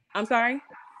 I'm sorry?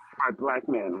 By Black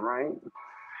men, right?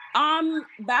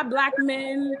 By Black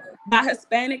men, by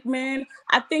Hispanic men.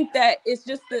 I think that it's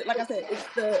just like I said, it's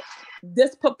the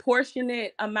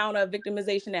disproportionate amount of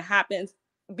victimization that happens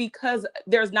because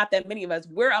there's not that many of us.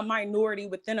 We're a minority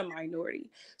within a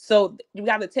minority. So you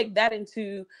got to take that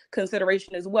into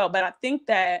consideration as well. But I think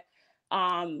that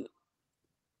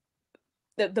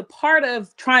the part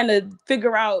of trying to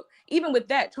figure out, even with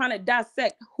that, trying to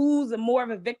dissect who's more of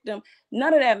a victim,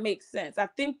 none of that makes sense. I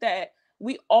think that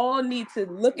we all need to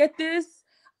look at this.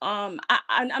 I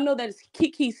know that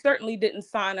Keke certainly didn't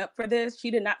sign up for this.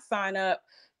 She did not sign up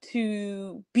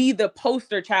to be the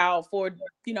poster child for,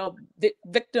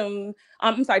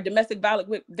 domestic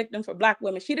violence victim for Black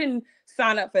women. She didn't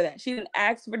sign up for that. She didn't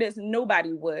ask for this.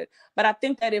 Nobody would. But I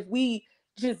think that if we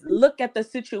just look at the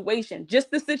situation,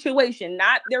 just the situation,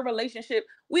 not their relationship.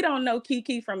 We don't know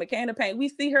Keke from a can of paint. We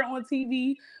see her on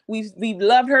TV. We've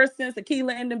loved her since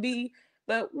Aquila and the Bee,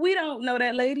 but we don't know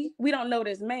that lady. We don't know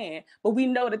this man, but we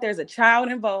know that there's a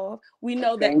child involved. We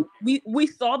know that we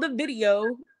saw the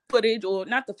video footage, or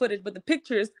not the footage, but the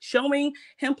pictures showing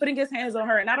him putting his hands on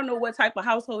her. And I don't know what type of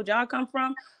household y'all come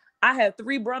from. I have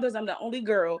 3 brothers. I'm the only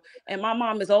girl. And my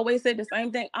mom has always said the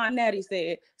same thing Aunt Natty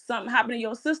said. Something happened to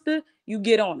your sister, you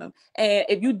get on them. And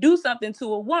if you do something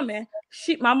to a woman,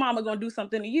 my mama going to do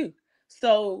something to you.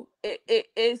 So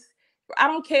it's, I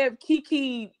don't care if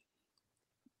Keke,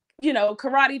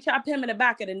 karate chop him in the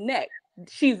back of the neck.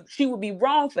 She would be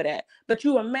wrong for that. But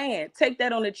you a man, take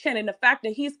that on the chin. And the fact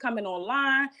that he's coming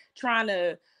online trying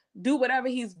to do whatever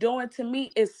he's doing, to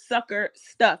me, is sucker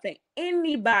stuff. And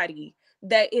anybody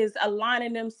that is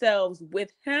aligning themselves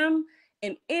with him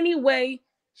in any way,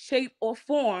 shape, or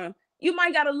form, you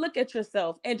might got to look at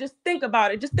yourself and just think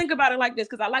about it. Just think about it like this,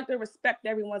 because I like to respect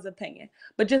everyone's opinion.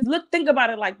 But just think about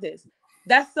it like this.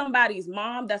 That's somebody's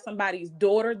mom, that's somebody's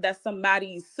daughter, that's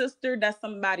somebody's sister, that's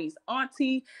somebody's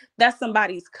auntie, that's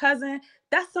somebody's cousin,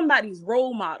 that's somebody's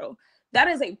role model. That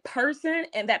is a person,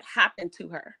 and that happened to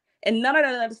her. And none of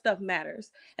that other stuff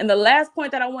matters. And the last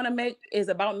point that I want to make is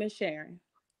about Miss Sharon.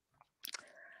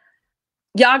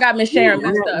 Y'all got Miss Sharon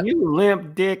messed up. You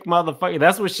limp dick motherfucker.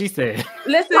 That's what she said.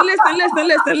 Listen.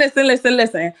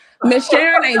 Miss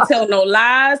Sharon ain't tell no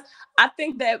lies. I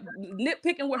think that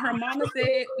nitpicking what her mama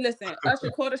said, listen, Usher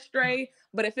caught a stray,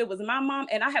 but if it was my mom,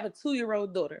 and I have a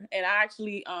 2-year-old daughter, and I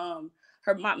actually,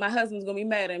 my husband's gonna be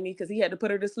mad at me because he had to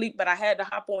put her to sleep, but I had to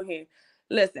hop on here.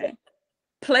 Listen,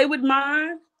 play with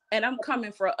mine, and I'm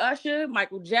coming for Usher,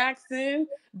 Michael Jackson,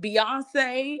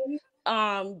 Beyonce,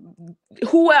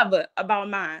 whoever about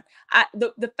mine.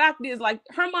 The fact is, like,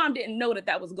 her mom didn't know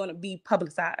that was going to be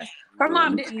publicized. Her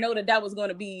mom didn't know that was going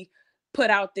to be put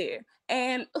out there.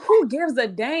 And who gives a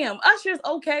damn? Usher's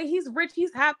okay. He's rich.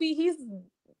 He's happy. He's,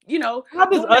 how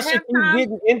does Usher keep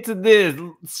getting into this?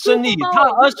 Shanice,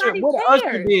 how Usher? What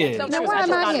Usher did? Now why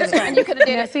am I in it? And you could have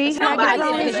did it. See,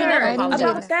 Nobody cares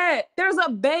about that. There's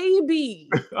a baby.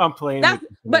 I'm playing. I'm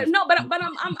playing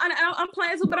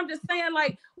too. But I'm just saying,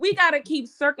 like, we gotta keep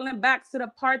circling back to the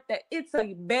part that it's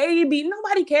a baby.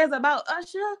 Nobody cares about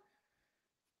Usher.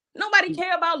 Nobody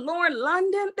cares about Lauren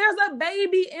London. There's a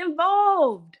baby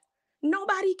involved.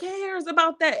 Nobody cares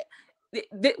about that.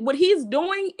 What he's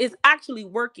doing is actually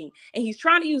working, and he's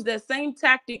trying to use that same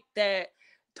tactic that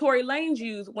Tory Lanez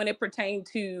used when it pertained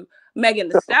to Megan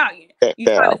Thee Stallion.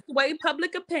 You're trying to sway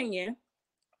public opinion,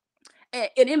 and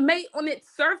it may, on its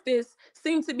surface,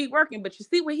 seem to be working, but you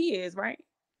see where he is, right?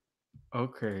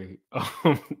 Okay.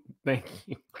 Thank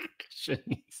you,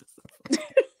 Shanice.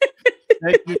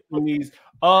 Thank you, Shanice.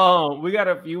 We got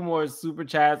a few more super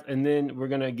chats, and then we're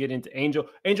gonna get into Angel.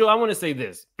 Angel, I want to say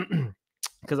this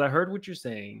because I heard what you're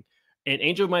saying, and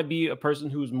Angel might be a person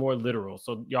who's more literal,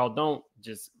 so y'all don't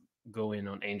just go in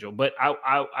on Angel. But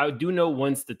I do know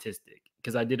one statistic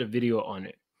because I did a video on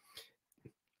it,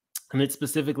 and it's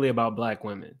specifically about Black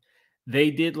women.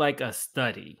 They did like a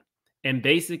study, and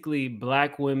basically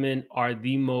Black women are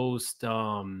the most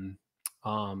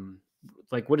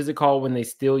like, what is it called when they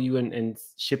steal you and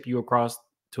ship you across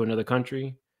to another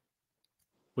country?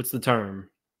 What's the term,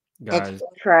 guys?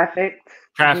 Trafficked.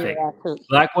 Trafficked. Yeah,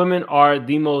 Black women are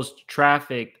the most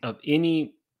trafficked of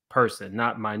any person,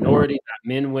 not minority, not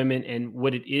men, women. And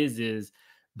what it is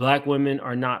Black women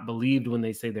are not believed when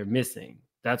they say they're missing.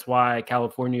 That's why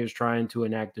California is trying to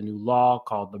enact a new law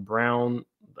called the Brown,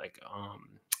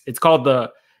 it's called the,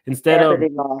 instead of Ebony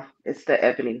law. It's the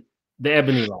Ebony. The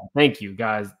Ebony law. Thank you,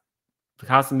 guys. The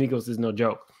Casamigos is no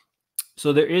joke.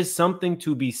 So there is something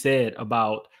to be said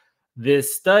about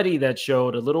this study that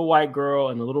showed a little white girl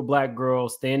and a little Black girl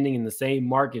standing in the same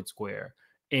market square,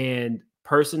 and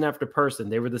person after person,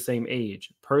 they were the same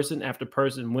age. Person after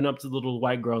person went up to the little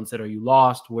white girl and said, "Are you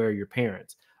lost? Where are your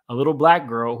parents?" A little Black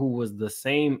girl who was the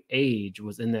same age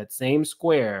was in that same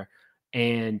square,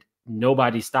 and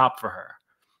nobody stopped for her.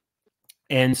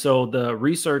 And so the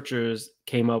researchers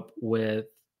came up with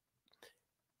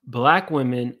Black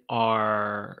women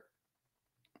are,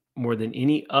 more than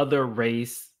any other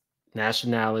race,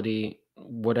 nationality,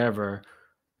 whatever,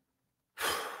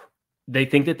 they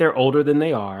think that they're older than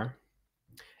they are,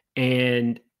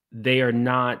 and they are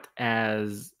not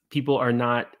as, people are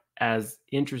not as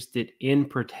interested in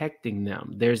protecting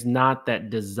them. There's not that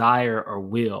desire or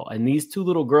will. And these two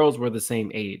little girls were the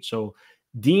same age. So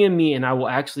DM me and I will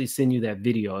actually send you that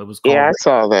video. It was called, Yeah, I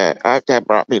saw that. That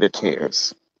brought me to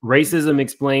tears. Racism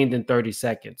Explained in 30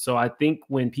 Seconds. So I think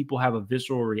when people have a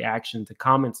visceral reaction to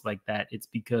comments like that, it's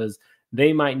because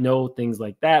they might know things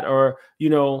like that, or,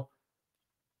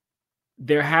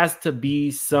 there has to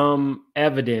be some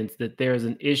evidence that there's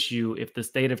an issue if the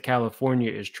state of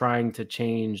California is trying to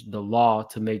change the law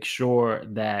to make sure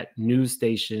that news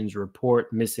stations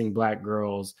report missing Black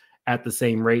girls at the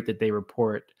same rate that they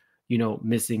report,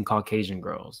 missing Caucasian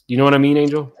girls. Do you know what I mean,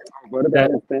 Angel? What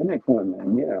about Hispanic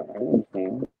women? Yeah, I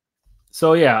understand.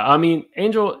 So yeah, I mean,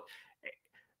 Angel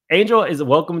is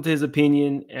welcome to his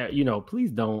opinion.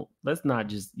 Please don't. Let's not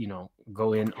just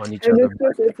go in on each other.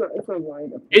 It's a right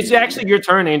opinion. It's actually your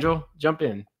turn, Angel. Jump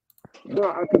in.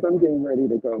 No, because I'm getting ready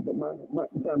to go. But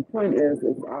the point is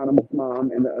Autumn's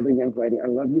mom and the other young lady. I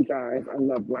love you guys. I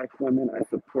love Black women. I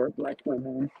support Black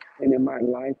women, and in my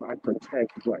life, I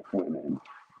protect Black women.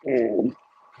 And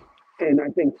I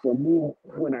think for me,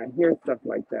 when I hear stuff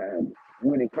like that,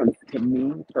 when it comes to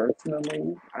me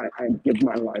personally, I give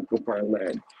my life before I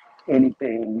let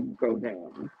anything go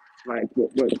down. Like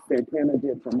what Santana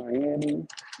did for Miami,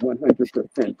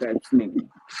 100%, that's me.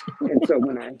 And so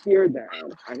when I hear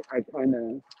that, I kind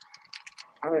of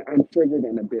I'm triggered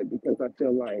in a bit because I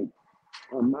feel like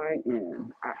on my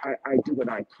end, I do what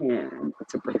I can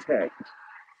to protect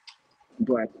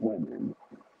Black women.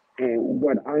 And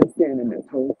what I'm saying in this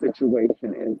whole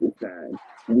situation is that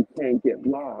we can't get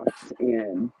lost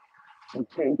in we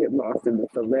can't get lost in the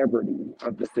celebrity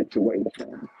of the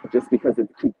situation just because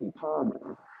it's Keke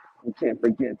Palmer. We can't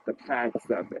forget the facts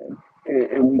of it.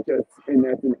 And there's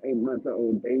an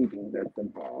 8-month-old baby that's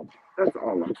involved. That's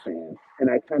all I'm saying.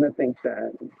 And I kind of think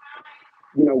that,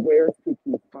 where's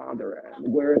Kiki's father at?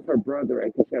 Where is her brother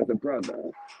at? Because she has a brother.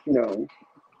 You know,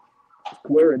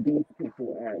 where are these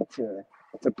people at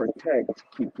to protect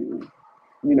Kiki?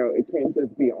 It can't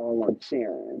just be all on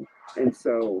Sharon. And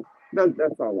so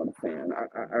that's all I'm saying.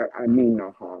 I mean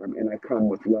no harm, and I come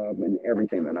with love in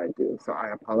everything that I do. So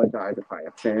I apologize if I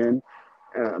offend.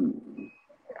 Um,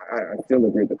 I still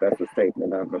agree that that's a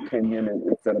statement of opinion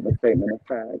instead of a statement of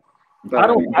fact. But I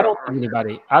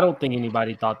don't think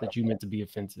anybody thought that you meant to be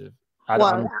offensive.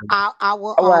 Well, I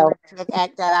will own to the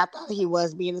fact that I thought he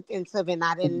was being offensive,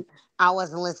 and I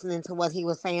wasn't listening to what he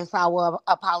was saying. So I will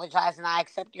apologize, and I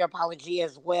accept your apology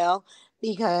as well,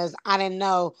 because I didn't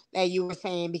know that you were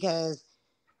saying because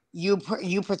you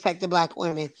protect the Black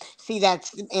women. See,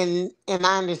 that's and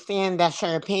I understand that's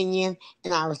your opinion,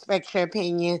 and I respect your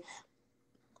opinion.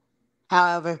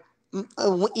 However,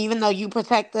 even though you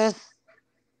protect us,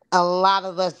 a lot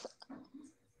of us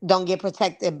don't get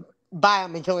protected by a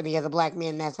majority of the Black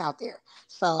men that's out there.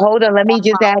 So Hold on, let me that's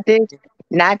just add this.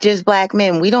 Not just Black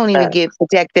men. We don't even get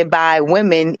protected by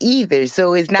women either.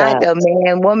 So it's not a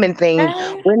man-woman thing.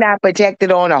 We're not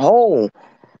protected on a whole.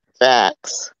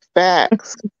 Facts.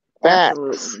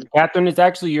 Catherine, it's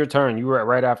actually your turn. You were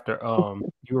right after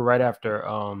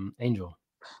Angel.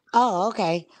 Oh,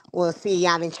 okay. Well, see,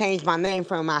 y'all didn't change my name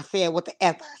from I said what the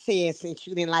F I said since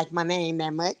you didn't like my name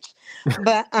that much.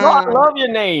 But No, I love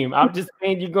your name. I'm just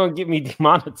saying you're gonna get me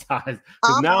demonetized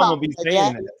because now I'm gonna be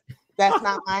saying that. That's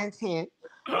not my intent.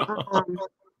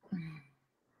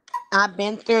 I've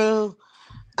been through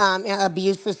an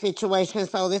abusive situation,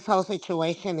 so this whole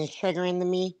situation is triggering to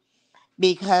me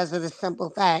because of the simple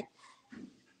fact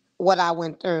what I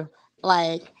went through.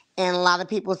 Like, and a lot of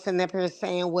people sitting up here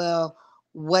saying, well,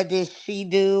 what did she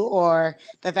do? Or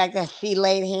the fact that she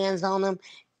laid hands on him.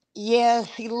 Yeah,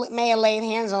 she may have laid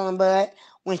hands on him, but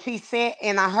when she said,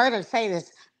 and I heard her say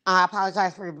this, I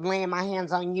apologize for laying my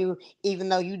hands on you, even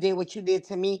though you did what you did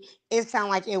to me. It sounded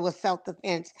like it was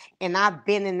self-defense. And I've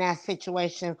been in that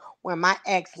situation where my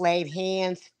ex laid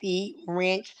hands, feet,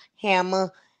 wrench,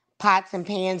 hammer, pots and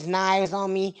pans, knives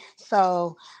on me.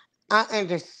 So I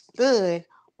understood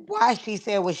why she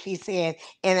said what she said.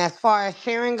 And as far as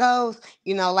Sharon goes,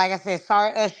 like I said,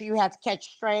 sorry, Usher, you had to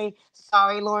catch stray.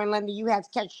 Sorry, Lauren Lundy, you had to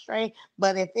catch stray.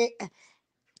 But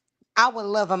I would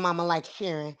love a mama like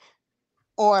Sharon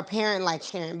or a parent like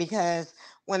Sharon, because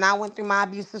when I went through my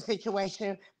abusive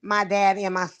situation, my dad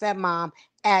and my stepmom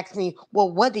asked me,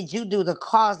 well, what did you do to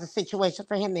cause the situation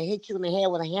for him to hit you in the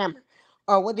head with a hammer?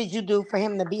 Or what did you do for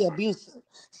him to be abusive?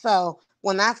 So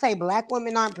when I say Black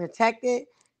women aren't protected,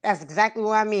 that's exactly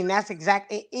what I mean. That's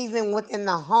exactly, even within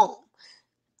the home,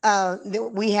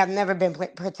 we have never been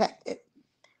protected.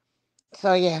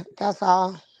 So yeah, that's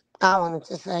all I wanted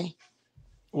to say.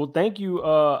 Well, thank you.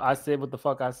 I said what the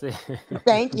fuck I said.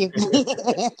 Thank you.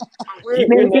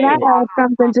 Man, can I add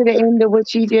something to the end of what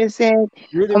she just said?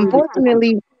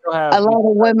 Unfortunately, a lot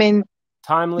of women.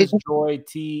 Timeless, Joy,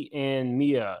 T, and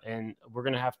Mia, and we're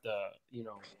gonna have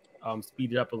to,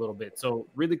 speed it up a little bit. So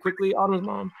really quickly, Autumn's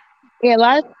mom. Yeah,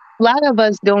 a lot of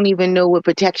us don't even know what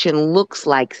protection looks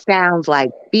like, sounds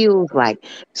like, feels like.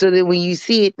 So that when you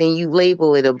see it, then you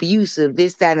label it abusive,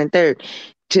 this, that, and third.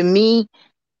 To me,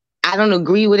 I don't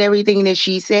agree with everything that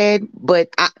she said, but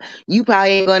you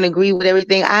probably ain't going to agree with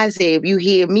everything I say if you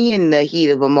hear me in the heat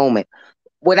of a moment.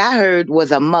 What I heard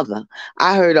was a mother.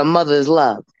 I heard a mother's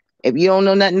love. If you don't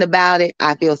know nothing about it,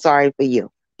 I feel sorry for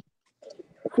you.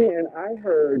 See, and I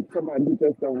heard somebody who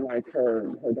just don't like her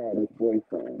daughter's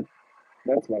boyfriend.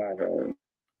 That's what I heard.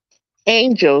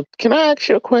 Angel, can I ask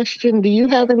you a question? Do you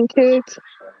have any kids?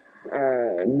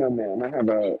 No, ma'am. I have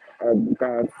a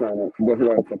godson, well,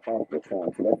 who has a foster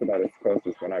son, so that's about as close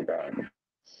as what I got.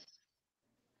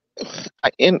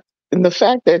 In the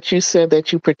fact that you said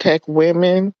that you protect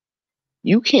women,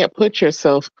 you can't put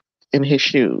yourself in his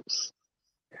shoes.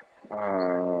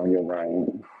 You're right.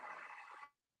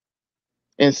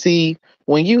 And see,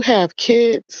 when you have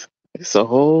kids, it's a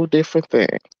whole different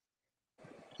thing.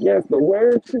 Yes, but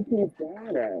where's Kiki's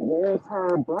dad at? Where's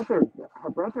her brother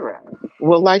at?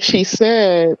 Well, like she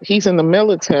said, he's in the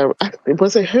military.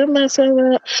 Was it him that said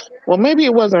that? Well, maybe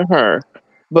it wasn't her.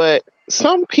 But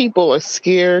some people are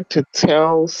scared to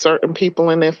tell certain people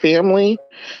in their family,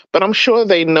 but I'm sure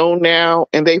they know now,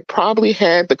 and they probably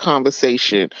had the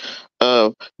conversation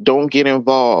of don't get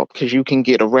involved because you can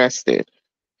get arrested.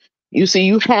 You see,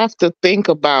 you have to think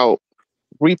about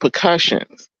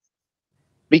repercussions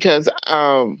because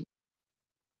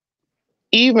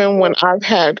even when I've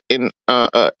had an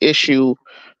issue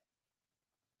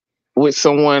with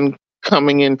someone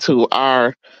coming into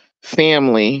our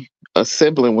family, a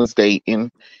sibling was dating,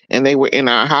 and they were in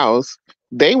our house,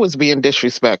 they was being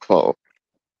disrespectful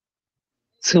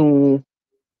to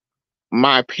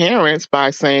my parents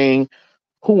by saying,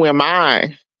 who am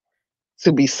I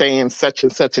to be saying such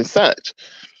and such and such?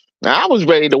 Now, I was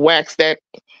ready to wax that.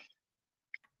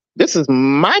 This is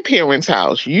my parents'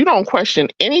 house. You don't question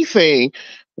anything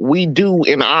we do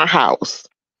in our house.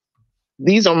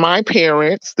 These are my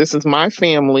parents. This is my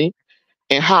family.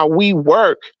 And how we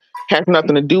work has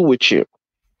nothing to do with you.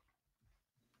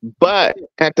 But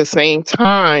at the same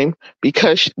time,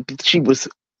 because she was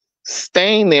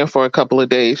staying there for a couple of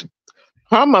days,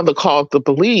 her mother called the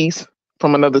police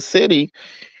from another city,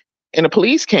 and the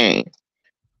police came.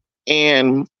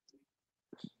 And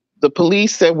the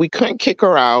police said we couldn't kick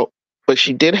her out, but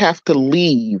she did have to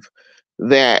leave.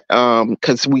 That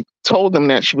because we told them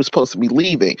that she was supposed to be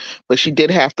leaving, but she did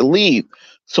have to leave.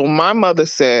 So my mother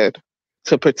said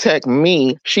to protect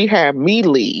me, she had me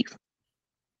leave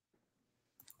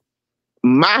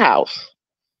my house.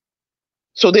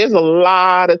 So there's a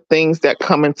lot of things that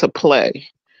come into play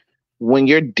when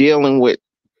you're dealing with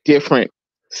different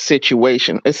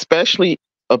situations, especially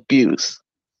abuse.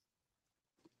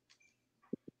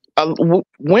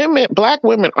 Black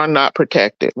women are not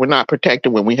protected. We're not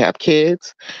protected when we have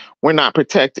kids. We're not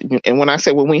protected. And when I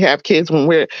say when we have kids, when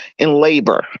we're in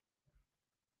labor,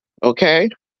 okay?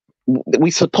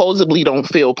 We supposedly don't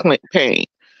feel pain.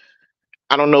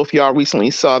 I don't know if y'all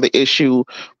recently saw the issue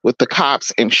with the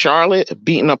cops in Charlotte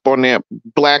beating up on that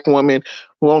Black woman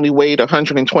who only weighed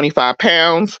 125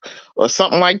 pounds or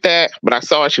something like that. But I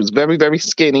saw her. She was very, very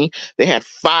skinny. They had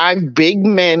 5 big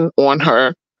men on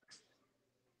her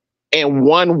and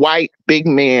 1 white big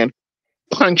man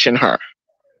punching her.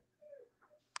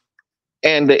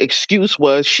 And the excuse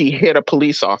was she hit a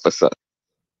police officer.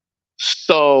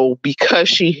 So because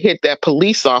she hit that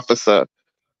police officer,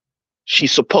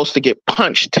 she's supposed to get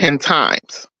punched 10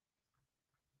 times.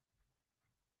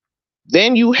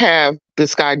 Then you have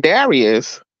this guy,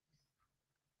 Darius,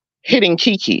 hitting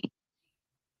Keke.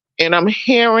 And I'm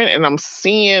hearing and I'm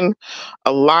seeing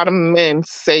a lot of men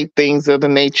say things of the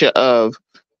nature of,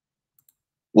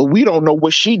 well, we don't know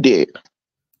what she did.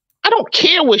 I don't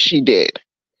care what she did.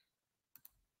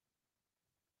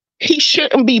 He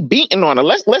shouldn't be beating on her.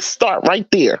 Let's start right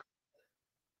there.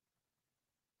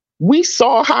 We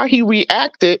saw how he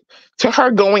reacted to her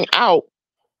going out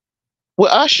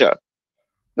with Usher.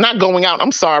 Not going out,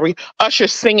 I'm sorry. Usher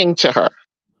singing to her.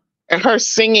 And her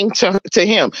singing to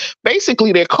him.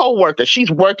 Basically, they're co-workers.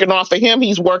 She's working off of him.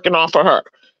 He's working off of her.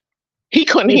 He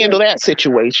couldn't handle that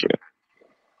situation.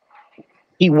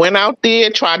 He went out there,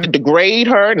 tried to degrade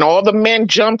her, and all the men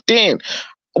jumped in.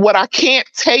 What I can't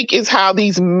take is how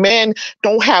these men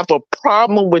don't have a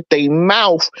problem with their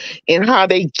mouth and how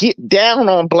they get down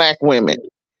on Black women.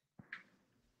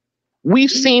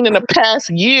 We've seen in the past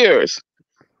years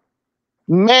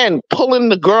men pulling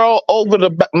the girl over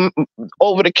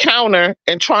the counter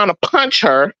and trying to punch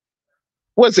her.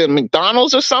 Was it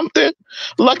McDonald's or something?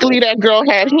 Luckily, that girl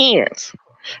had hands.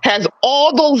 Has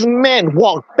all those men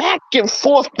walked back and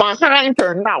forth behind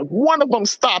her. Not one of them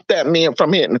stopped that man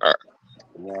from hitting her.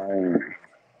 Right.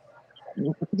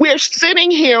 We're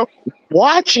sitting here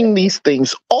watching these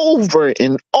things over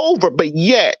and over, but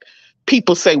yet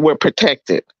people say we're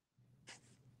protected.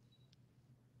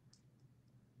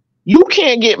 You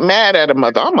can't get mad at a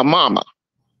mother. I'm a mama.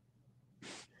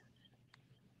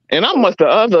 And I'm with the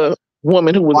other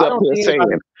woman who was up here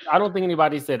saying. I don't think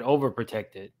anybody said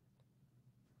overprotected.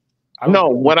 No,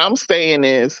 what I'm saying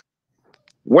is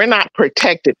we're not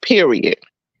protected, period.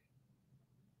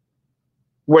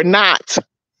 We're not.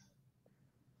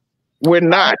 We're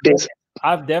not.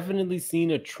 I've definitely seen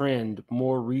a trend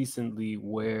more recently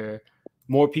where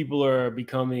more people are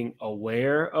becoming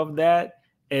aware of that.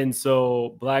 And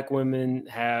so Black women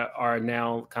are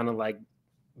now kind of like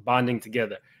bonding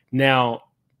together. Now,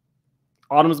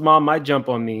 Autumn's mom might jump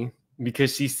on me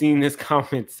because she's seen this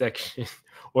comment section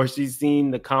or she's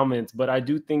seen the comments. But I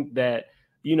do think that,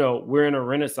 we're in a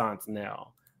renaissance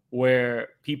now where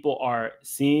people are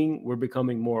seeing, we're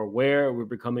becoming more aware, we're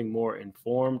becoming more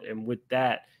informed. And with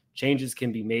that, changes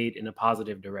can be made in a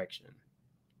positive direction.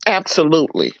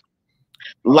 Absolutely.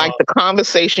 like the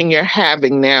conversation you're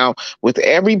having now with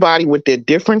everybody with their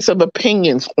difference of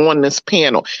opinions on this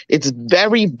panel. It's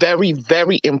very, very,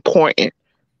 very important.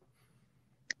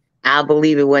 I'll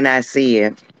believe it when I see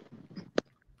it.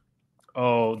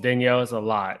 Oh, Danielle, it's a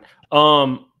lot.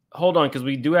 Hold on, because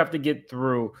we do have to get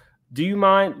through. Do you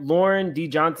mind, Lauren D.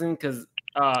 Johnson? Because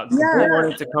Gabor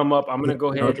wanted to come up. I'm gonna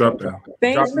go ahead and drop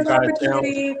Thanks for you the guys down.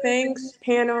 opportunity. Thanks,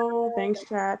 panel. Thanks,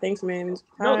 chat. Thanks, Mins.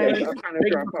 No, Bye. thank you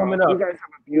for coming up. You guys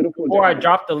have a beautiful Before I day.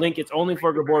 drop the link, it's only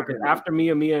for Gabor, because after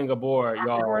Mia and Gabor,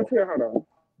 y'all,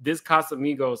 this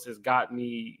Casamigos has got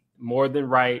me more than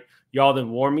right. Y'all then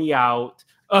wore me out.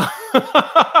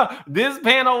 This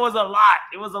panel was a lot.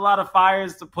 It was a lot of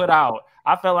fires to put out.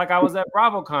 I felt like I was at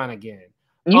BravoCon again.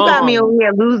 You got me over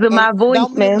here losing my voice,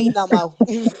 don't mute man. me no more.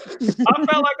 I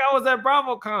felt like I was at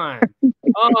BravoCon.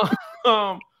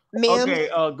 Okay,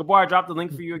 Gabor, I dropped the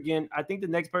link for you again. I think the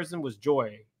next person was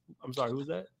Joy. I'm sorry, who's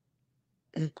that?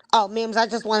 Oh, Mims, I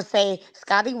just want to say,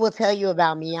 Scotty will tell you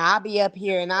about me. I'll be up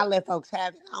here and I'll let folks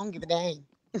have it. I don't give a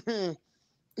dang.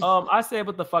 I said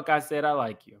what the fuck I said. I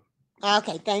like you.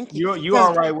 Okay, thank you. You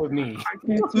all right with me?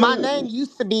 My name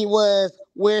used to be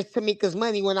Where's Tamika's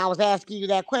Money when I was asking you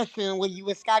that question when you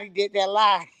and Scotty did that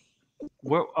live.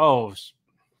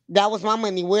 That was my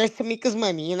money. Where's Tamika's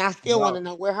money? And I still want to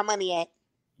know where her money at.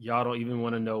 Y'all don't even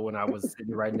want to know when I was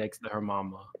sitting right next to her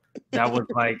mama. That was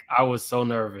like, I was so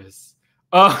nervous.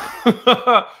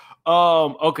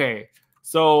 Okay.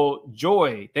 So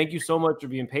Joy, thank you so much for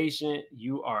being patient.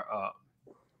 You are up.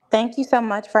 Thank you so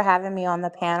much for having me on the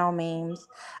panel, Memes.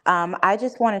 I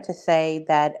just wanted to say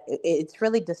that it's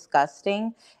really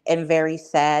disgusting and very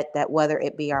sad that whether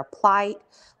it be our plight,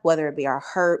 whether it be our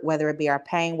hurt, whether it be our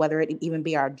pain, whether it even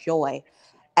be our joy,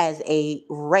 as a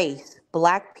race,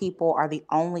 Black people are the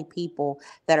only people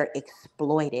that are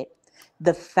exploited.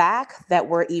 The fact that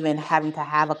we're even having to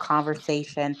have a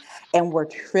conversation and we're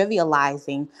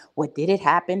trivializing, what did it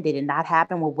happen? Did it not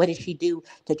happen? Well, what did she do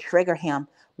to trigger him?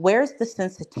 Where's the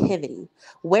sensitivity?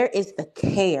 Where is the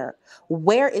care?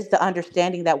 Where is the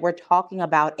understanding that we're talking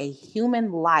about a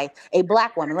human life, a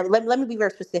Black woman? Let me be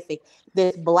very specific.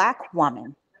 This Black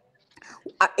woman,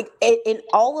 in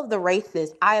all of the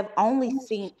races, I have only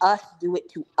seen us do it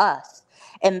to us.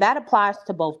 And that applies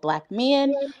to both Black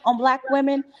men on Black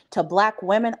women, to Black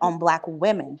women on Black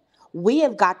women. We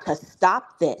have got to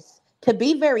stop this. To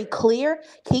be very clear,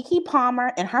 Keke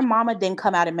Palmer and her mama didn't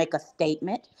come out and make a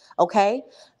statement, okay?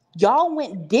 Y'all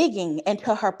went digging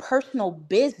into her personal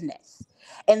business.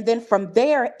 And then from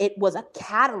there, it was a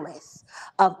catalyst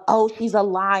of, oh, she's a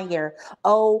liar.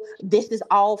 Oh, this is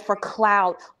all for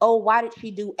clout. Oh, why did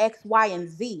she do X, Y, and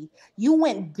Z? You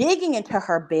went digging into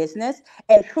her business.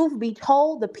 And truth be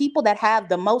told, the people that have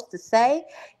the most to say,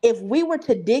 if we were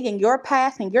to dig in your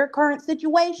past and your current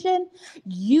situation,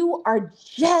 you are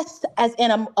just as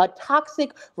in a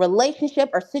toxic relationship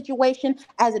or situation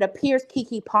as it appears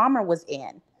Keke Palmer was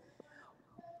in.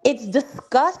 It's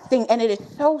disgusting and it is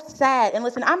so sad. And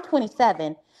listen, I'm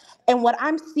 27, and what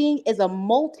I'm seeing is a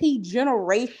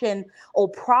multi-generational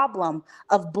problem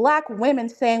of Black women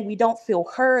saying we don't feel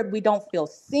heard, we don't feel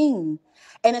seen.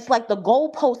 And it's like the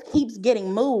goalpost keeps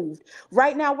getting moved.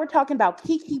 Right now, we're talking about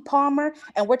Keke Palmer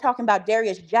and we're talking about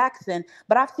Darius Jackson.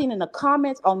 But I've seen in the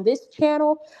comments on this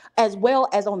channel, as well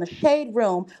as on the Shade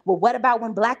Room, well, what about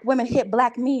when Black women hit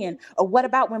Black men? Or what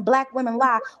about when Black women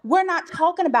lie? We're not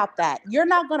talking about that. You're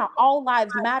not going to all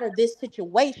lives matter this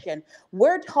situation.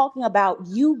 We're talking about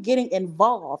you getting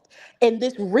involved in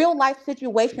this real life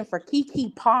situation for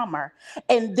Keke Palmer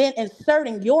and then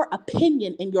inserting your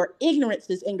opinion and your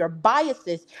ignorances and your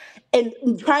biases and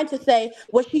trying to say,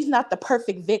 well, she's not the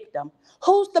perfect victim.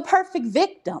 Who's the perfect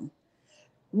victim?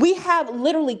 We have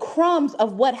literally crumbs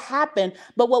of what happened,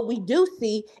 but what we do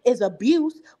see is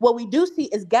abuse. What we do see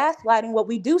is gaslighting. What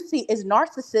we do see is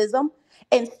narcissism.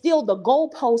 And still the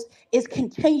goalpost is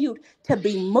continued to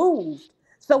be moved.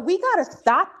 So we got to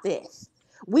stop this.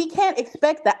 We can't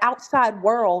expect the outside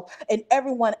world and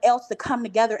everyone else to come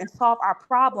together and solve our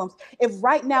problems if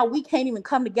right now we can't even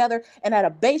come together and at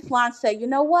a baseline say, you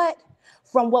know what?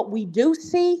 From what we do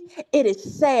see, it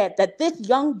is sad that this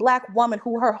young Black woman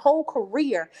who her whole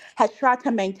career has tried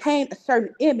to maintain a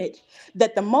certain image,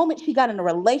 that the moment she got in a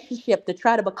relationship to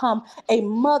try to become a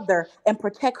mother and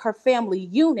protect her family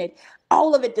unit,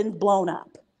 all of it then blown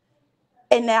up.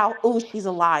 And now, ooh, she's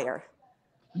a liar.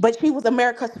 But she was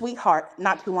America's sweetheart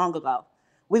not too long ago.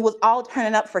 We was all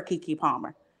turning up for Keke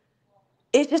Palmer.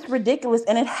 It's just ridiculous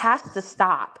and it has to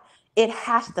stop. It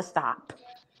has to stop.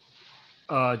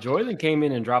 Joy then came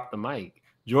in and dropped the mic.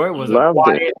 Joy was Loved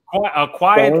a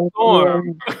quiet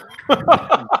storm.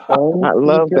 I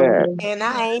love that. And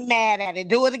I ain't mad at it.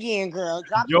 Do it again, girl.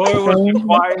 Drop the Joy was mic. the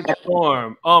quiet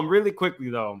storm. Really quickly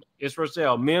though, it's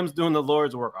Rochelle. Mims doing the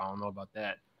Lord's work. I don't know about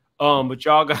that. But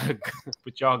y'all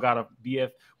got a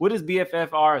BF. What does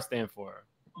BFFR stand for?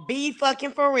 Be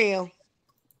fucking for real.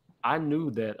 I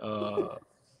knew that.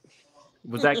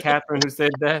 Was that Catherine who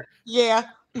said that? Yeah.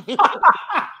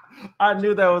 I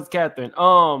knew that was Catherine.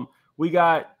 We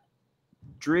got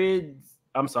Drids.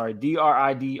 I'm sorry,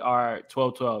 DRIDR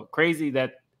 1212.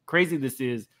 Crazy this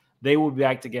is. They will be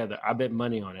back together. I bet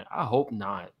money on it. I hope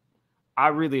not. I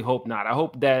really hope not. I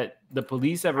hope that the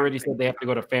police have already said they have to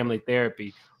go to family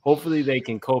therapy. Hopefully they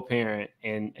can co-parent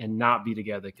and not be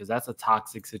together, because that's a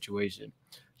toxic situation.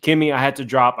 Kimmy, I had to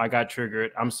drop. I got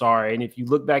triggered. I'm sorry. And if you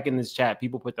look back in this chat,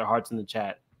 people put their hearts in the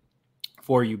chat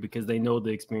for you because they know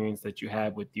the experience that you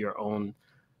had with your own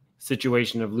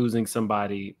situation of losing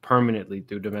somebody permanently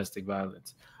through domestic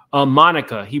violence.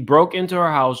 Monica, he broke into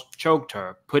her house, choked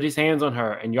her, put his hands on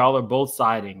her, and y'all are both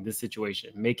siding this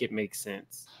situation. Make it make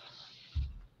sense.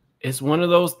 It's one of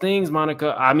those things,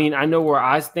 Monica. I mean, I know where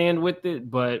I stand with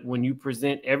it, but when you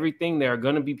present everything, there are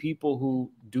going to be people who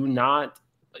do not,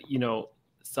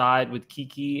 side with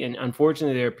Keke. And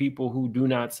unfortunately, there are people who do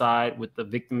not side with the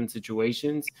victim in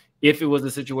situations. If it was a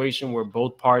situation where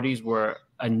both parties were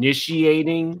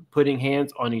initiating putting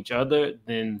hands on each other,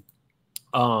 then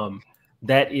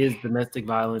that is domestic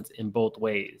violence in both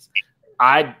ways.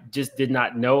 I just did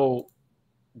not know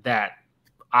that.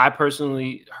 I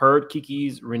personally heard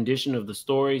Keke's rendition of the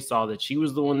story, saw that she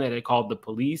was the one that had called the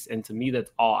police, and to me,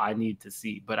 that's all I need to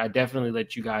see. But I definitely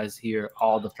let you guys hear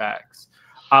all the facts.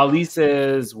 Ali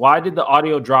says, why did the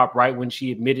audio drop right when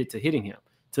she admitted to hitting him?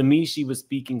 To me, she was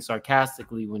speaking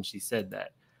sarcastically when she said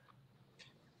that.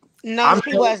 No,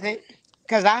 she wasn't.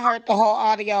 Because I heard the whole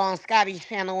audio on Scotty's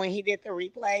channel when he did the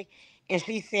replay. And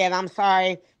she said, I'm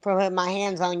sorry for putting my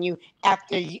hands on you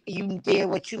after you did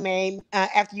what you made,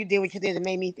 after you did what you did, it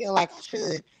made me feel like I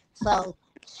should. So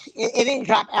it didn't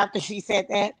drop after she said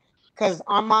that, because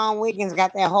Armon Wiggins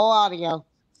got that whole audio.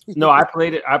 No, I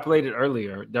played it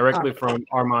earlier directly from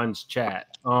Armon's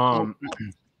chat. On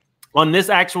this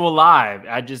actual live,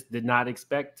 I just did not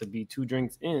expect to be 2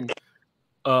 drinks in.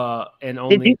 And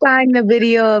only. Did you find the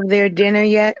video of their dinner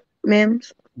yet,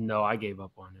 Mims? No, I gave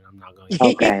up on it. I'm not going to.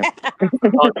 Okay.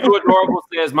 Too Adorable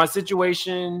says, my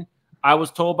situation, I was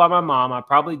told by my mom I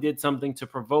probably did something to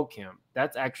provoke him.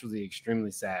 That's actually extremely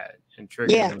sad and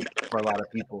triggering for a lot of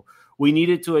people. We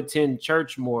needed to attend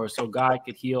church more so God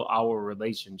could heal our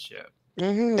relationship.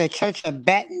 The church of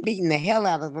beating the hell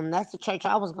out of them. That's the church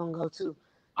I was going to go to.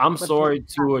 I'm sorry,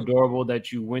 Too Adorable,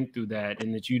 that you went through that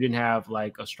and that you didn't have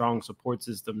like a strong support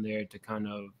system there to kind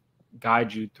of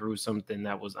guide you through something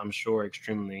that was, I'm sure,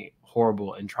 extremely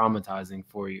horrible and traumatizing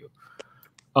for you.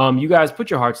 You guys put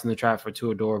your hearts in the chat for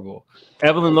Too Adorable.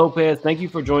 Evelyn Lopez, thank you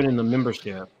for joining the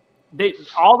membership.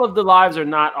 All of the lives are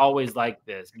not always like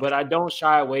this, but I don't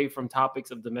shy away from topics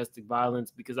of domestic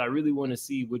violence because I really want to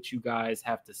see what you guys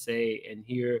have to say and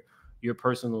hear your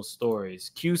personal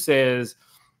stories. Q says,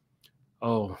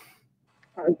 oh,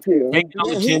 taking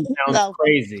on the chin sounds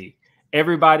crazy.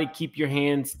 Everybody keep your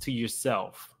hands to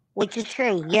yourself. Which is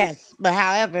true, yes. But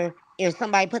however, if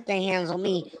somebody put their hands on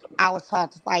me, I was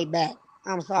taught to fight back.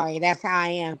 I'm sorry, that's how I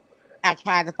am. I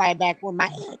tried to fight back with my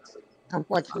ex.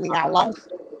 Unfortunately, I lost.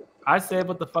 I said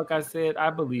what the fuck I said.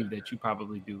 I believe that you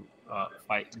probably do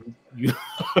fight. You,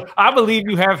 I believe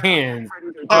you have hands.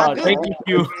 Thank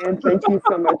you. Again, thank you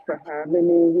so much for having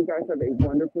me. You guys have a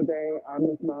wonderful day. I'm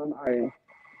Miss Mom.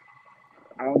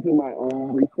 I'll do my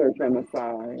own research on the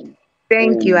side.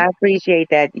 Thank you. I appreciate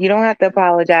that. You don't have to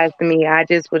apologize to me. I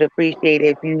just would appreciate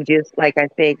if you just, like I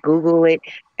said, Google it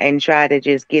and try to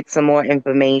just get some more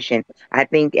information. I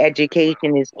think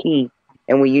education is key.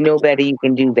 And when you know better, you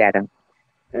can do better.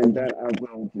 And that I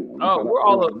will do.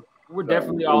 Oh, we're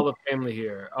definitely all a family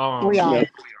here. We are.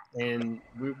 And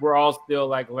we're all still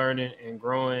like learning and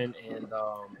growing. And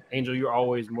Angel, you're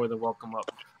always more than welcome up.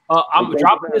 I'm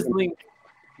dropping this link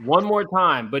one more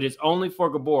time, but it's only for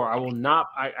Gabor. I will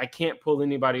not. I can't pull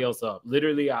anybody else up.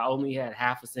 Literally, I only had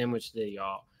half a sandwich today,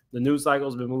 y'all. The news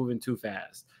cycle's been moving too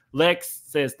fast. Lex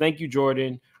says, "Thank you,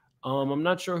 Jordan." I'm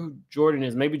not sure who Jordan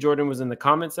is. Maybe Jordan was in the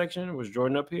comment section. Was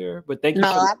Jordan up here? But thank you. No,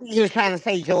 I think he was trying to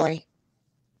say Joy.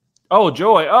 Oh,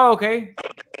 Joy. Oh, okay.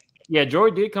 Yeah,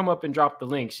 Joy did come up and drop the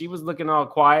link. She was looking all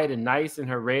quiet and nice in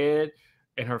her red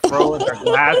and her fro and her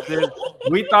glasses.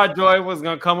 We thought Joy was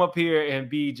gonna come up here and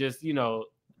be just,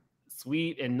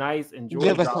 sweet and nice and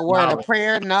give us a word of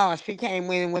prayer. No, she came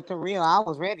in with the real. I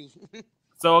was ready.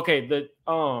 So okay,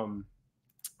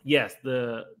 yes,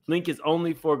 the link is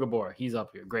only for Gabor. He's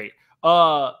up here. Great.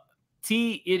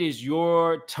 T, it is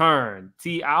your turn.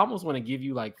 T, I almost want to give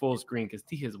you like full screen because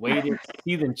T has waited.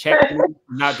 He's been checking me,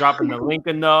 not dropping the link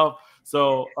enough.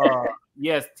 So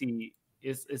yes, T,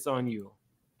 it's on you.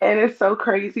 And it's so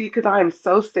crazy because I am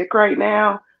so sick right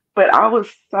now. But I was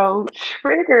so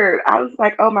triggered. I was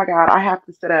like, oh my God, I have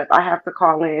to sit up. I have to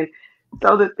call in.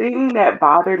 So the thing that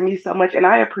bothered me so much, and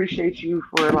I appreciate you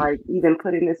for like even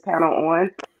putting this panel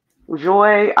on.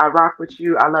 Joy, I rock with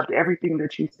you. I loved everything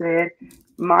that you said.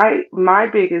 My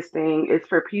biggest thing is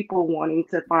for people wanting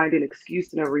to find an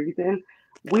excuse and a reason.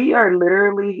 We are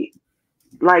literally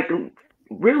like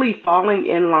really falling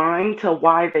in line to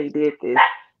why they did this.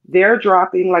 They're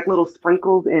dropping like little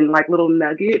sprinkles and like little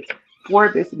nuggets for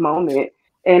this moment.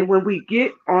 And when we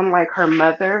get on like her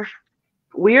mother,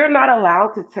 we are not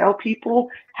allowed to tell people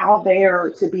how they are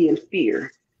to be in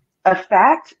fear. A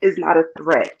fact is not a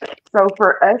threat. So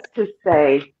for us to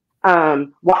say,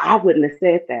 well, I wouldn't have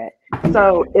said that.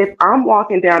 So if I'm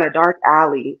walking down a dark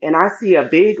alley and I see a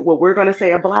big, well, we're going to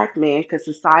say a black man because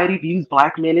society views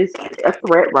black men as a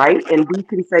threat, right? And we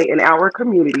can say in our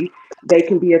community, they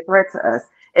can be a threat to us.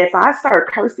 If I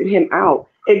start cursing him out,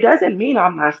 it doesn't mean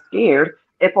I'm not scared.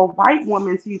 If a white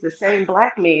woman sees the same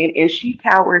black man and she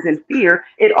cowers in fear,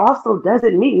 it also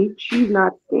doesn't mean she's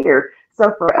not scared.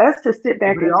 So for us to sit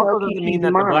back But it and tell also doesn't mean Kiki's that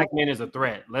the mom, black man is a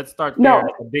threat. Let's start there. no,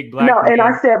 A big black no, and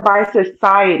man. I said by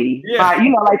society, Yeah.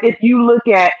 by like if you look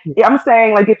at, I'm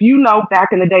saying like if you know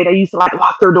back in the day they used to like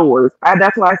lock their doors.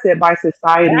 That's why I said by Back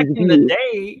society's in the view.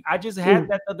 day, I just had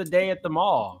that the other day at the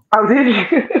mall. Oh, did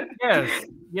you? Yes.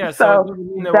 Yeah. So it So doesn't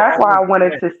mean they were that's why I always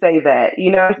wanted threats. to say that.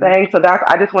 You know what I'm saying? So that's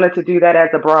I just wanted to do that as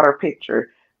a broader picture.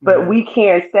 But Mhm. we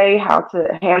can't say how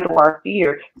to handle our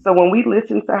fear. So when we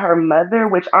listen to her mother,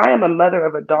 which I am a mother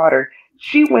of a daughter,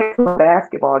 she went to a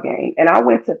basketball game and I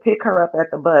went to pick her up at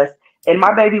the bus and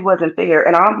my baby wasn't there.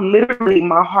 And I'm literally,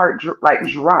 my heart like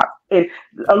dropped. And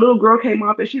a little girl came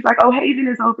up and she's like, oh, Hayden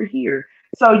is over here.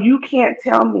 So you can't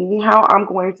tell me how I'm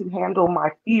going to handle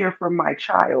my fear for my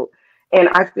child. And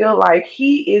I feel like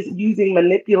he is using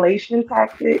manipulation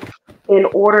tactics in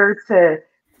order to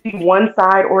see one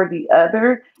side or the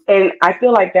other. And I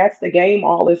feel like that's the game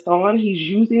all is on. He's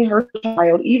using her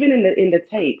child, even in the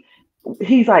tape.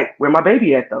 He's like, where my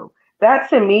baby at though? That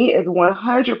to me is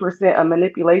 100% a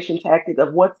manipulation tactic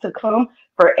of what's to come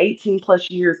for 18 plus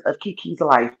years of Kiki's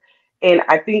life. And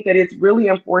I think that it's really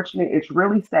unfortunate. It's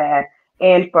really sad.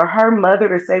 And for her mother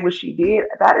to say what she did,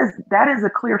 that is a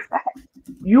clear fact.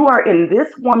 You are in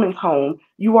this woman's home.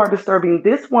 You are disturbing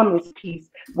this woman's peace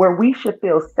where we should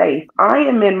feel safe. I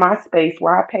am in my space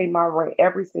where I pay my rent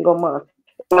every single month.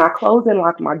 When I close and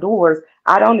lock my doors,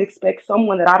 I don't expect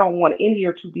someone that I don't want in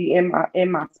here to be in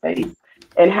my space.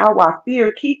 And how I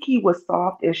fear Kiki was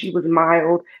soft and she was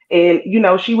mild, and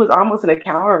she was almost in a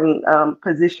cowering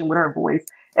position with her voice.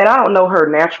 And I don't know her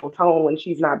natural tone when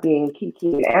she's not being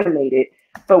Kiki and animated,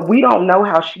 but we don't know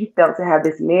how she felt to have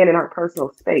this man in her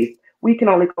personal space. We can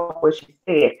only go off what she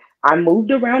said. I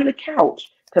moved around the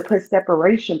couch to put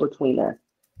separation between us.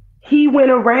 He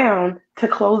went around to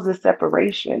close the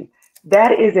separation.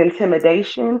 That is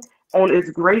intimidation on its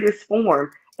greatest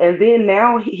form. And then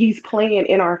now he's playing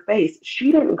in our face.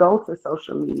 She didn't go to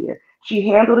social media. She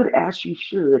handled it as she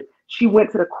should. She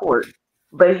went to the court.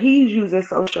 But he's using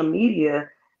social media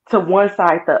to one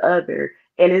side the other.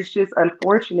 And it's just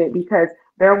unfortunate because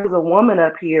there was a woman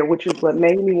up here, which is what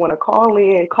made me want to call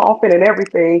in, coughing and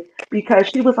everything, because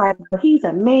she was like, he's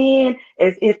a man,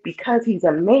 as if because he's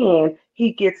a man,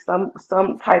 he gets some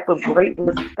type of great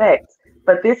respect.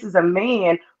 But this is a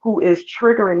man who is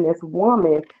triggering this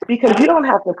woman because you don't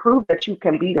have to prove that you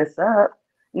can beat us up.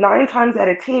 9 times out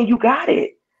of 10, you got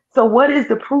it. So what is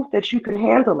the proof that you can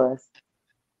handle us?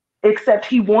 Except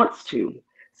he wants to.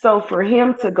 So for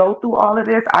him to go through all of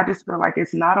this, I just feel like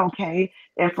it's not okay.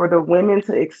 And for the women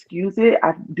to excuse it,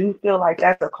 I do feel like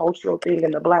that's a cultural thing in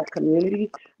the Black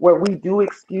community where we do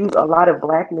excuse a lot of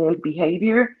Black men's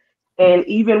behavior. And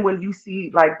even when you see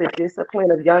like the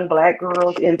discipline of young Black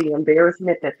girls and the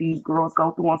embarrassment that these girls go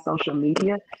through on social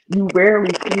media, you rarely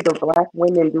see the Black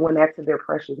women doing that to their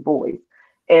precious boys.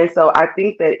 And so I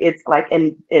think that it's like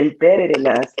embedded in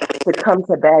us to come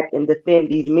to back and defend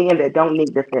these men that don't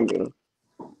need defending.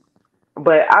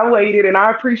 But I waited and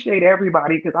I appreciate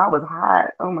everybody because I was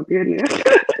hot. Oh my goodness. And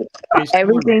she was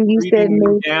Everything you said breathing me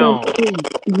made down sense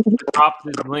to too. drop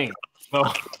this link. So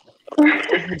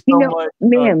thank you You so know, much.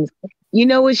 Mims, you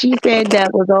know what she said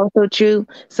that was also true?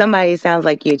 Somebody sounds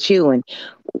like you're chewing.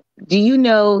 Do you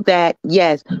know that,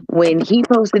 yes, when he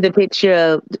posted the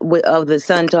picture of the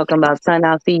son talking about, son,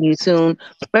 I'll see you soon.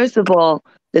 First of all,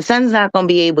 the son's not going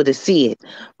to be able to see it.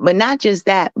 But not just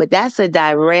that, but that's a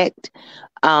direct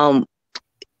um,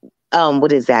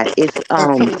 what is that? It's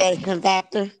Intimidation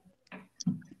factor.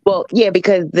 well, yeah,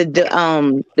 because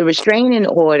the restraining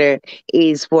order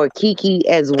is for Keke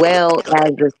as well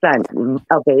as the son.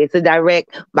 Okay, it's a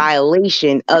direct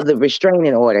violation of the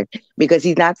restraining order because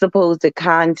he's not supposed to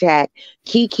contact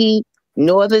Keke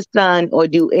nor the son or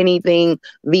do anything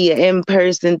via in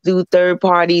person through third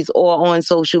parties or on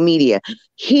social media.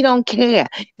 He don't care.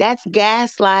 That's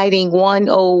gaslighting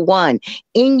 101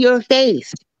 in your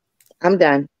face. I'm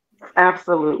done.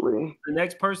 Absolutely. The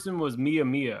next person was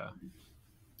Mia.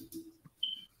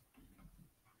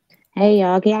 Hey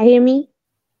y'all, can y'all hear me?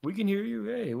 We can hear you.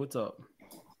 Hey, what's up?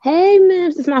 Hey man,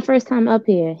 this is my first time up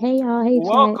here. Hey y'all, hey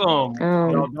Welcome. chat.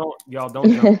 Y'all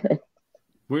don't jump.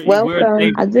 We're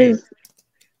Welcome.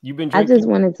 You've been I drinking? just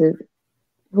wanted to.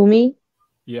 Who, me?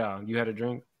 Yeah, you had a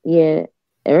drink. Yeah,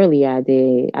 earlier I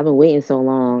did. I've been waiting so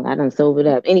long. I done sobered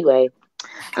up. Anyway,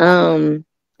 about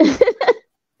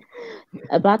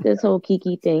this whole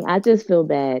Keke thing, I just feel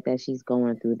bad that she's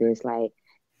going through this. Like,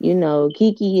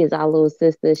 Keke is our little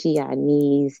sister. She our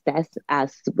niece. That's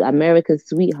America's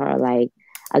sweetheart. Like,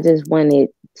 I just wanted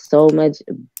so much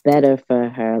better for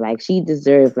her. Like, she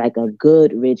deserves like a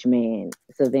good rich man,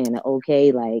 Savannah.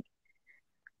 Okay, like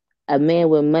a man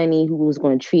with money who was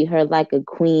going to treat her like a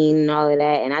queen and all of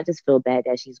that. And I just feel bad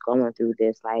that she's going through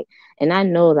this. Like, and I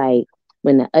know like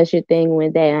when the Usher thing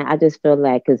went down, I just feel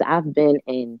like because I've been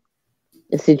in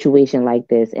a situation like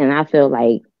this, and I feel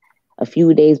like a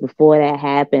few days before that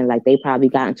happened, like they probably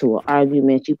got into an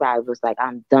argument. She probably was like,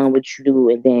 I'm done with you.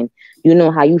 And then you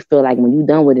know how you feel like when you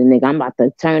done with a nigga, I'm about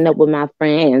to turn up with my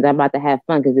friends. I'm about to have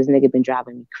fun because this nigga been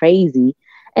driving me crazy.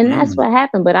 And that's what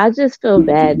happened. But I just feel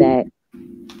bad that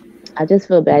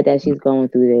she's going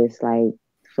through this, like,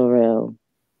 for real.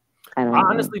 I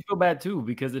honestly feel bad too,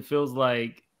 because it feels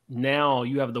like now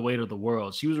you have the weight of the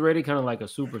world. She was already kind of like a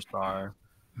superstar,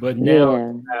 but now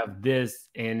you have this,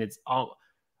 and it's all.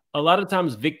 A lot of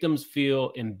times victims feel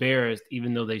embarrassed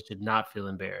even though they should not feel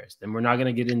embarrassed. And we're not going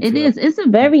to get into it. It's a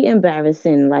very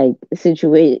embarrassing like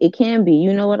situation. It can be,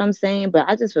 you know what I'm saying? But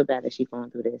I just feel bad that she's going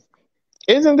through this.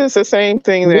 Isn't this the same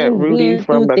thing that Rudy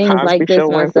from the Cosby Show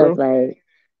went through? Like,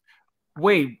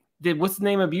 wait, what's the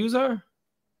name abuse her?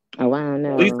 Oh, I don't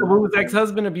know. Lisa Wu's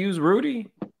ex-husband abused Rudy?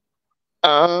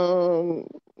 I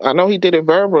know he did it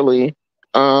verbally.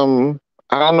 I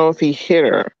don't know if he hit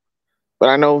her, but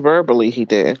I know verbally he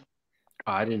did.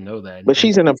 Oh, I didn't know that. But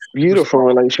she's in a beautiful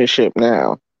relationship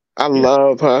now. I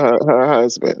love her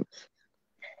husband.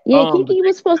 Yeah, Keke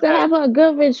was supposed to have her a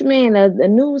good rich man, a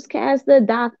newscaster,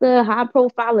 doctor, high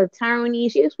profile attorney.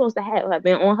 She was supposed to have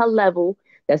been on her level.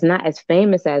 That's not as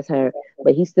famous as her,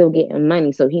 but he's still getting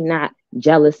money, so he not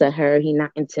jealous of her. He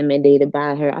not intimidated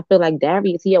by her. I feel like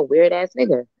Darius, he a weird ass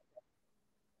nigga.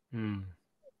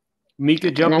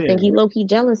 Mika, jump in. And I think he low key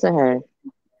jealous of her.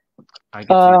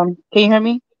 Can you hear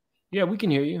me? Yeah, we can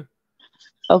hear you.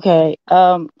 Okay.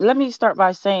 Let me start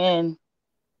by saying,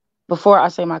 before I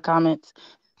say my comments,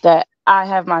 that I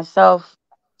have myself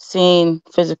seen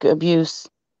physical abuse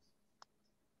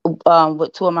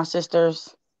with two of my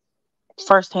sisters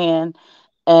firsthand,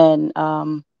 and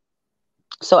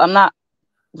so I'm not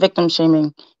victim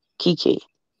shaming Keke,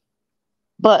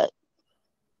 but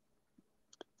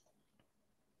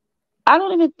I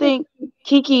don't even think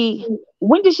Keke.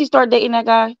 When did she start dating that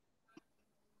guy?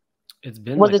 It's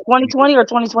been was it 2020 or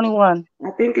 2021?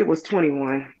 I think it was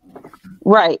 21.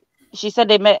 Right. She said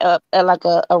they met up at like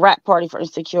a rap party for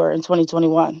Insecure in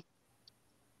 2021.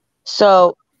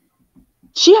 So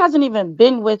she hasn't even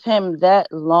been with him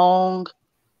that long.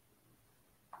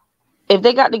 If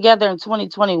they got together in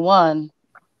 2021,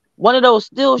 one of those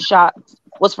still shots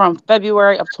was from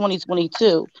February of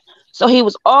 2022. So he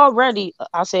was already,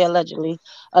 I'll say allegedly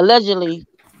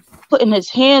putting his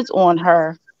hands on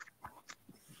her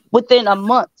within a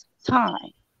month's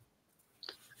time.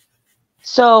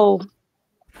 So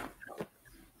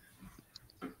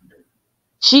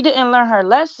she didn't learn her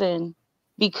lesson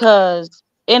because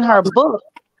in her book,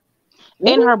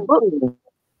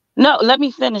 no, let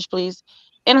me finish, please.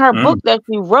 In her book that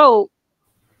she wrote,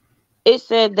 it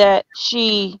said that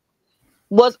she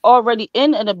was already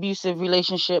in an abusive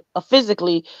relationship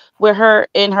physically, where her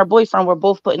and her boyfriend were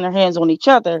both putting their hands on each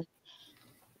other.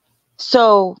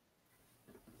 So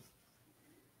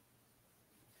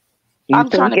I'm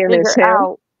trying to figure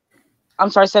out. I'm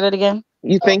sorry, say that again.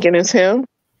 You thinking it's him?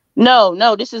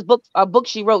 No, this is a book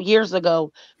she wrote years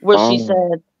ago where she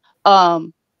said,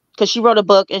 because she wrote a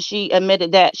book and she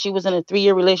admitted that she was in a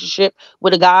 3-year relationship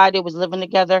with a guy. They was living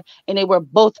together and they were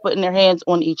both putting their hands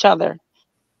on each other.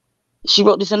 She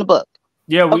wrote this in the book.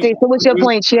 Yeah. Okay, so what's your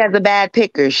point? She has a bad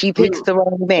picker. She picks the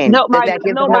wrong men. No, Does that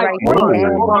give them the my right point. to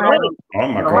have on her? Wait, Oh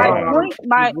my my God.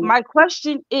 point. My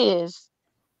question is,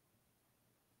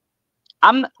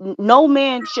 no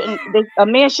man shouldn't. A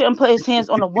man shouldn't put his hands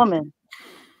on a woman,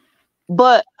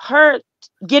 but her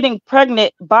getting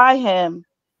pregnant by him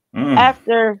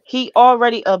after he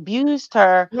already abused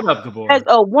her What up, Gabor? as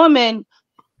a woman,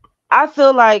 I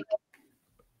feel like,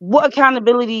 what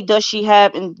accountability does she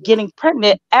have in getting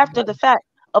pregnant after the fact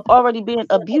of already being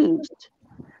abused?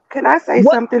 Can I say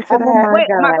What? something to Oh that? my Wait,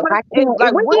 my God. I question is can't.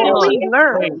 like, What what did did Hold she on.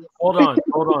 Wait, learn? hold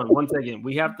on. 1 second.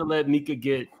 We have to let Mika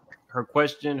get her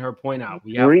question, her point out.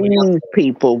 We have Breathe,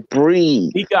 people,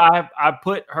 breathe. Mika, I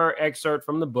put her excerpt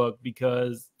from the book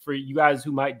because for you guys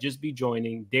who might just be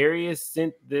joining, Darius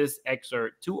sent this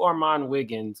excerpt to Armon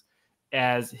Wiggins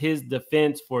as his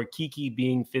defense for Keke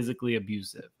being physically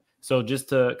abusive. So just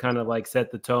to kind of like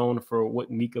set the tone for what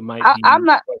Mika might be.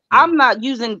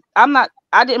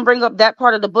 I didn't bring up that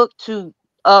part of the book to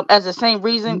as the same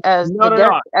reason as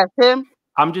No. as him.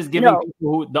 I'm just giving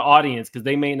people the audience because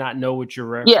they may not know what you're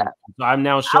referencing. Yeah. So I'm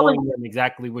now showing them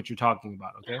exactly what you're talking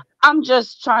about. Okay. I'm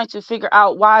just trying to figure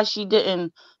out why she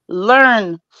didn't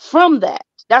learn from that.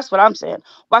 That's what I'm saying.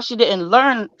 Why she didn't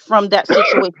learn from that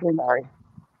situation. Sorry.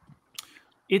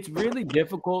 It's really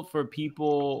difficult for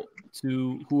people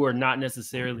who are not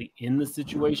necessarily in the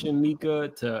situation, Mika,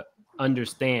 to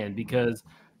understand, because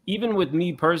even with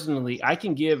me personally, I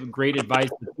can give great advice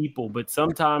to people, but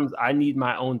sometimes I need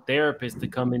my own therapist to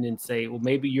come in and say, well,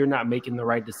 maybe you're not making the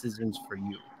right decisions for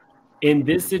you. In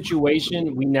this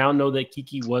situation, we now know that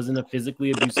Keke was in a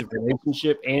physically abusive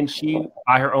relationship, and she,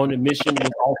 by her own admission,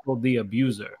 was also the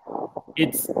abuser.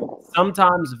 It's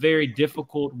sometimes very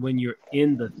difficult when you're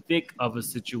in the thick of a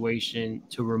situation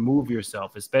to remove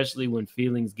yourself, especially when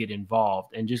feelings get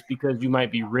involved. And just because you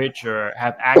might be rich or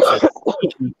have access to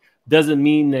Keke doesn't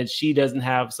mean that she doesn't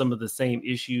have some of the same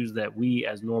issues that we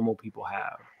as normal people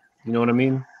have. You know what I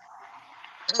mean?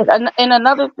 And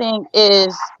another thing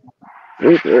is,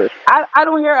 I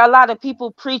don't hear a lot of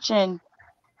people preaching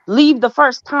leave the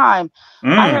first time.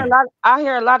 I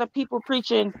hear a lot of people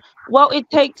preaching, well, it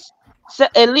takes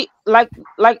at least the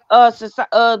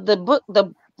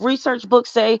research books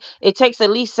say it takes at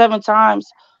least 7 times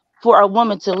for a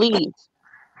woman to leave.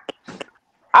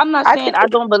 I'm not saying I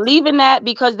don't believe in that,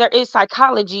 because there is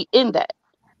psychology in that.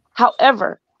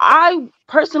 However, I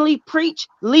personally preach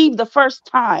leave the first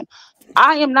time.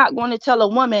 I am not going to tell a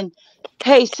woman,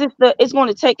 hey, sister, it's going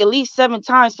to take at least 7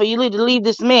 times for you to leave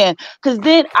this man. Because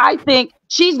then I think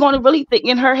she's going to really think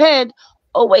in her head,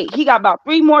 oh, wait, he got about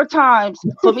 3 more times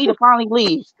for me to finally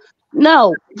leave.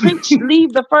 No, preach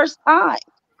leave the first time.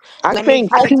 I Let me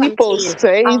think say something to people you.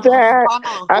 say that.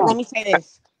 Hold on. Let me say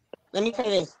this.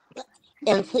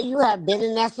 Until you have been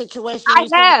in that situation, I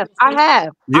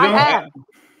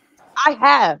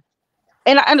have.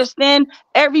 And I understand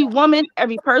every woman,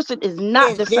 every person is not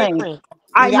It's the same. different.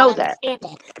 I You gotta know that. understand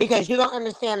that, because you don't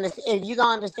understand this. If you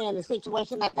don't understand the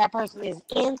situation that person is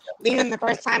in, leaving the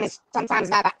first time is sometimes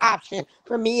not an option.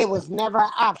 For me, it was never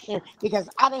an option because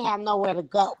I didn't have nowhere to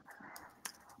go.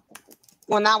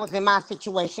 When I was in my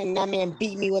situation, that man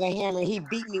beat me with a hammer. He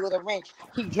beat me with a wrench.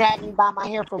 He dragged me by my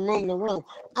hair from room to room.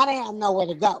 I didn't have nowhere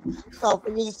to go. So for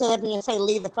you to sit up here and say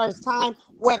leave the first time,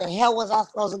 where the hell was I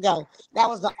supposed to go? That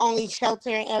was the only shelter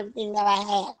and everything that I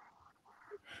had.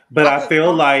 But I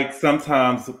feel like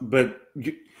sometimes,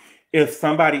 if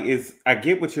somebody is, I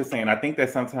get what you're saying. I think that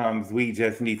sometimes we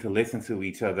just need to listen to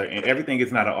each other, and everything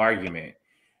is not an argument.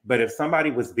 But if somebody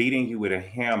was beating you with a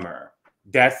hammer,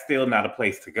 that's still not a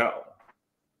place to go.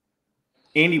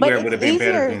 Anywhere would have been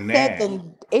better than that.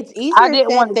 It's I easier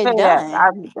didn't want said to say than that.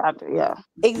 done. Yeah.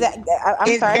 Exactly. I'm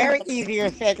It's sorry. very easier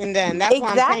said than done. That's what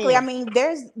I'm Exactly. I saying. mean,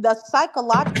 there's the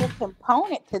psychological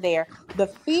component to there, the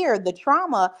fear, the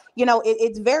trauma.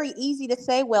 It's very easy to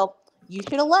say, well, you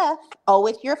should have left. Oh,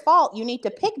 it's your fault. You need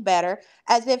to pick better,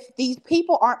 as if these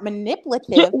people aren't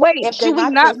manipulative. Wait, If they're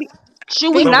not just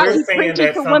should we So not we're be saying preaching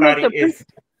that to women somebody to preach? is.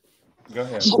 Go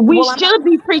ahead. We Well, I'm not. should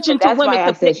be preaching to That's women why I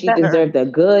to pick said she better. deserved a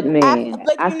good man.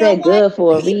 But I you know said what? good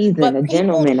for a reason, a People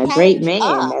gentleman, a great change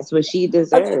man. up. That's what she And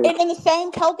deserved. in the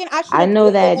same token, I should I have.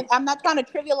 know that. And I'm not trying to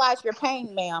trivialize your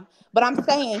pain, ma'am, but I'm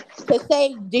saying to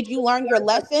say, did you learn your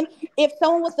lesson? If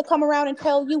someone was to come around and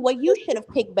tell you, well, you should have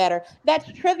picked better, that's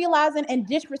trivializing and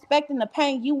disrespecting the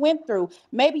pain you went through.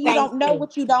 Maybe you Thank don't know you.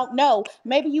 what you don't know.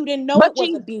 Maybe you didn't know But it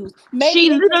was abuse. Maybe she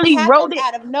it just literally wrote happened it.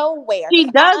 out of nowhere. She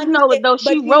I does know it understand, though.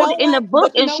 She but you wrote know it in the what?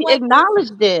 book and she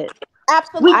acknowledged it.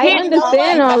 We Absolutely. I But can't. you know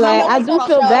understand what? all Because You I that. know I what's wasn't do so taught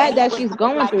feel that bad sad? he that was she's not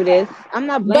going like through that. this. I'm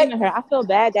not But blaming her. I feel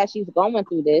bad that she's going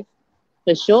through this.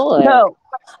 For sure. No,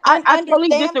 I I totally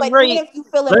understand, but even disagree. if you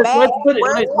feeling bad, Let's put it.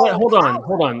 words Hold hold on,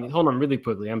 power. hold on, really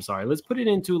quickly. I'm sorry. Let's put it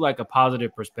into like a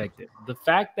positive perspective. The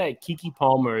fact that Keke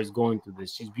Palmer is going through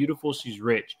this, she's beautiful, she's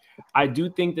rich. I do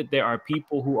think that there are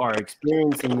people who are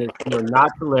experiencing this who are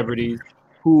not celebrities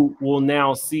who will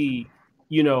now see,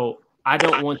 I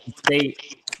don't want to say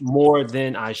more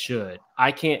than I should.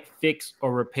 I can't fix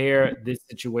or repair this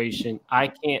situation.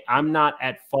 I'm not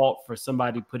at fault for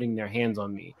somebody putting their hands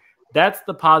on me. That's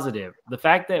the positive. The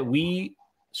fact that we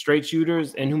straight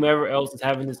shooters and whomever else is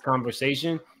having this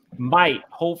conversation might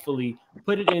hopefully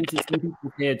put it into some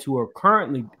people's heads who are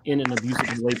currently in an abusive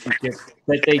relationship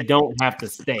that they don't have to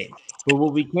stay. But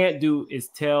what we can't do is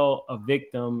tell a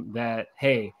victim that,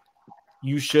 hey,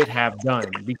 you should have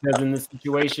done, because in this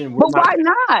situation, we're But not. why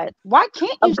not? Why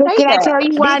can't you Okay, say can I that? tell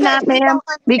you why Because not, you ma'am? don't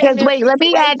understand Because their wait, let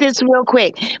me add situation. this real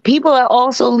quick. People are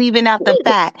also leaving out the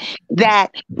fact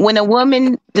that when a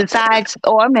woman decides,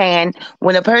 or a man,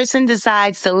 when a person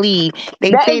decides to leave,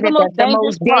 they That is say the that most that's the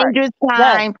dangerous most part. dangerous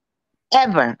Yes. time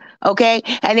ever. Okay.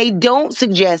 And they don't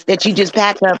suggest that you just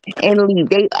pack up and leave.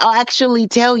 They actually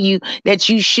tell you that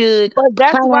you should But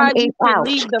that's plan why you it should out.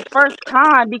 leave the first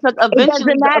time, because It eventually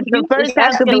doesn't the matter. The abuse is first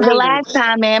time could be the escalating. last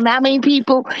time, ma'am. How many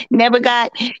people never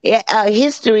got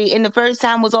history, and the first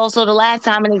time was also the last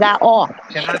time, and they got off?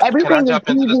 Can I Everything is jump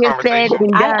into this easier said conversation?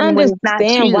 than I done when it's not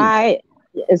understand you. why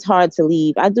it's hard to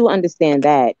leave. I do understand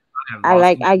that. I have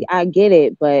lost people. I get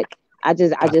it, but I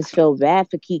just feel bad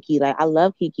for Keke. Like, I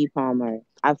love Keke Palmer.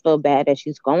 I feel bad that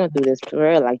she's going through this for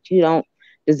real. Like, you don't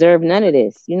deserve none of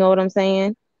this. You know what I'm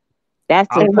saying? That's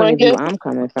the I'm, point of view I'm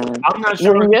coming from. I'm not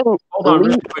sure. Hold on,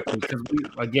 really quickly, because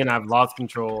again, I've lost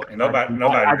control, and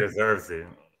Nobody deserves it.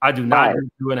 I do not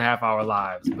do 2.5 hour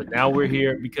lives, but now we're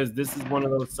here because this is one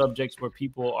of those subjects where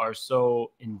people are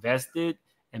so invested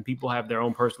and people have their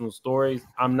own personal stories.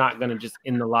 I'm not going to just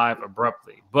end the live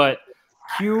abruptly. But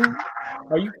Q,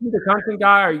 are you Q the content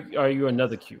guy, or are you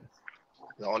another Q?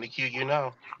 The only Q you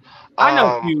know. I know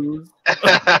Um, Qs.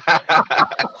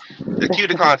 the Q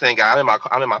the content guy. I'm in my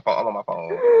phone. I'm on my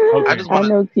phone. I Okay. just I want to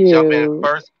know jump in Q.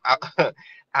 first.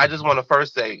 I just want to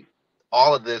first say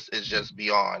all of this is just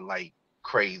beyond like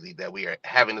crazy that we are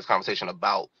having this conversation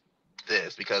about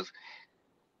this, because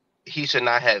he should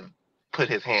not have put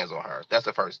his hands on her. That's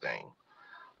the first thing.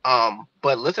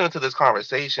 But listening to this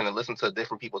conversation and listening to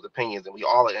different people's opinions, and we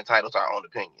all are entitled to our own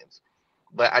opinions.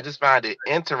 But I just find it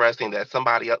interesting that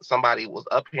somebody was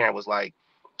up here and was like,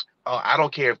 "Oh, I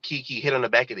don't care if Keke hit on the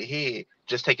back of the head,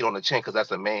 just take it on the chin because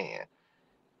that's a man."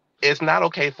 It's not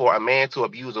okay for a man to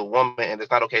abuse a woman, and it's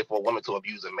not okay for a woman to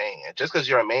abuse a man. Just because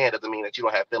you're a man doesn't mean that you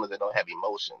don't have feelings and don't have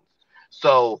emotions.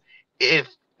 So if,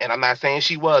 and I'm not saying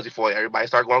she was before everybody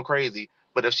started going crazy,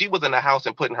 but if she was in the house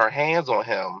and putting her hands on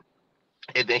him,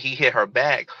 and then he hit her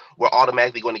back, we're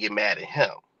automatically going to get mad at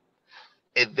him.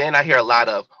 And then I hear a lot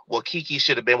of, well, Keke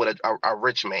should have been with a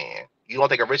rich man. You don't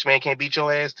think a rich man can't beat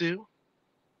your ass too?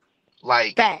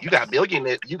 Like Facts. you got I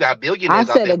billionaires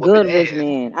out said there a whooping good rich ass.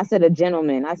 man. I said a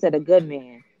gentleman. I said a good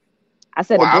man. I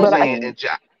said a Well, I'm good saying man.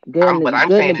 but I'm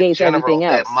Good saying in negates everything general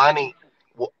that else. money,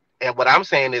 and what I'm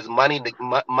saying is money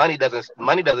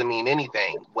doesn't mean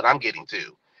anything. What I'm getting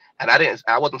to, and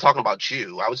I wasn't talking about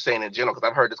you. I was saying in general because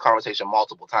I've heard this conversation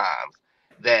multiple times.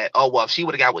 That, oh well, if she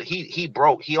would have got what he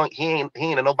broke, he ain't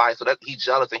a nobody, so that he's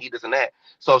jealous and he this and that.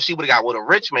 So if she would have got with a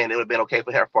rich man, it would have been okay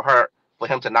for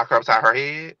him to knock her upside her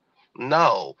head.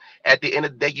 No, at the end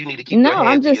of the day, you need to keep No, your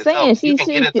I'm hands to just saying yourself. You can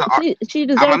get into. she I'm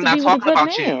deserves to not be with a talking good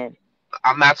about you. man.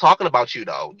 I'm not talking about you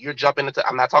though. You're jumping into.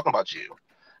 I'm not talking about you.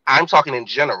 I'm talking in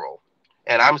general,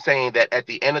 and I'm saying that at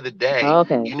the end of the day,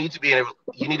 Okay. you need to be in a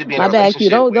My bad, Q.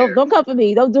 relationship where Don't come for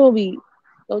me. Don't do me.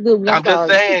 Don't do me. I'm I'm just sorry.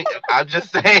 saying. I'm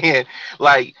just saying.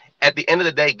 Like at the end of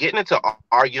the day, getting into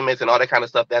arguments and all that kind of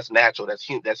stuff, that's natural.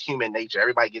 That's human nature.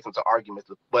 Everybody gets into arguments,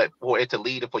 but for it to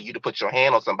lead for you to put your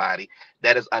hand on somebody,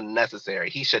 that is unnecessary.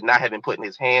 He should not have been putting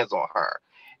his hands on her.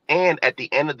 And at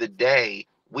the end of the day,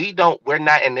 we're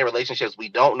not in their relationships. We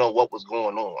don't know what was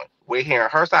going on. We're hearing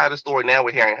her side of the story now.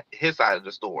 We're hearing his side of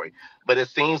the story. But it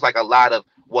seems like a lot of,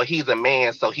 well, he's a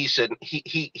man, so he shouldn't.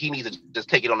 He needs to just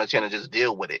take it on the chin and just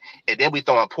deal with it. And then we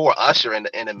throwing poor Usher in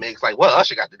the mix. Like, what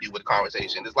Usher got to do with the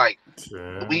conversation? It's like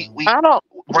we I don't,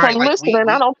 right, from like listening, I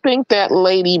we don't think that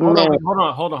lady Hold on, meant.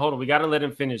 hold on. We got to let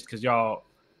him finish because y'all.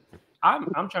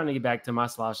 I'm trying to get back to my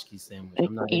sloshki sandwich.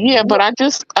 I'm not gonna Yeah, go. but I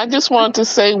just wanted to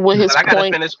say with his But I gotta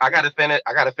point. finish. I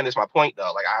gotta finish my point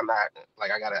though. Like I'm not.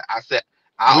 Like I gotta. I said.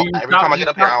 Well, Every time I you get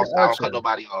up here, stopped at I don't cut Usher.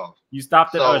 nobody off. You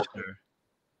stopped at So Usher.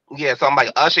 yeah, so I'm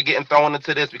like Usher getting thrown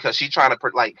into this because she's trying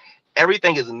to like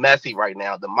everything is messy right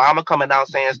now. The mama coming out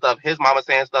saying stuff, his mama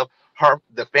saying stuff.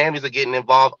 The families are getting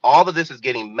involved. All of this is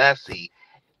getting messy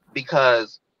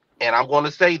because, and I'm going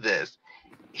to say this,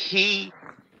 he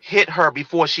hit her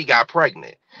before she got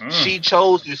pregnant. She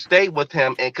chose to stay with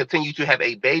him and continue to have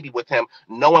a baby with him,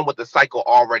 knowing what the cycle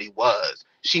already was.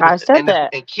 She I was, said and,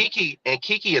 that. and Keke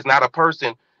is not a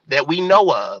person that we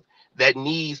know of that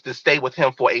needs to stay with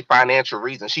him for a financial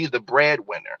reason. She's the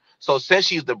breadwinner. So since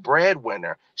she's the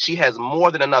breadwinner, she has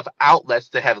more than enough outlets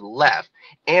to have left.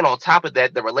 And on top of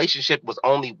that, the relationship was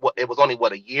only what,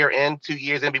 a year in, 2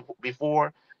 years in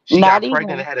before she Not got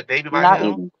pregnant even. and had a baby by Not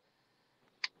him. even.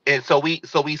 And so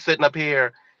we sitting up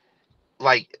here,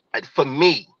 like, for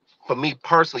me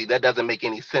personally, that doesn't make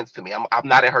any sense to me. I'm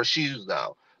not in her shoes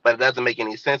though, but it doesn't make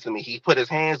any sense to me. He put his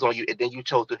hands on you and then you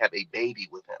chose to have a baby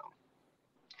with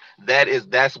him.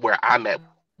 That's where I'm at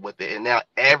with it. And now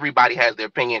everybody has their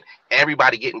opinion.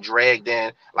 Everybody getting dragged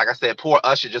in. Like I said, poor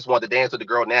Usher just wanted to dance with the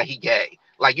girl. Now he gay.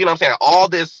 Like, you know what I'm saying? All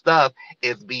this stuff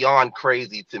is beyond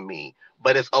crazy to me.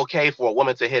 But it's okay for a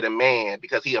woman to hit a man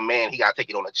because he a man. He got to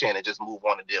take it on the chin and just move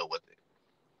on and deal with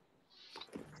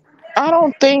it. I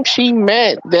don't think she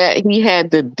meant that he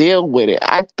had to deal with it.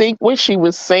 I think what she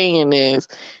was saying is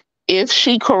if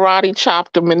she karate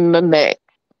chopped him in the neck,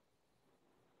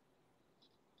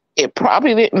 it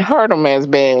probably didn't hurt him as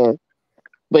bad,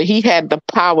 but he had the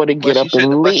power to get up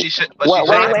and leave. Well,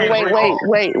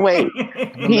 wait.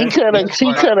 He could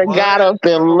have got up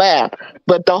and left.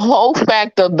 But the whole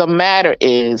fact of the matter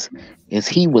is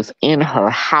he was in her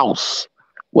house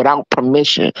without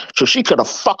permission. So she could have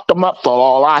fucked him up for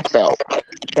all I felt.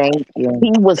 Thank you.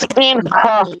 He was in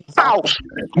her house.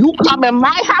 You come in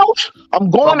my house, I'm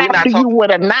going after you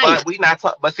with a knife.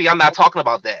 But see, I'm not talking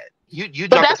about that. You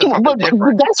jumped into something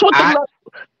different.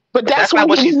 That's not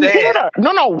what she said. Hit her.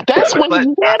 No, that's when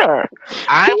he hit her.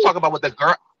 I'm talking about what the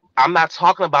girl. I'm not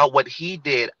talking about what he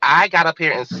did. I got up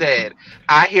here and said,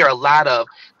 I hear a lot of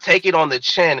take it on the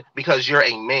chin because you're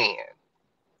a man.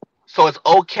 So it's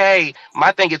okay.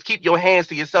 My thing is keep your hands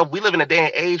to yourself. We live in a day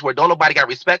and age where don't nobody got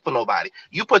respect for nobody.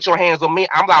 You put your hands on me,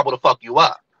 I'm liable to fuck you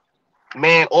up,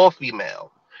 man or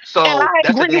female. So and I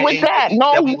agree with that.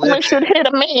 No woman should hit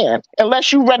a man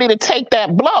unless you're ready to take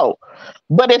that blow.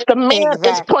 But if the man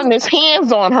is putting his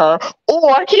hands on her,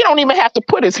 or he don't even have to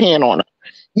put his hand on her,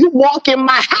 you walk in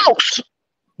my house,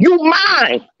 you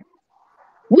mine.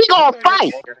 We gonna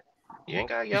fight. You ain't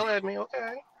gotta yell at me,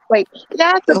 okay? Wait, can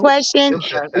I ask a question?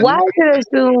 Why is it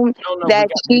assumed that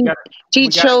she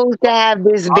chose to have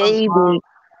this baby?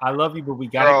 I love you, but we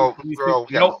gotta hold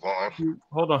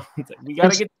on. We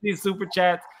gotta get to these super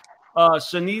chats.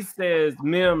 Shanice says,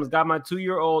 Mims, got my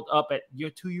 2-year-old up at your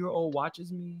 2-year-old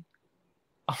watches me.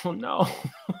 Oh no.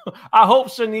 I hope,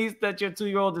 Shanice, that your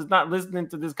 2-year-old is not listening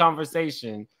to this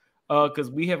conversation.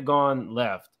 Because we have gone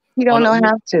left. You don't know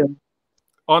how to.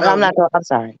 I'm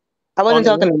sorry. I wasn't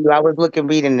talking to you. I was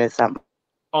reading this something.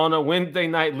 On a Wednesday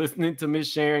night, listening to Miss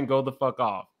Sharon go the fuck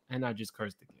off. And I just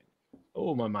cursed again.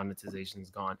 Oh, my monetization is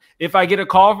gone. If I get a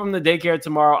call from the daycare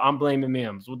tomorrow, I'm blaming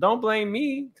Mims. Well, don't blame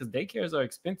me because daycares are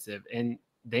expensive and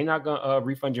they're not going to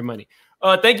refund your money.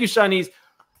 Thank you, Shanice.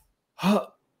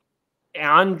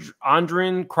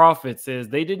 Andrin Crawford says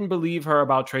they didn't believe her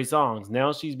about Trey Songz.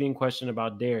 Now she's being questioned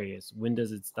about Darius. When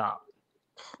does it stop?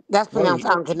 That's pronounced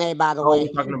Janae, by the way.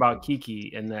 We're talking about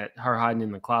Keke and that her hiding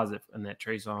in the closet in that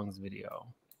Trey Songz video.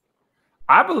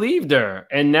 I believed her.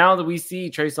 And now that we see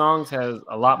Trey Songz has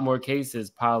a lot more cases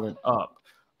piling up.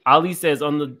 Ali says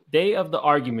on the day of the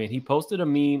argument, he posted a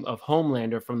meme of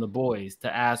Homelander from The Boys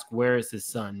to ask where is his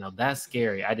son. Now that's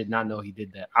scary. I did not know he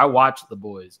did that. I watched The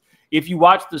Boys. If you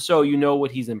watch the show, you know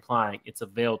what he's implying. It's a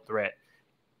veiled threat.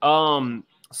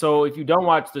 So if you don't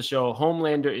watch the show,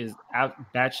 Homelander is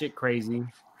batshit crazy,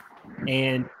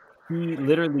 and he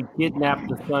literally kidnapped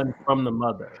the son from the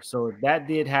mother. So if that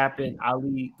did happen,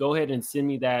 Ali, go ahead and send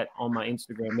me that on my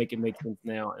Instagram. Make it make sense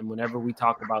now. And whenever we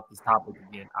talk about this topic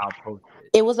again, I'll post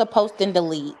it. It was a post and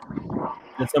delete.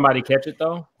 Did somebody catch it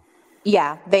though?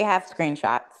 Yeah, they have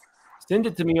screenshots. Send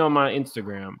it to me on my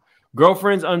Instagram.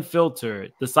 Girlfriends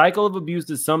Unfiltered. The cycle of abuse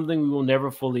is something we will never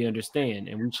fully understand,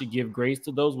 and we should give grace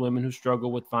to those women who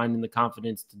struggle with finding the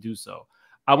confidence to do so.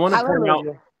 I want to point out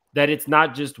that it's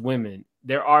not just women.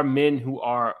 There are men who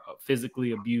are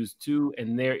physically abused too,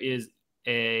 and there's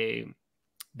a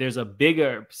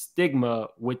bigger stigma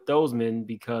with those men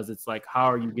because it's like,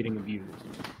 how are you getting abused?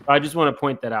 I just want to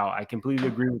point that out. I completely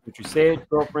agree with what you said,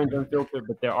 Girlfriends Unfiltered,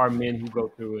 but there are men who go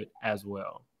through it as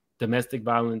well. Domestic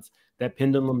violence, that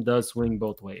pendulum does swing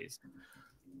both ways.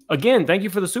 Again, thank you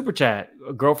for the super chat.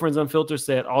 Girlfriends Unfiltered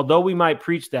said, although we might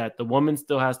preach that, the woman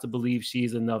still has to believe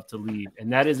she's enough to leave.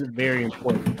 And that is very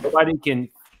important. Nobody can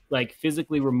like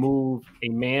physically remove a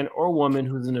man or woman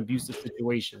who's in an abusive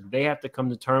situation. They have to come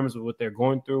to terms with what they're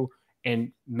going through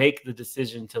and make the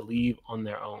decision to leave on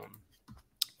their own.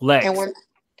 Lex.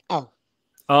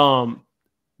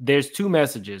 There's two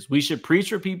messages. We should preach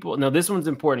for people. Now, this one's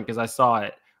important because I saw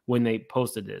it when they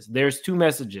posted this. There's two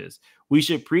messages. We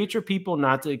should preach for people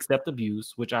not to accept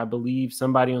abuse, which I believe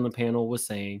somebody on the panel was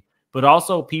saying. But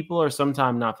also, people are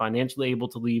sometimes not financially able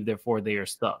to leave, therefore they are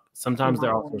stuck. Sometimes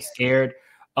they're also scared.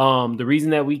 The reason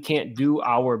that we can't do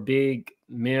our big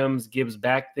Mims Gives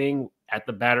Back thing at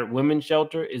the battered women's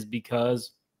shelter is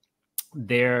because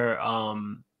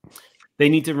they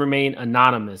need to remain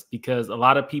anonymous, because a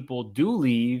lot of people do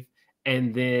leave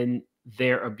and then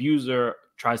their abuser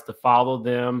tries to follow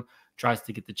them, tries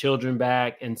to get the children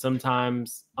back, and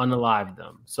sometimes unalive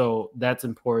them. So that's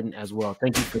important as well.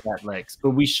 Thank you for that, Lex.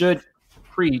 But we should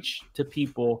preach to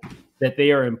people that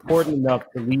they are important enough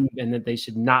to leave and that they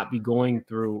should not be going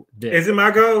through this. Is it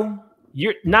my go?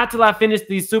 You're not till I finish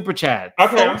these super chats.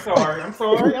 Okay, I'm sorry.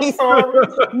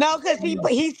 No, because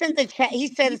he sent the chat. He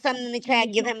said something in the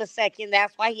chat. Give him a second.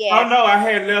 That's why he Oh asked. no, I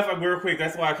had left real quick.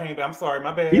 That's why I came back. I'm sorry,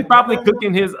 my bad. He's probably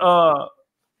cooking his meal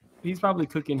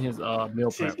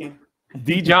prep.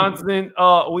 D Johnson,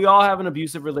 we all have an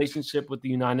abusive relationship with the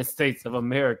United States of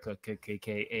America,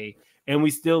 KKA, and we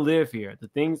still live here. The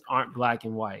things aren't black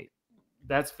and white.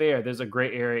 That's fair. There's a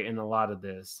gray area in a lot of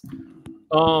this.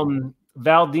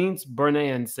 Valdine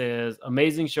Bernan says,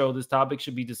 amazing show. This topic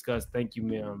should be discussed. Thank you,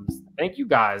 Mims. Thank you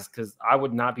guys, because I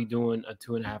would not be doing a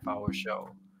 2.5-hour show.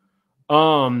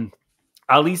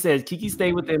 Ali says, Keke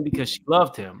stayed with him because she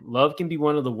loved him. Love can be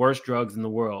one of the worst drugs in the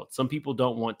world. Some people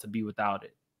don't want to be without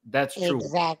it. That's true.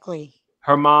 Exactly.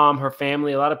 Her mom, her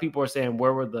family, a lot of people are saying,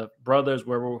 where were the brothers,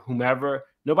 where were whomever?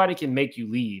 Nobody can make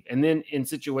you leave. And then in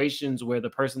situations where the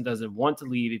person doesn't want to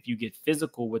leave, if you get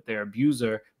physical with their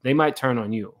abuser, they might turn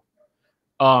on you.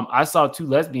 I saw two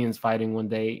lesbians fighting one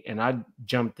day and I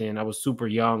jumped in. I was super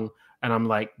young and I'm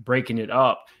like breaking it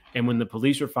up. And when the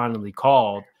police were finally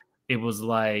called, it was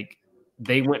like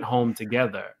they went home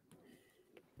together.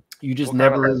 You just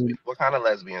What kind of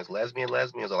lesbians?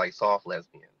 Lesbians or like soft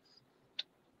lesbians?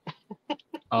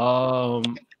 I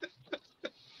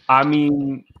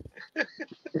mean,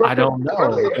 I don't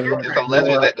know.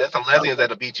 There's some lesbians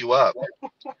that'll beat you up.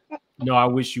 No, I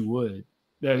wish you would.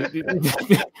 Don't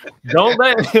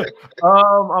let.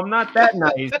 I'm not that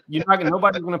nice.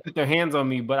 Nobody's gonna put their hands on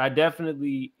me, but I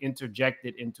definitely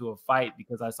interjected into a fight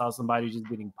because I saw somebody just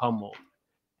getting pummeled,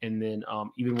 and then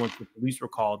even once the police were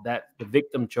called, that the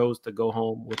victim chose to go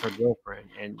home with her girlfriend,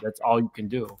 and that's all you can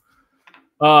do.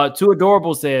 Too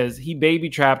Adorable says he baby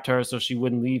trapped her so she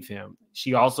wouldn't leave him.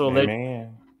 She also alleged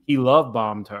he love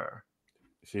bombed her.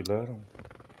 She loved him.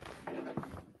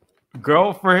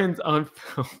 Girlfriends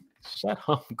Unfiltered. Shut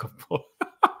up, Gabor.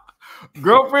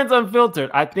 Girlfriends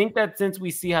Unfiltered. I think that since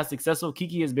we see how successful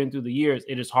Keke has been through the years,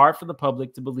 it is hard for the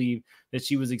public to believe that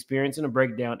she was experiencing a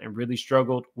breakdown and really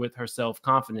struggled with her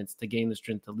self-confidence to gain the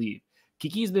strength to leave.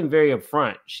 Keke's been very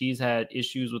upfront. She's had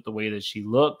issues with the way that she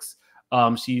looks.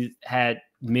 She's had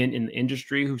men in the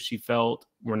industry who she felt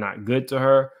were not good to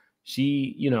her.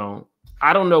 She,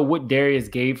 I don't know what Darius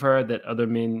gave her that other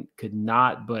men could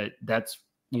not, but that's,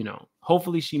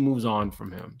 hopefully she moves on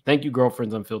from him. Thank you,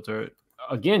 Girlfriends Unfiltered.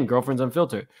 Again, Girlfriends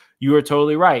Unfiltered. You are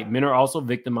totally right. Men are also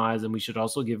victimized, and we should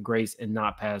also give grace and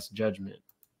not pass judgment.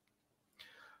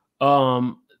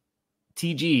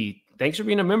 TG, thanks for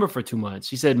being a member for 2 months.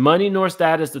 She said, money nor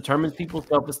status determines people's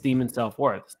self-esteem and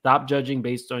self-worth. Stop judging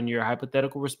based on your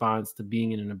hypothetical response to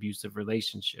being in an abusive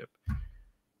relationship.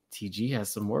 TG has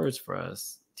some words for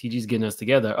us. TG's getting us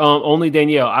together. Only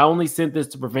Danielle, I only sent this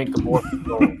to prevent Gabor from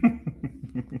going.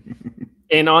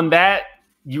 And on that,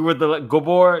 you were the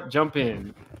Gabor, jump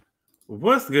in.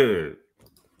 What's good?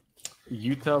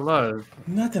 You tell us.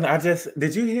 Nothing.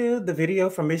 Did you hear the video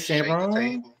from Miss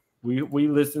Sharon? We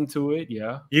listened to it,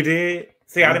 yeah. You did?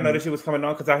 See, I didn't know that she was coming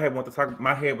on because I had wanted to talk.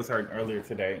 My head was hurting earlier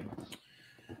today.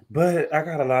 But I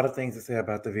got a lot of things to say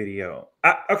about the video.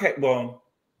 Okay, well,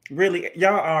 really,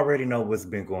 y'all already know what's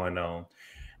been going on.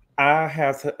 I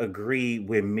have to agree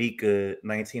with Mika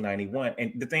 1991.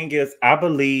 And the thing is, I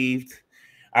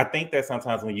think that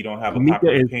sometimes when you don't have a Mika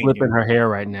popular is opinion, flipping her hair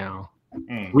right now.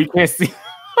 We can't see.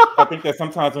 I think that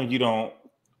sometimes when you don't,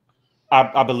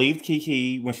 I believed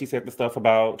Keke when she said the stuff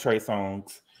about Trey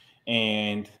Songz,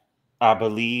 and I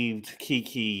believed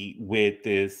Keke with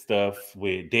this stuff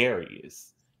with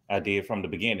Darius. I did from the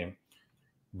beginning,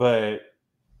 but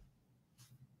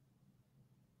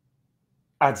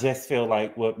I just feel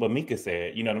like what Mika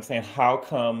said. You know what I'm saying? How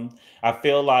come I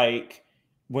feel like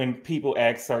when people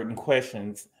ask certain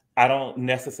questions, I don't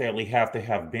necessarily have to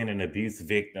have been an abuse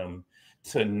victim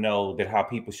to know that how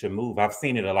people should move. I've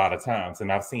seen it a lot of times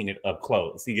and I've seen it up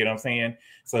close. You get what I'm saying?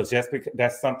 So just because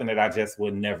that's something that I just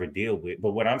would never deal with.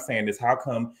 But what I'm saying is, how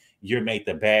come you're made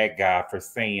the bad guy for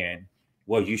saying,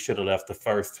 well, you should have left the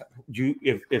first time.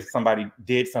 If somebody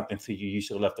did something to you, you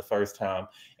should have left the first time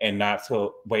and not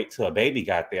to wait till a baby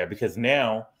got there. Because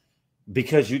now,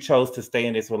 because you chose to stay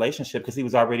in this relationship, because he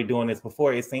was already doing this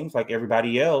before, it seems like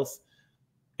everybody else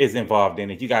is involved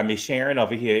in it. You got Miss Sharon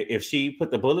over here. If she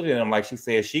put the bullet in him, like she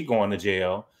said, she going to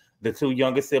jail. The two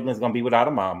youngest siblings gonna be without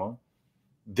a mama.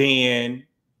 Then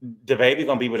the baby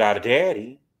gonna be without a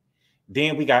daddy.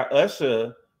 Then we got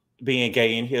Usher being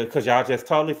gay in here because y'all just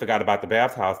totally forgot about the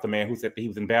bath house. The man who said that he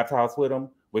was in the bath house with him,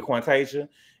 with Quantasia.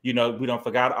 You know, we don't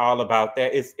forgot all about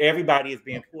that. It's everybody is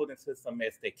being pulled into some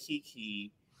mess that Keke,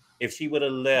 if she would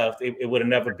have left, it would have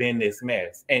never been this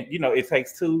mess. And you know, it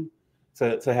takes two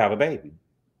to have a baby.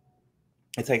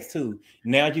 It takes two.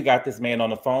 Now you got this man on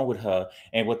the phone with her,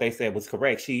 and what they said was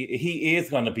correct. He is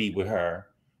going to be with her.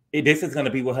 This is going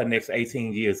to be what her next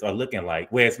 18 years are looking like.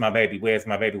 Where's my baby? Where's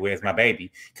my baby? Where's my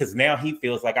baby? Because now he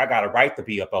feels like I got a right to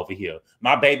be up over here.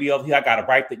 My baby over here, I got a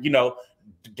right to, you know,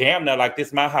 damn near like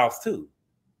this my house too.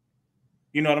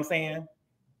 You know what I'm saying?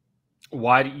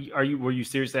 Why were you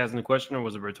seriously asking the question, or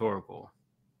was it rhetorical?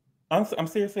 I'm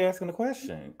seriously asking the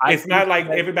question. It's not like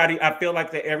everybody, I feel like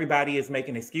that everybody is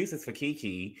making excuses for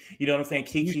Keke. You know what I'm saying?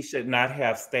 Keke should not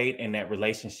have stayed in that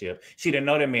relationship. She didn't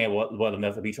know that man well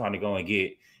enough to be trying to go and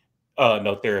get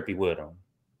no therapy with him.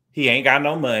 He ain't got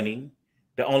no money.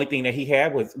 The only thing that he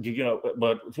had was, you know,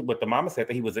 but what the mama said,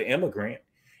 that he was an immigrant.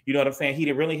 You know what I'm saying? He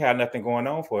didn't really have nothing going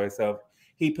on for himself.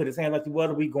 He put his hand like, what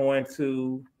are we going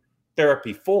to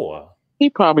therapy for? He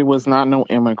probably was not no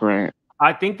immigrant.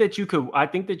 I think that you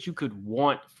could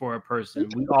want for a person.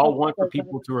 We all want for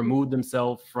people to remove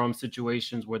themselves from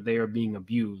situations where they are being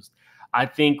abused. I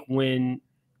think when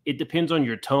it depends on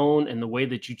your tone and the way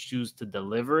that you choose to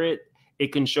deliver it,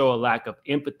 it can show a lack of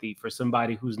empathy for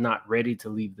somebody who's not ready to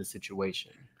leave the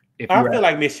situation. I feel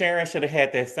like Miss Sharon should have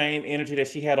had that same energy that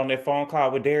she had on that phone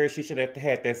call with Darius. She should have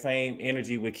had that same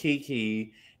energy with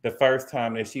Keke the first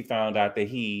time that she found out that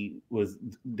he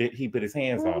put his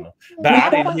hands on her. But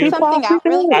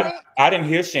I didn't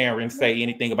hear Sharon say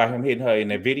anything about him hitting her in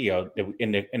the video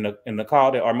in the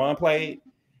call that Armon played.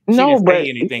 She didn't say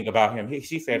anything about him.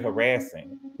 She said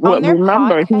harassing. Well,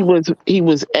 remember, he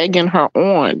was egging her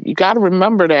on. You got to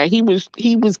remember that he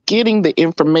was getting the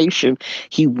information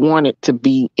he wanted to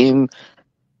be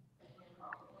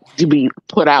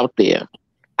put out there.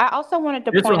 I also wanted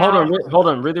to hold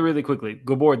on, really quickly.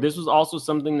 Gabor, this was also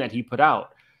something that he put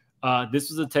out. This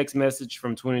was a text message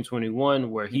from 2021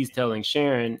 where he's telling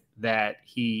Sharon that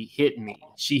he hit me.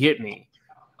 She hit me.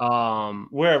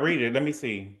 Where? Read it. Let me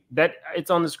see. That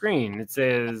it's on the screen. It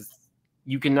says,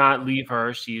 "You cannot leave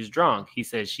her. She is drunk." He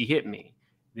says, "She hit me."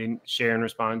 Then Sharon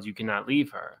responds, "You cannot leave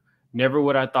her. Never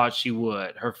would I thought she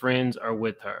would. Her friends are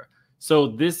with her." So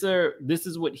this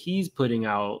is what he's putting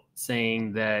out,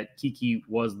 saying that Keke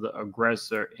was the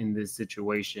aggressor in this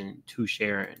situation to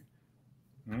Sharon.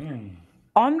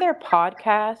 On their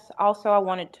podcast, also, I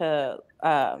wanted to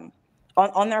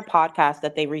on their podcast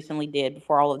that they recently did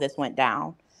before all of this went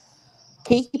down,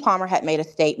 Keke Palmer had made a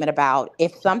statement about,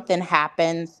 if something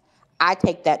happens, I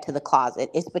take that to the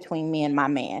closet. It's between me and my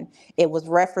man. It was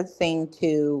referencing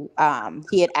to,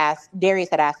 Darius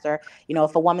had asked her, you know,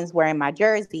 if a woman's wearing my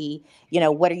jersey, you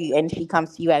know, what are you, and she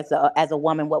comes to you as a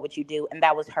woman, what would you do? And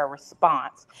that was her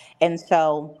response. And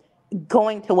so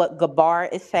going to what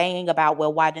Gabar is saying about,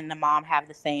 well, why didn't the mom have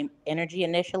the same energy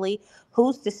initially?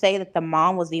 Who's to say that the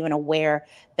mom was even aware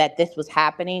that this was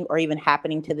happening, or even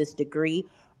happening to this degree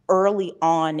early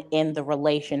on in the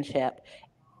relationship?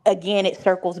 Again, it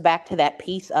circles back to that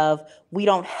piece of, we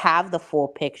don't have the full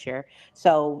picture.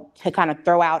 So to kind of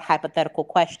throw out hypothetical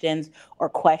questions or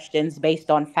questions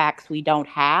based on facts we don't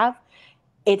have,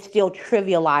 it still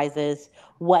trivializes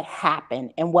what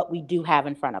happened and what we do have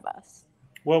in front of us.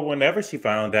 Well, whenever she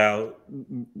found out,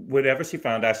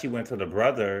 she went to the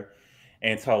brother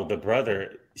and told the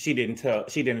brother. She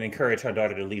didn't encourage her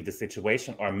daughter to leave the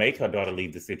situation or make her daughter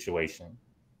leave the situation.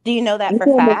 Do you know that for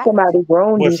fact? Somebody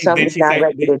grown do something not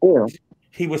ready to do.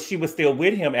 She was still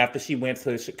with him after she went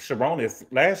to Sharonis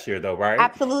last year, though, right?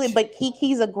 Absolutely, but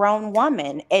Keke's a grown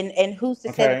woman, and who's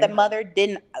to say that the mother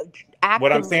didn't actively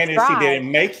What I'm saying is, she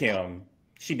didn't make him.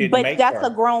 She didn't make her. But that's a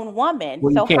grown woman.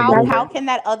 Well, so how can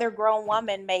that other grown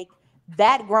woman make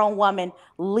that grown woman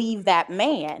leave that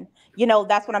man?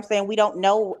 That's what I'm saying. We don't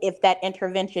know if that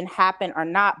intervention happened or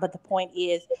not. But the point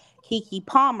is, Keke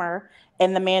Palmer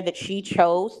and the man that she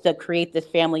chose to create this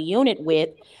family unit with,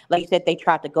 like you said, they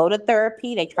tried to go to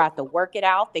therapy. They tried to work it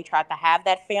out. They tried to have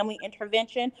that family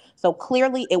intervention. So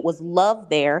clearly it was love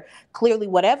there. Clearly,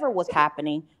 whatever was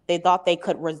happening, they thought they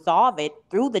could resolve it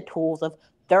through the tools of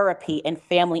therapy and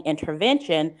family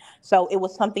intervention. So it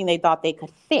was something they thought they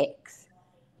could fix.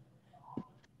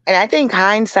 And I think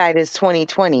hindsight is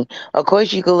 2020. Of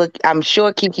course, you could look. I'm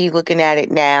sure Kiki's looking at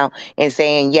it now and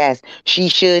saying, yes, she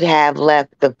should have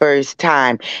left the first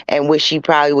time, and wish she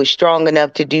probably was strong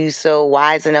enough to do so,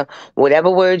 wise enough, whatever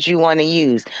words you want to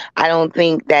use. I don't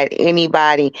think that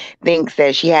anybody thinks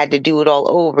that she had to do it all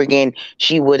over again.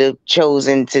 She would have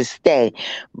chosen to stay.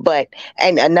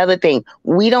 And another thing,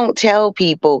 we don't tell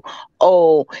people,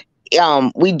 oh,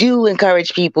 we do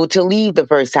encourage people to leave the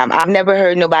first time. I've never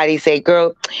heard nobody say,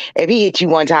 girl, if he hit you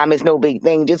one time, it's no big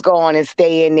thing. Just go on and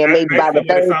stay in there. Maybe by the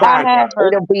third time,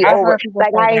 it'll be over.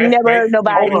 Like, I ain't never heard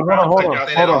nobody. Hold on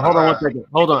 1 second.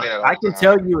 Hold on. I can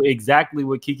tell you exactly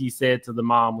what Keke said to the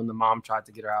mom when the mom tried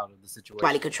to get her out of the situation.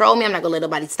 Nobody control me. I'm not going to let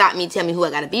nobody stop me, tell me who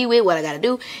I got to be with, what I got to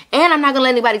do. And I'm not going to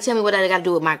let anybody tell me what I got to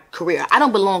do with my career. I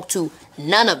don't belong to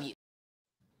none of you.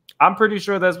 I'm pretty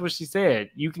sure that's what she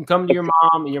said. You can come to your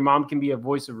mom and your mom can be a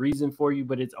voice of reason for you,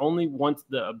 but it's only once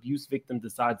the abuse victim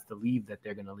decides to leave that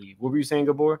they're going to leave. What were you saying,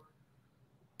 Gabor?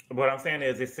 What I'm saying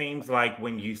is, it seems like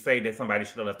when you say that somebody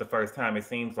should have left the first time, it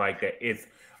seems like that it's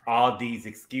all these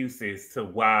excuses to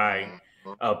why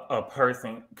a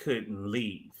person couldn't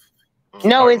leave.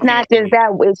 No, it's not just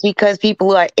that. It's because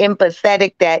people are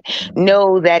empathetic that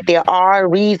know that there are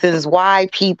reasons why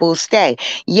people stay.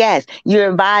 Yes, you're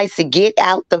advised to get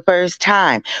out the first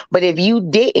time. But if you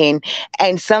didn't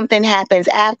and something happens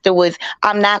afterwards,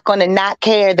 I'm not going to not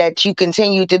care that you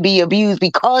continue to be abused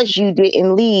because you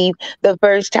didn't leave the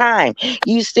first time.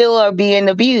 You still are being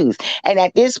abused. And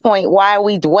at this point, why are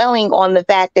we dwelling on the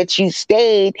fact that you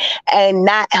stayed and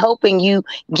not helping you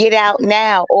get out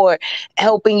now or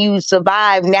helping you survive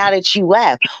now that you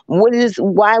left?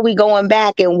 Why are we going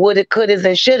back and woulda, couldas,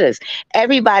 and shouldas?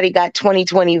 Everybody got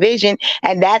 2020 vision,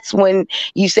 and that's when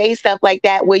you say stuff like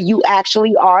that where you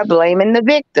actually are blaming the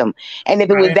victim. And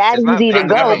if it was that easy to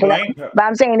go, but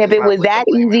I'm saying if it was that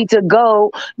easy to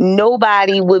go,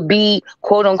 nobody would be,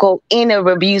 quote unquote, in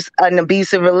an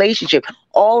abusive relationship.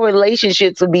 All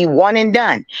relationships would be one and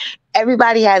done.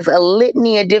 Everybody has a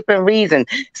litany of different reasons.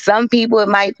 Some people, it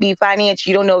might be financial.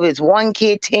 You don't know if it's 1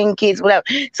 kid, 10 kids, whatever.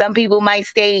 Some people might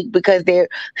stay because they're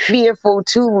fearful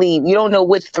to leave. You don't know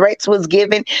what threats was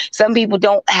given. Some people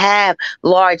don't have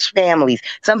large families.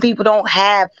 Some people don't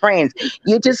have friends.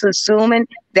 You're just assuming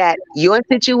that your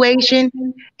situation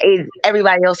is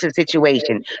everybody else's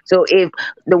situation. So if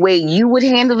the way you would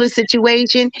handle the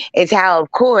situation is how,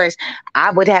 of course,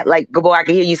 I would have, like, Gabor, I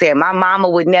can hear you saying, my mama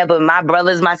would never, my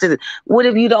brothers, my sisters. What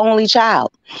if you're the only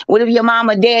child? What if your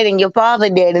mama dead and your father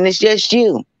dead and it's just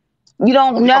you? You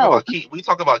don't know. We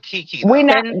talk about Keke. We're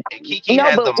not. And Keke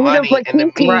has the money and the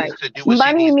means to do what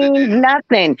money she needs means to do.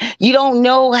 nothing. You don't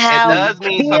know how. It does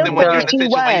mean something when you're in a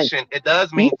situation. It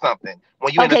does mean something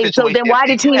when you're in a situation. So then why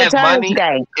did Tina Turner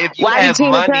stay? Why did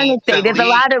Tina Turner stay? There's a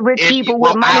lot of rich people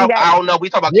with money that. I don't know. We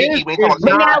talk about Keke. We talk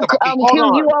about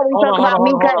Keke. You always talk about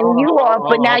me cutting you off,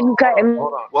 but now you cutting.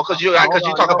 Well, because you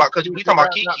talk about we talk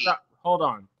about Keke. Hold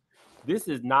on. This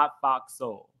is not Fox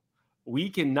Soul.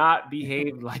 We cannot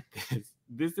behave like this.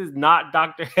 This is not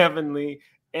Dr. Heavenly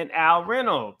and Al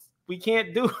Reynolds. We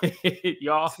can't do it,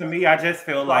 y'all. To me, I just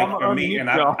feel like for me, and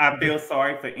I feel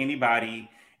sorry for anybody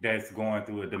that's going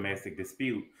through a domestic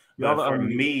dispute. But for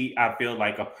me, I feel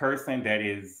like a person that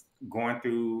is going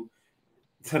through,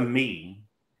 to me,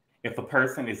 if a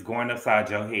person is going upside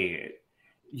your head,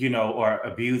 or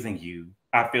abusing you,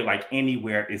 I feel like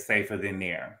anywhere is safer than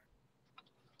there.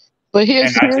 But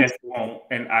here's I just won't.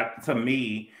 And to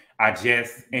me, I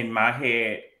just in my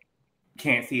head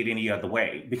can't see it any other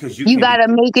way because you gotta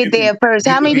make it there first.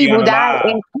 How many people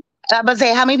die? I'm about to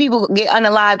say, how many people get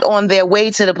unalived on their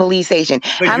way to the police station?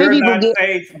 But how many people get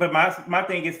safe? But my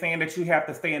thing is saying that you have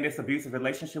to stay in this abusive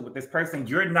relationship with this person.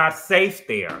 You're not safe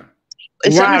there.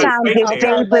 Sometimes it's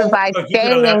safer by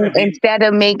staying instead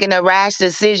of making a rash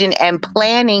decision and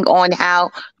planning on how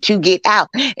to get out.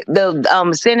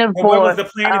 The Center for what was the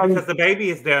planning because the baby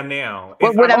is there now.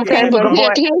 What I'm saying,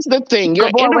 here's the thing: you're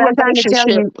in a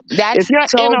relationship. That's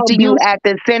told to you at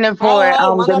the Center for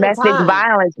Domestic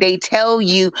Violence. They tell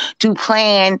you to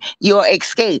plan your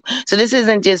escape. So this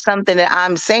isn't just something that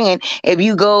I'm saying. If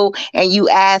you go and you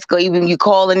ask, or even you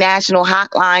call the national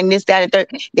hotline, this, that, and third,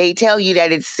 they tell you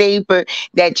that it's safer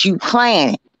that you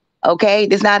plan. Okay,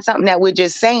 it's not something that we're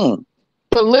just saying.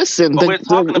 But listen, but we're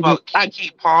talking about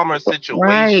Keke Palmer's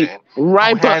situation.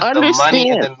 Right, Who but has the money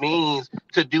and understand. the means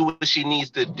to do what she needs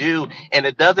to do, and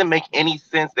it doesn't make any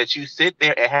sense that you sit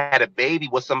there and had a baby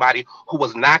with somebody who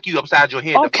was knock you upside your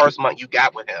head the first month you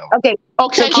got with him. Okay.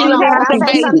 Okay, So she hold didn't on. have the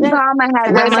Okay, baby. Palmer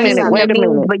has the money and the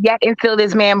means, but yet and still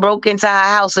this man broke into her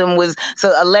house and was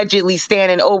allegedly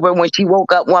standing over when she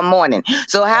woke up one morning.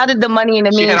 So how did the money and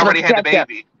the She had means already had the protect her?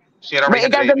 baby. She had But already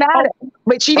it had the doesn't baby. matter.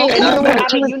 But she didn't. It does matter.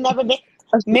 She was, You never been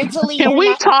mentally. Can You're we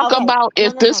not talk okay. about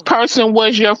if No. this person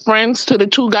was your friends to the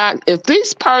two guys? If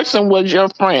this person was your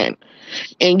friend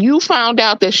and you found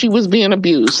out that she was being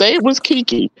abused, say it was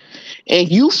Keke, and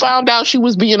you found out she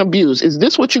was being abused, is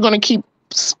this what you're going to keep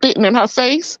spitting in her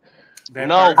face?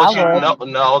 No, but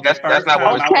no, that's not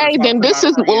what we're saying. Okay, then this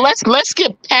is well. Let's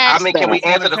get I past mean, can that. we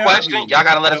answer the question? Y'all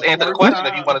gotta let us answer the question.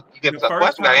 If you want to get the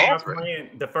question, gotta answer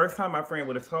it. The first time my friend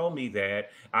would have told me that,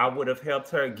 I would have helped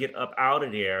her get up out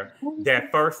of there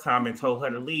that first time and told her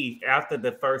to leave. After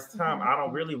the first time, I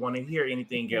don't really want to hear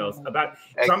anything else about.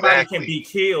 Somebody can be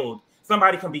killed.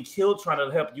 Somebody can be killed trying to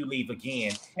help you leave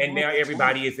again, and now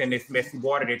everybody is in this messy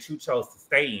water that you chose to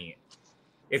stay in.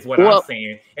 Is what I'm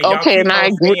saying. And y'all Okay, keep and on I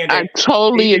agree. saying I that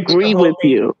totally even with the agree whole with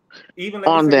thing, you even let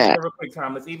me on say this that. real quick,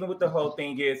 Thomas. Even with the whole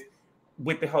thing is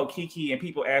with the whole Keke and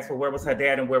people ask for where was her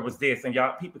dad and where was this, and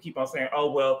y'all people keep on saying,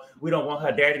 oh well, we don't want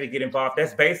her daddy to get involved.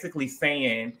 That's basically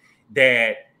saying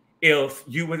that if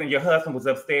you was and your husband was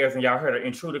upstairs and y'all heard an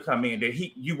intruder come in, that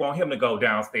you want him to go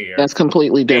downstairs. That's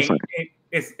completely different.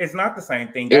 It's not the same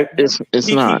thing. It's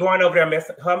Keke not. going over there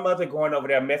messing, her mother going over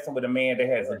there messing with a man that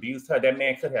has abused her. That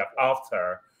man could have offed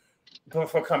her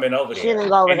for coming over there,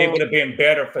 and it would have been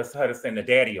better for her to send the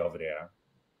daddy over there.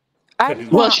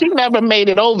 Well, she never made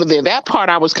it over there. That part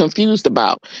I was confused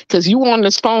about because you on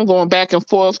this phone going back and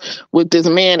forth with this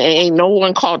man, and ain't no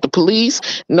one called the police.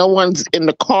 No one's in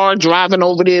the car driving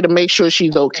over there to make sure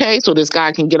she's okay, so this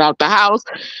guy can get out the house.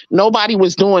 Nobody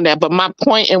was doing that. But my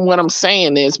point in what I'm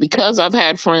saying is because I've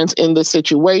had friends in this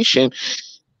situation,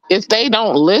 if they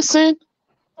don't listen,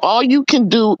 all you can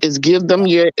do is give them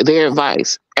their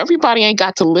advice. Everybody ain't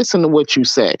got to listen to what you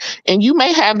say. And you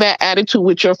may have that attitude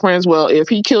with your friends. Well, if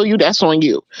he kill you, that's on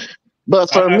you.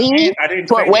 But for me, I didn't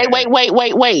say wait. that.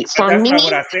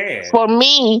 For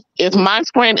me, if my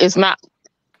friend is not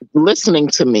listening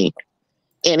to me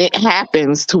and it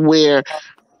happens to where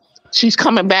she's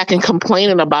coming back and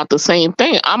complaining about the same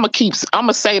thing, I'm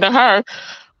gonna say to her,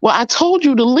 well, I told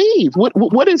you to leave.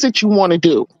 What is it you want to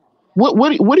do?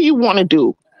 What do you want to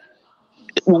do?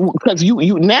 Because you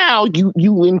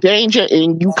in danger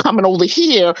and you coming over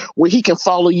here where he can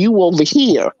follow you over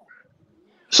here.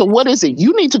 So what is it?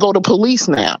 You need to go to police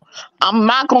now. I'm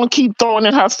not going to keep throwing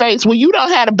in her face. Well, you done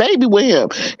had a baby with him.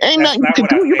 Ain't nothing you can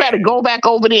do. You better go back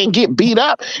over there and get beat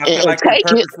up I feel like take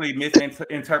you're it. purposely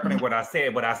misinterpreting what I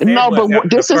said. What I said No, was but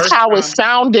this is how it's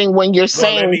sounding when you're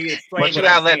saying. Let me explain But you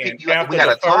what I'm gotta let saying. people. We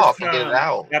gotta talk and get it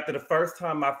out. After the first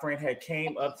time my friend had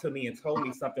came up to me and told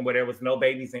me something where there was no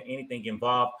babies and anything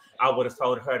involved, I would have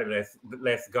told her to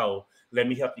let's go. Let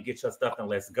me help you get your stuff and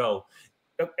let's go.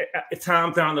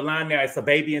 Time down the line now, it's a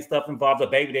baby and stuff involved, a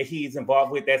baby that he's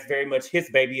involved with. That's very much his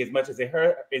baby as much as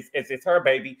it's her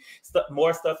baby.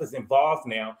 More stuff is involved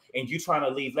now, and you trying to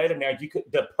leave later now.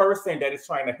 The person that is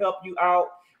trying to help you out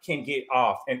can get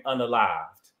off and unalived.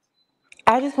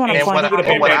 I just want to point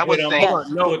out. What I was saying.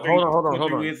 Hold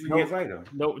on.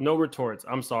 No retorts.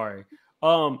 I'm sorry.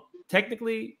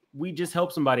 Technically, we just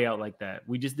helped somebody out like that.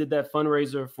 We just did that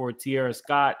fundraiser for Tierra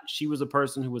Scott. She was a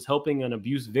person who was helping an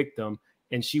abuse victim,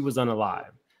 and she was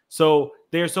unalive. So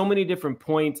there's so many different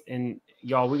points, and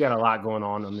y'all, we got a lot going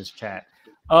on this chat.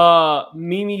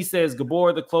 Mimi says,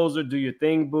 Gabor, the closer, do your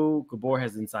thing, boo. Gabor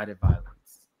has incited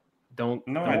violence.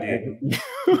 I didn't.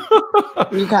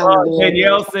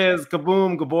 Danielle says,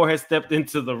 kaboom, Gabor has stepped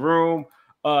into the room.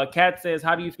 Kat says,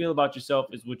 how do you feel about yourself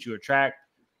is what you attract.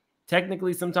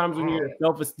 Technically, sometimes when your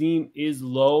self-esteem is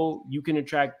low, you can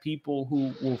attract people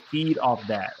who will feed off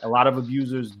that. A lot of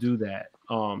abusers do that.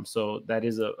 So that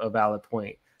is a valid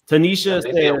point. Tanisha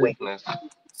said,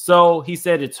 so he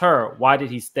said it's her. Why did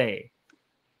he stay?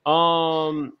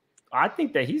 I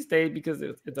think that he stayed because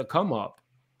it's a come up.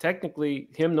 Technically,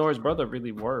 him nor his brother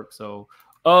really work. So,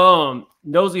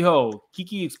 Nosy Ho,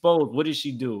 Keke exposed. What did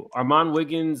she do? Armon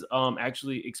Wiggins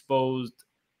actually exposed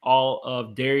all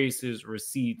of Darius's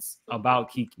receipts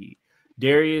about Keke.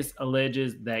 Darius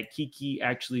alleges that Keke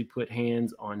actually put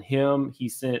hands on him. He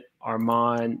sent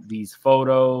Armon these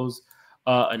photos,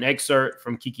 an excerpt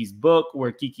from Keke's book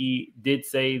where Keke did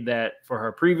say that for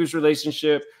her previous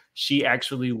relationship, she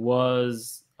actually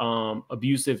was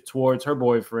abusive towards her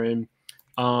boyfriend.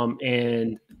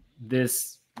 And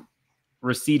this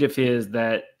receipt of his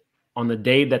that on the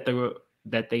day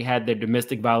that they had their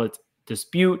domestic violence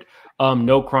dispute,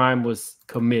 no crime was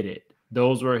committed.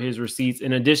 Those were his receipts.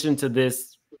 In addition to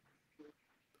this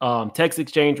text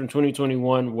exchange from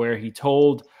 2021 where he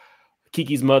told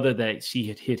Keke's mother that she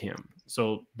had hit him.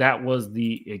 So that was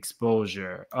the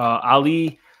exposure.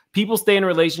 Ali, people stay in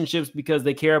relationships because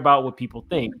they care about what people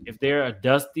think. If they're a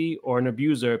dusty or an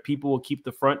abuser, people will keep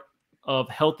the front of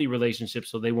healthy relationships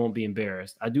so they won't be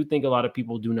embarrassed. I do think a lot of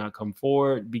people do not come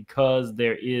forward because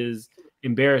there is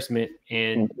embarrassment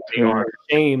and they are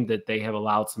ashamed that they have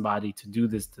allowed somebody to do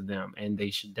this to them, and they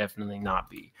should definitely not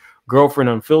be. Girlfriend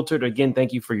Unfiltered, again,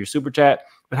 thank you for your super chat.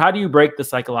 But how do you break the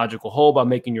psychological hole? By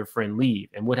making your friend leave.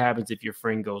 And what happens if your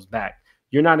friend goes back?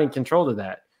 You're not in control of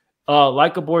that.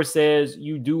 Like Gabor says,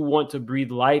 you do want to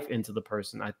breathe life into the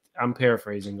person. I'm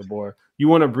paraphrasing Gabor. You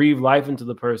want to breathe life into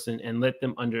the person and let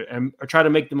them or try to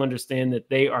make them understand that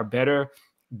they are better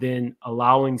than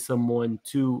allowing someone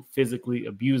to physically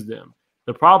abuse them.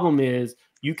 The problem is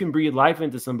you can breathe life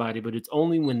into somebody, but it's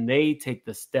only when they take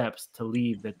the steps to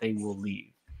leave that they will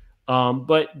leave.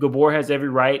 But Gabor has every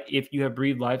right. If you have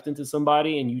breathed life into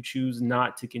somebody and you choose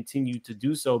not to continue to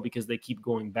do so because they keep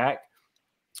going back,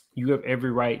 you have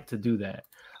every right to do that.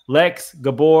 Lex,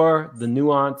 Gabor, the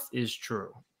nuance is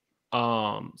true.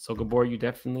 So Gabor, you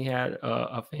definitely had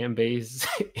a fan base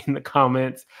in the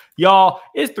comments. Y'all,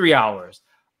 it's 3 hours.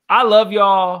 I love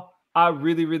y'all. I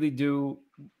really, really do.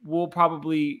 We'll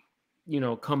probably,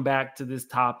 come back to this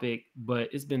topic, but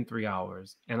it's been 3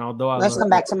 hours. And although Let's come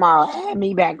back tomorrow. Add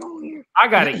me back on here. I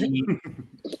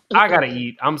gotta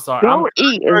eat. I'm sorry. Don't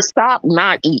eat and stop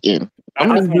not eating. I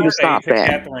I'm just gonna want to to stop say to that.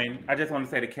 Catherine, I just want to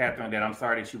say to Catherine that I'm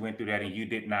sorry that you went through that and you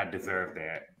did not deserve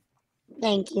that.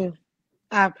 Thank you.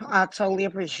 I totally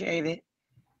appreciate it.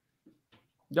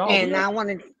 Y'all, and I want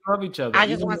to love each other. I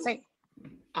just want to say,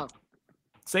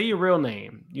 say your real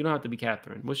name. You don't have to be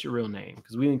Catherine. What's your real name?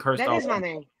 Because we didn't curse that all is my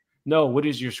name. No, what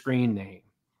is your screen name?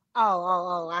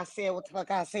 Oh, I said what the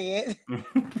fuck I said.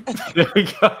 There we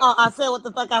go. I said what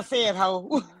the fuck I said,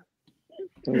 ho.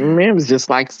 Mims just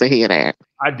likes to hear that.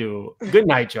 I do. Good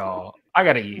night, y'all. I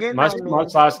gotta eat. Good My night,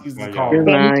 Sasky's is calling.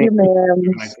 Good night. Thank you, ma'am.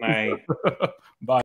 Nice night. Bye.